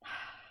people.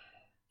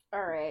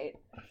 Alright.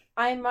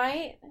 I'm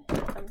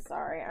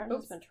sorry. I've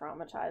just been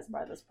traumatized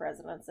by this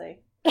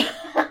presidency.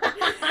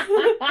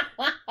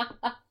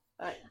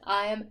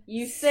 I am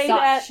you say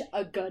such that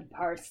a good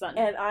person.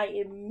 And I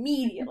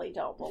immediately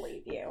don't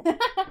believe you.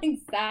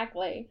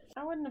 Exactly.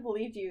 I wouldn't have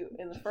believed you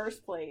in the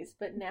first place,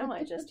 but now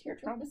I just hear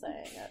Trump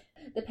saying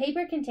it. The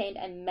paper contained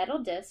a metal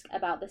disc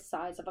about the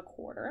size of a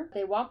quarter.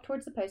 They walked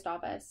towards the post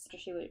office after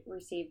she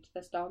received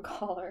this dog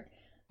collar.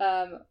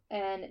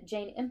 And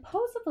Jane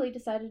impulsively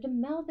decided to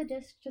mail the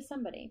disc to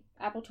somebody.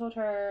 Apple told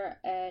her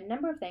a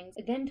number of things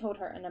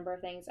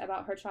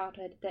about her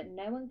childhood that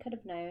no one could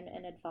have known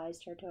and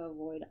advised her to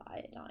avoid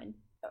iodine.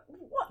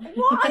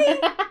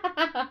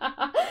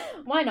 Why?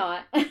 Why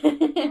not?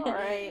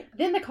 Alright.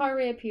 Then the car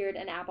reappeared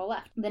and Apple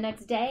left. The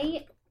next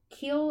day,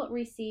 Keel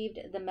received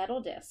the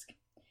metal disc.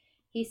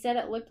 He said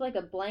it looked like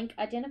a blank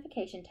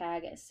identification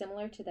tag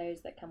similar to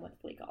those that come with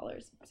flea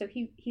collars. So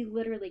he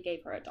literally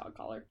gave her a dog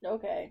collar.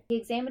 Okay. He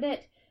examined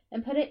it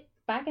and put it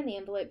back in the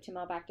envelope to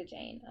mail back to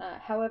Jane.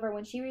 However,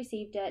 when she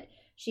received it,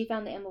 she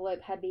found the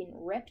envelope had been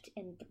ripped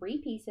in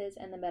 3 pieces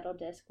and the metal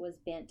disc was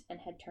bent and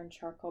had turned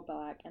charcoal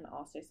black and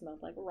also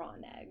smelled like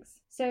rotten eggs.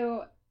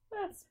 So,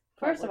 that's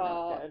first of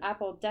all,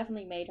 Apple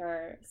definitely made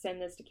her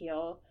send this to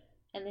Keel.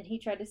 And then he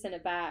tried to send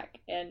it back,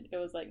 and it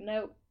was like,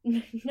 nope,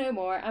 no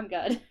more, I'm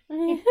good.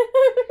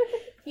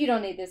 You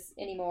don't need this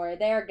anymore.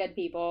 They are good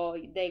people.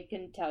 They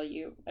can tell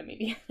you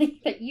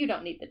immediately that you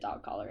don't need the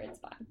dog collar. It's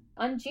fine.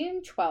 On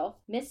June 12th,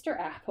 Mr.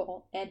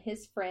 Apple and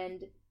his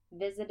friend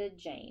visited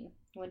Jane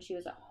when she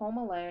was at home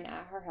alone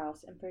at her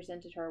house and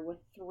presented her with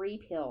 3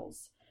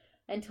 pills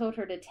and told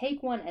her to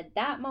take one at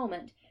that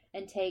moment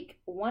and take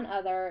one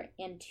other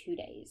in 2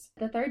 days.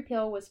 The 3rd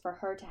pill was for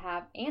her to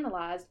have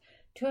analyzed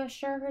to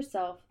assure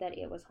herself that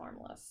it was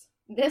harmless.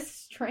 This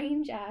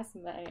strange-ass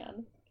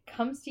man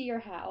comes to your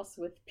house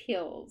with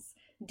pills.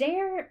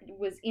 Dare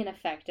was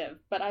ineffective,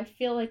 but I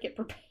feel like it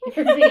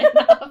prepared me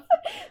enough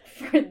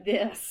for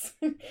this.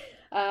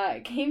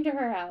 Came to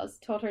her house,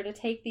 told her to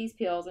take these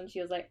pills, and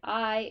she was like,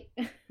 I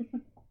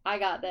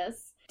got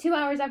this. 2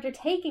 hours after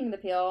taking the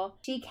pill,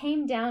 she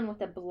came down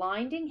with a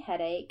blinding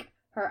headache.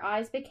 Her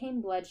eyes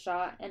became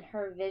bloodshot, and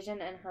her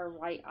vision in her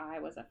right eye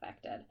was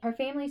affected. Her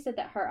family said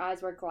that her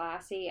eyes were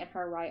glassy, and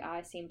her right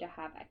eye seemed to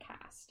have a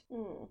cast.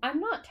 I'm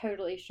not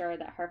totally sure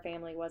that her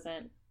family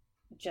wasn't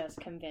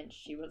just convinced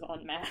she was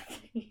on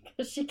meth,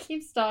 because she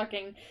keeps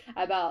talking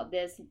about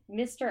this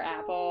Mr.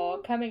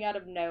 Apple coming out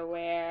of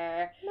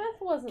nowhere. Meth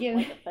wasn't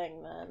like a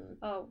thing then.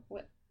 Oh,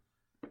 what?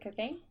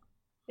 Cocaine?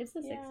 It's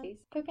the 60s.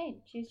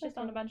 Cocaine. She's just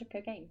on a bunch of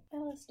cocaine.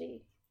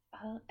 LSD.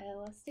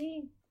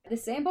 LSD. The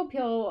sample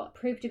pill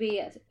proved to be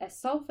a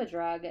sulfa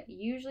drug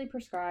usually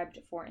prescribed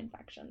for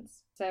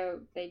infections. So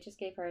they just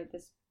gave her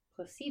this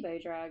placebo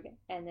drug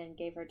and then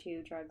gave her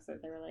 2 drugs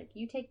that they were like,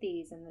 you take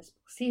these and this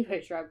placebo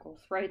drug will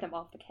throw them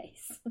off the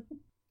case.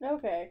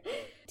 Okay.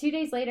 2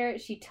 days later,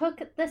 she took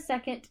the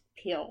 2nd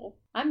pill.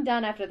 I'm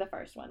done after the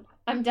first one.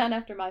 I'm done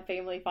after my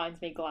family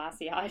finds me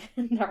glassy-eyed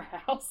in their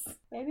house.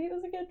 Maybe it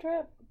was a good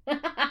trip.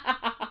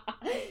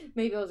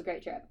 Maybe it was a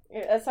great trip.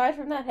 Aside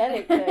from that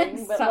headache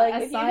thing, but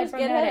like if you just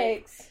get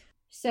headaches.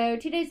 So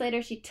 2 days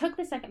later, she took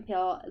the 2nd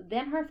pill.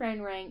 Then her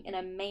phone rang, and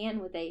a man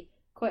with a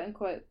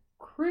quote-unquote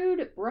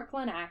crude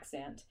Brooklyn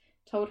accent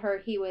told her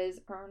he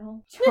was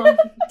Colonel John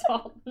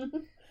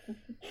Dalton.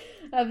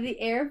 of the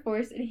Air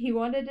Force, and he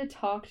wanted to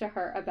talk to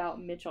her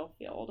about Mitchell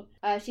Field.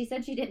 She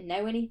said she didn't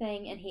know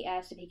anything, and he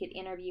asked if he could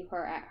interview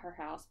her at her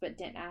house, but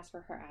didn't ask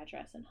for her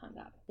address and hung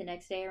up. The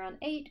next day around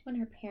 8, when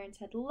her parents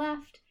had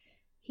left,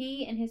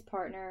 he and his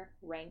partner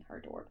rang her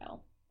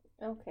doorbell.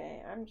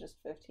 Okay, I'm just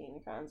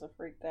 15 kinds of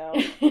freaked out,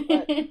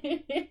 but,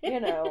 you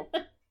know,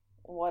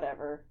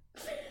 whatever.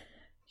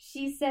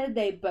 She said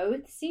they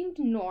both seemed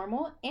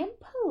normal and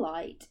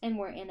polite and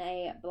were in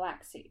a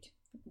black suit.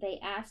 They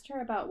asked her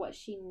about what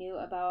she knew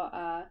about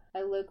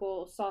a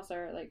local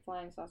saucer, like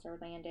flying saucer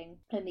landing,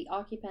 and the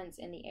occupants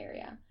in the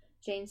area.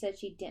 Jane said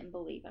she didn't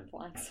believe in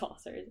flying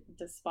saucers,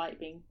 despite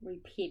being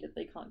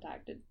repeatedly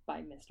contacted by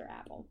Mr.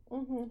 Apple.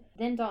 Mm-hmm.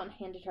 Then Dawn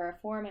handed her a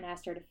form and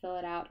asked her to fill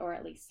it out or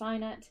at least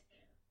sign it.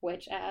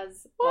 Which,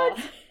 as what?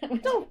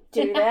 Don't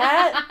do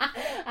that.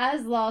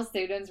 As law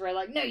students, we're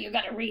like, no, you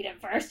gotta read it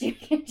first. You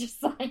can't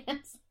just sign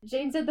it.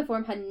 Jane said the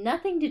form had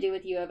nothing to do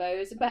with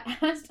UFOs, but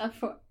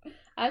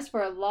asked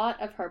for a lot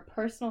of her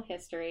personal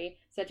history,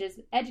 such as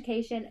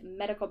education,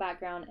 medical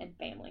background, and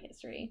family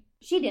history.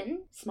 She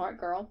didn't. Smart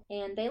girl.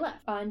 And they left.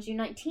 On June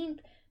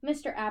 19th,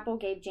 Mr. Apple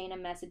gave Jane a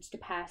message to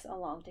pass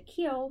along to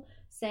Keel,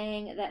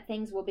 saying that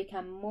things will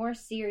become more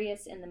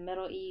serious in the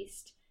Middle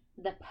East.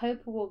 The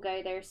Pope will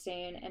go there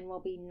soon and will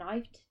be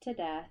knifed to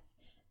death,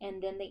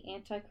 and then the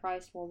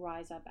Antichrist will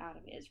rise up out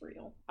of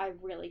Israel. I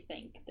really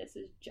think this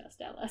is just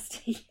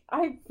LSD.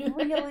 I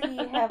really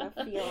have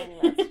a feeling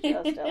that's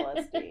just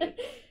LSD.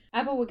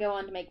 Apple would go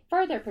on to make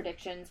further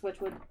predictions,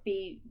 which would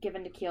be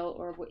given to Keel,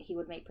 or he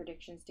would make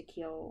predictions to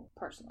Keel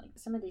personally.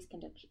 Some of these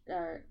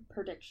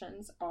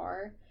predictions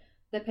are: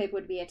 the Pope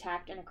would be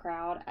attacked in a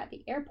crowd at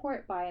the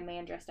airport by a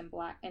man dressed in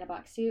a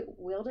black suit,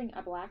 wielding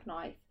a black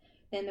knife.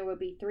 Then there would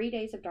be 3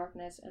 days of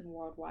darkness and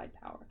worldwide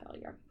power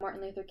failure. Martin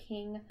Luther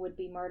King would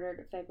be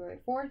murdered February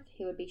 4th.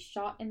 He would be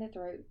shot in the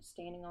throat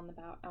standing on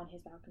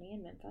his balcony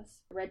in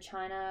Memphis. Red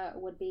China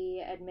would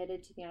be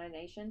admitted to the United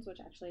Nations, which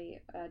actually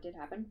did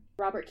happen.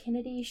 Robert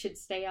Kennedy should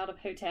stay out of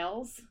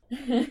hotels.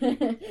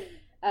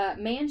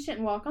 Man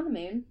shouldn't walk on the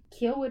moon.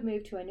 Keel would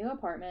move to a new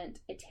apartment.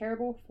 A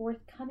terrible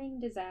forthcoming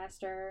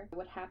disaster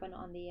would happen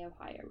on the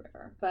Ohio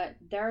River. But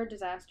their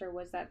disaster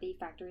was that the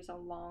factories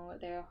along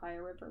the Ohio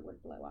River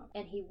would blow up.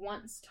 And he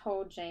once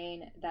told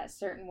Jane that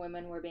certain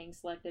women were being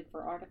selected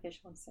for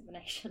artificial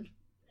insemination.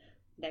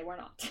 They were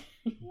not.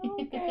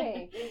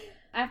 Okay.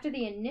 After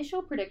the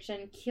initial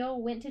prediction, Keel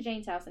went to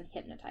Jane's house and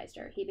hypnotized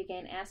her. He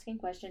began asking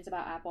questions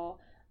about Apple,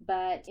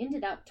 but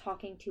ended up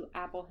talking to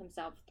Apple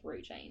himself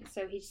through Jane.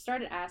 So he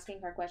started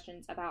asking her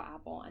questions about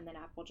Apple, and then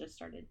Apple just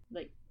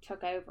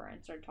took over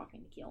and started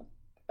talking to Keel.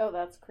 Oh,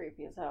 that's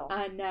creepy as hell.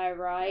 I know,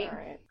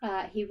 right? All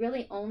right. He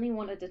really only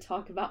wanted to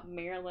talk about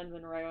Marilyn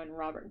Monroe and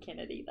Robert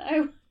Kennedy,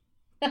 though.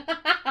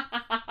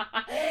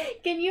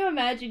 Can you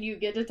imagine you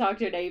get to talk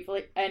to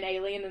an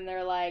alien and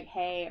they're like,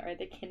 hey,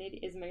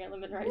 is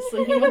Marilyn Monroe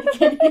sleeping with the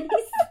Kennedys?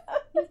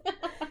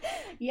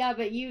 Yeah,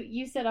 but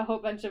you said a whole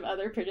bunch of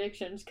other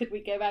predictions. Could we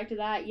go back to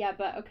that? Yeah,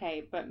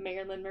 but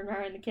Marilyn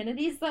Monroe and the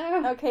Kennedys,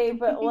 though? Okay,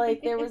 but,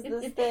 there was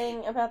this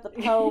thing about the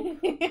Pope,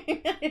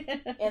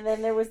 and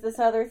then there was this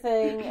other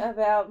thing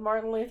about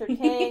Martin Luther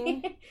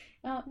King.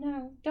 Oh,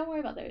 no, don't worry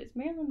about those.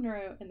 Marilyn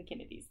Monroe and the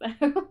Kennedys,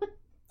 though.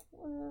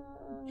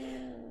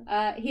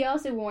 He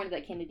also warned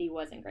that Kennedy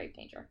was in grave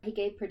danger. He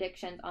gave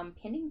predictions on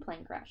pending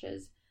plane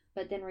crashes,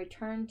 but then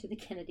returned to the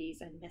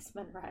Kennedys and Miss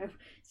Monroe.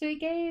 So he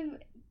gave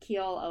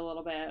Keel a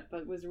little bit,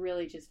 but was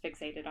really just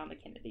fixated on the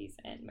Kennedys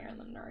and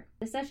Marilyn Monroe.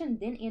 The session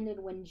then ended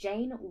when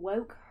Jane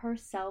woke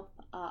herself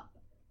up,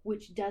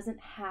 which doesn't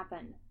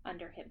happen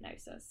under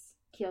hypnosis.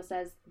 Keel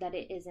says that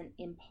it is an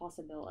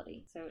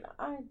impossibility. So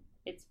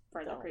it's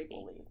further creepy. I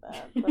don't believe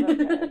that, but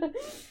okay.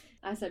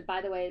 I said,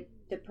 by the way,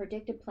 the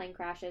predicted plane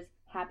crashes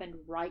happened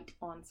right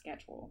on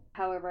schedule.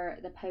 However,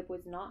 the Pope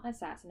was not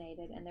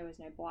assassinated and there was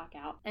no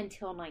blackout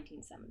until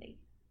 1970.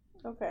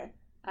 Okay.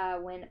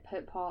 When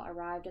Pope Paul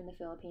arrived in the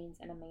Philippines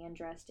and a man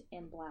dressed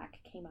in black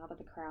came out of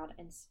the crowd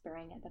and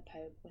sprang at the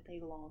Pope with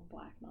a long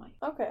black knife.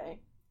 Okay.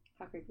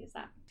 How creepy is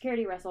that?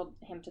 Security wrestled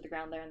him to the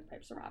ground there and the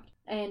Pope survived.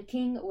 And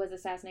King was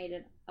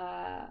assassinated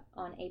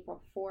on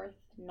April 4th,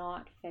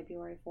 not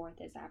February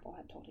 4th, as Apple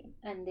had told him.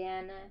 And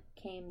then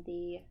came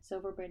the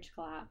Silver Bridge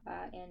collapse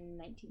in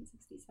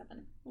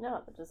 1967.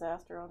 No, the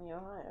disaster on the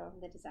Ohio.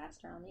 The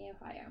disaster on the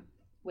Ohio.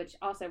 Which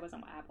also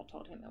wasn't what Apple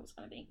told him it was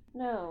going to be.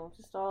 No,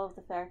 just all of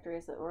the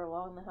factories that were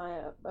along the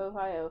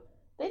Ohio.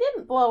 They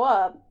didn't blow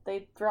up.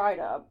 They dried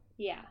up.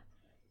 Yeah.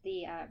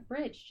 The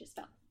bridge just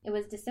fell. It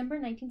was December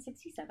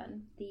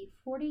 1967. The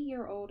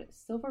 40-year-old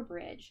Silver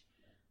Bridge,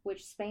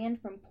 which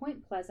spanned from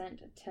Point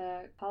Pleasant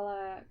to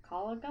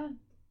Colligan,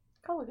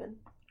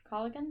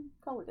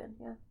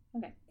 yeah.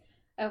 Okay.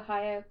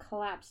 Ohio,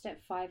 collapsed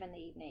at 5 in the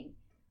evening.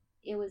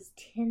 It was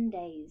 10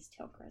 days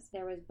till Christmas.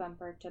 There was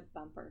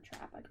bumper-to-bumper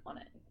traffic on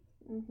it.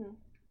 Mm-hmm.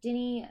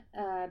 Denny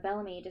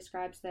Bellamy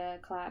describes the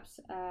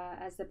collapse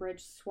as the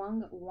bridge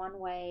swung one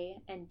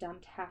way and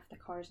dumped half the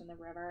cars in the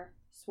river,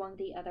 swung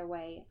the other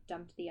way,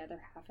 dumped the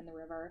other half in the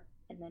river,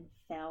 and then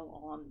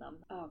fell on them.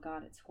 Oh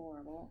God, it's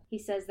horrible. He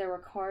says there were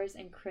cars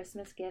and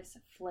Christmas gifts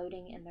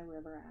floating in the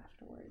river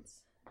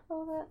afterwards.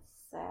 Oh,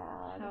 that's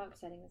sad. How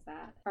upsetting is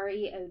that?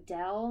 R.E.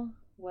 Odell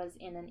was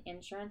in an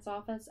insurance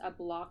office a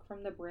block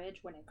from the bridge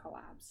when it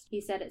collapsed. He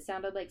said it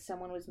sounded like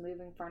someone was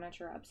moving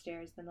furniture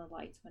upstairs, then the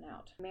lights went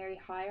out. Mary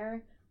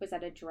Heyer was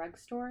at a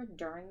drugstore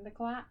during the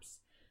collapse.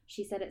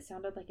 She said it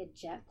sounded like a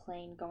jet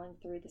plane going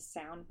through the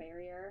sound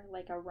barrier,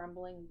 like a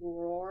rumbling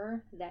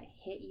roar that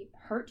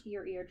hurt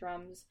your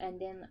eardrums,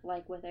 and then,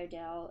 like with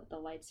Odell, the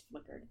lights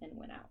flickered and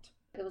went out.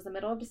 It was the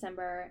middle of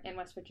December in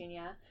West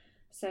Virginia,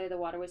 so the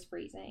water was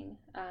freezing.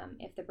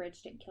 If the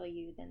bridge didn't kill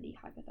you, then the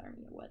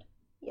hypothermia would.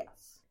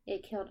 Yes.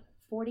 It killed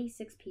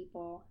 46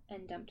 people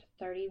and dumped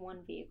 31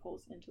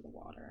 vehicles into the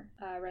water.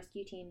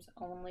 Rescue teams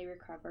only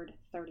recovered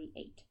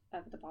 38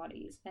 of the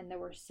bodies, and there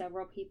were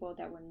several people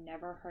that were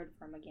never heard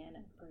from again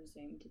and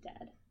presumed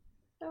dead.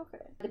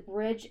 Okay. The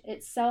bridge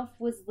itself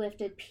was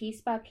lifted piece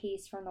by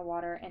piece from the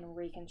water and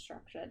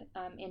reconstructed.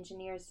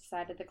 Engineers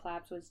decided the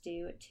collapse was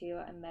due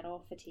to a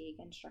metal fatigue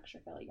and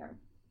structure failure,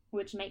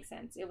 which makes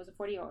sense. It was a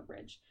 40-year-old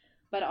bridge.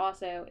 But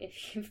also,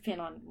 if you've been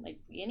on, like,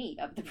 any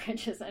of the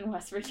bridges in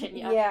West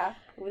Virginia... Yeah.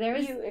 There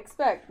was... You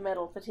expect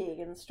metal fatigue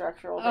and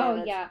structural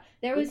damage. Oh, yeah.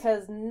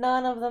 Because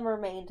none of them are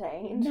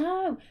maintained.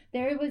 No.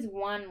 There was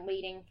one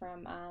leading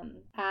from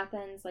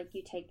Athens. Like,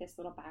 you take this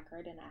little back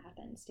road in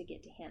Athens to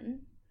get to Hinton.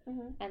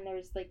 Mm-hmm. And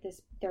there's, like,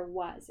 this...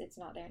 It's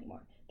not there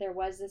anymore. There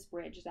was this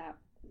bridge that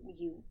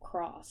you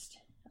crossed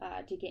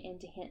to get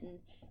into Hinton.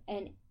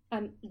 And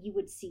you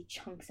would see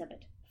chunks of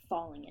it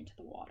falling into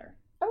the water.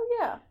 Oh,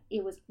 yeah.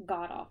 It was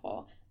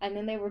god-awful. And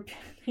then they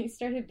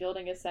started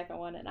building a second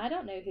one, and I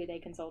don't know who they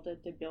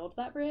consulted to build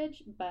that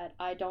bridge, but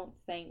I don't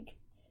think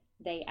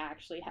they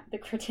actually had the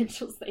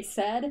credentials they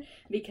said,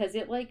 because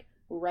it, like,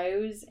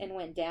 rose and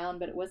went down,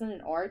 but it wasn't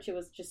an arch. It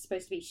was just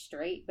supposed to be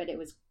straight, but it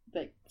was,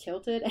 like,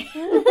 tilted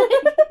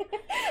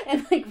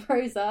and, like,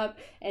 rose up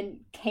and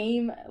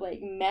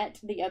met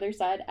the other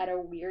side at a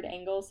weird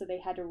angle, so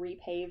they had to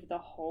repave the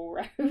whole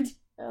road.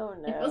 Oh,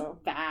 no. It was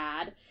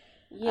bad.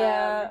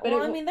 Yeah,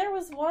 there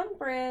was one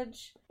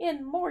bridge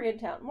in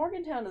Morgantown.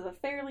 Morgantown is a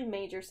fairly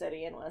major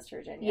city in West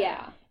Virginia.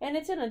 Yeah. And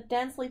it's in a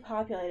densely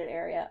populated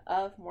area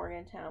of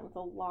Morgantown with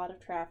a lot of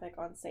traffic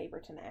on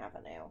Saberton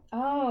Avenue.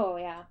 Oh,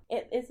 yeah.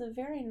 It is a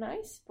very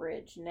nice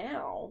bridge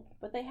now,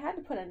 but they had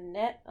to put a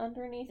net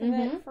underneath of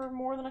it for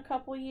more than a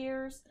couple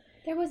years.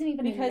 There wasn't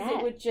even a net. Because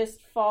it would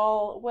just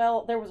fall,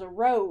 well, there was a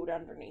road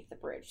underneath the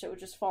bridge, so it would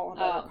just fall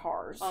onto other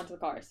cars. Onto the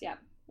cars, yeah.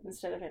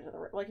 Instead of into the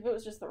river. Like, if it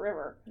was just the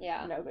river,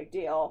 yeah, no big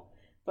deal.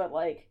 But,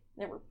 like,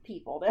 there were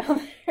people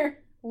down there.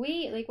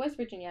 West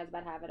Virginia has a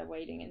bad habit of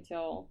waiting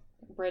until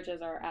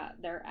bridges are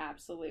at their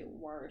absolute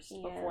worst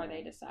before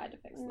they decide to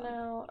fix them.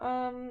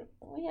 No,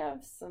 we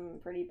have some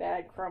pretty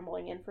bad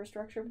crumbling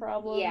infrastructure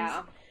problems.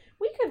 Yeah.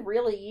 We could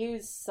really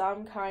use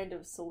some kind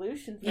of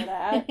solution for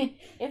that.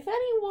 If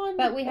anyone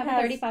But we have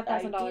a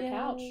 $35,000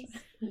 couch.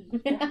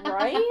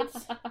 Right?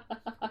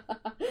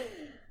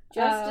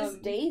 Justice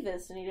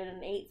Davis needed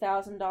an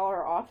 $8,000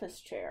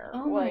 office chair.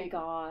 Oh my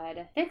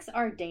god. Fix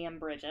our damn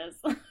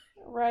bridges.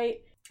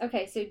 Right.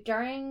 Okay, so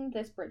during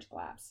this bridge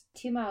collapse,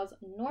 2 miles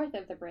north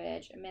of the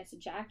bridge, Miss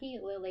Jackie,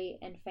 Lily,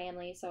 and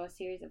family saw a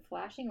series of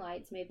flashing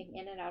lights moving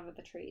in and out of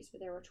the trees.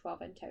 There were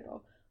 12 in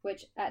total,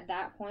 which at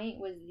that point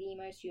was the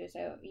most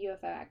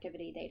UFO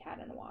activity they'd had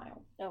in a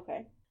while.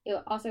 Okay. It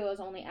also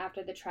was only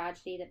after the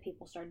tragedy that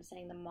people started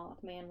saying the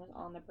Mothman was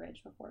on the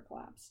bridge before it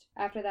collapsed.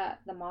 After that,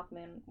 the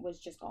Mothman was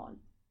just gone.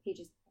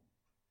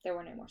 There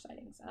were no more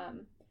sightings.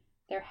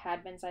 There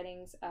had been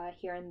sightings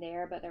here and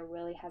there, but there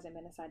really hasn't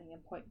been a sighting in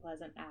Point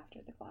Pleasant after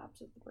the collapse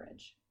of the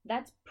bridge.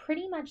 That's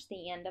pretty much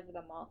the end of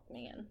the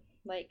Mothman.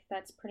 Like,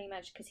 that's pretty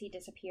much because he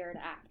disappeared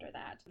after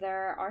that.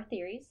 There are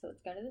theories, so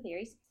let's go to the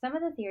theories. Some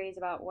of the theories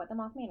about what the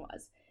Mothman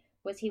was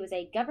he was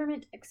a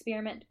government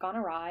experiment gone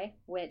awry,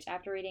 which,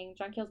 after reading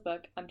John Keel's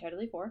book, I'm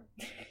totally for.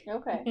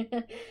 Okay.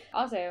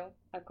 Also,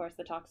 of course,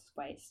 the toxic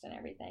waste and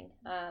everything.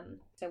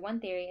 So one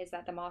theory is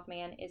that the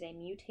Mothman is a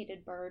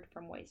mutated bird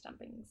from waste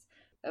dumpings,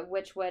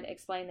 which would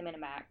explain the Men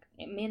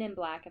in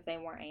Black if they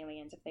weren't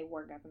aliens, if they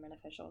were government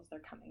officials they're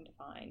coming to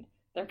find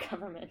their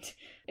government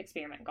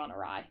experiment gone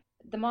awry.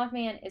 The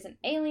Mothman is an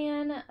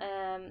alien,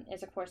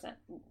 is of course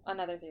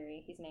another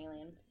theory. He's an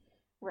alien.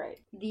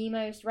 Right. The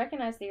most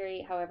recognized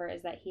theory, however,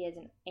 is that he is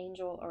an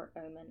angel or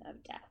omen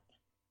of death.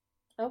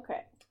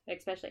 Okay.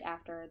 Especially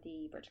after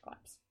the bridge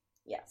collapse.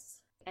 Yes.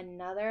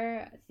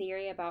 Another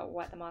theory about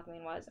what the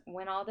Mothman was,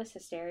 when all this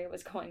hysteria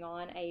was going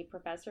on, a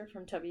professor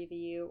from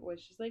WVU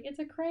was just like, it's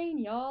a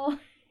crane, y'all.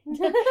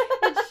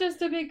 It's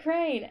just a big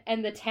crane.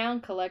 And the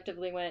town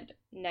collectively went,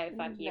 no,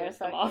 fuck you, it's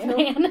the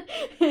Mothman.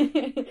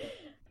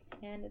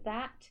 And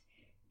that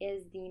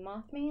is the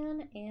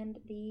Mothman and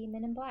the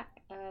Men in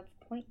Black of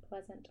Point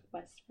Pleasant,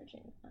 West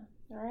Virginia.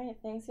 All right.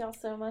 Thanks y'all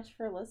so much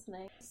for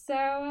listening.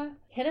 So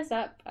hit us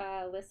up,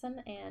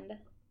 listen, and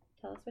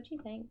tell us what you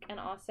think. And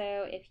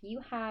also, if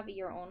you have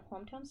your own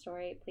hometown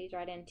story, please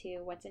write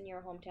into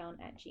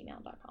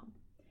what'sinyourhometown@gmail.com.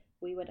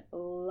 We would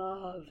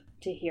love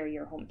to hear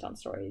your hometown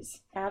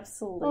stories.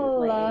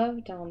 Absolutely.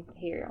 Love to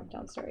hear your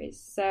hometown stories.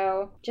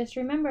 So just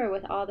remember,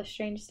 with all the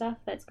strange stuff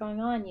that's going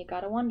on, you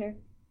gotta wonder,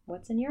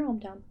 what's in your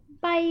hometown?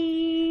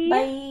 Bye!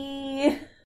 Bye!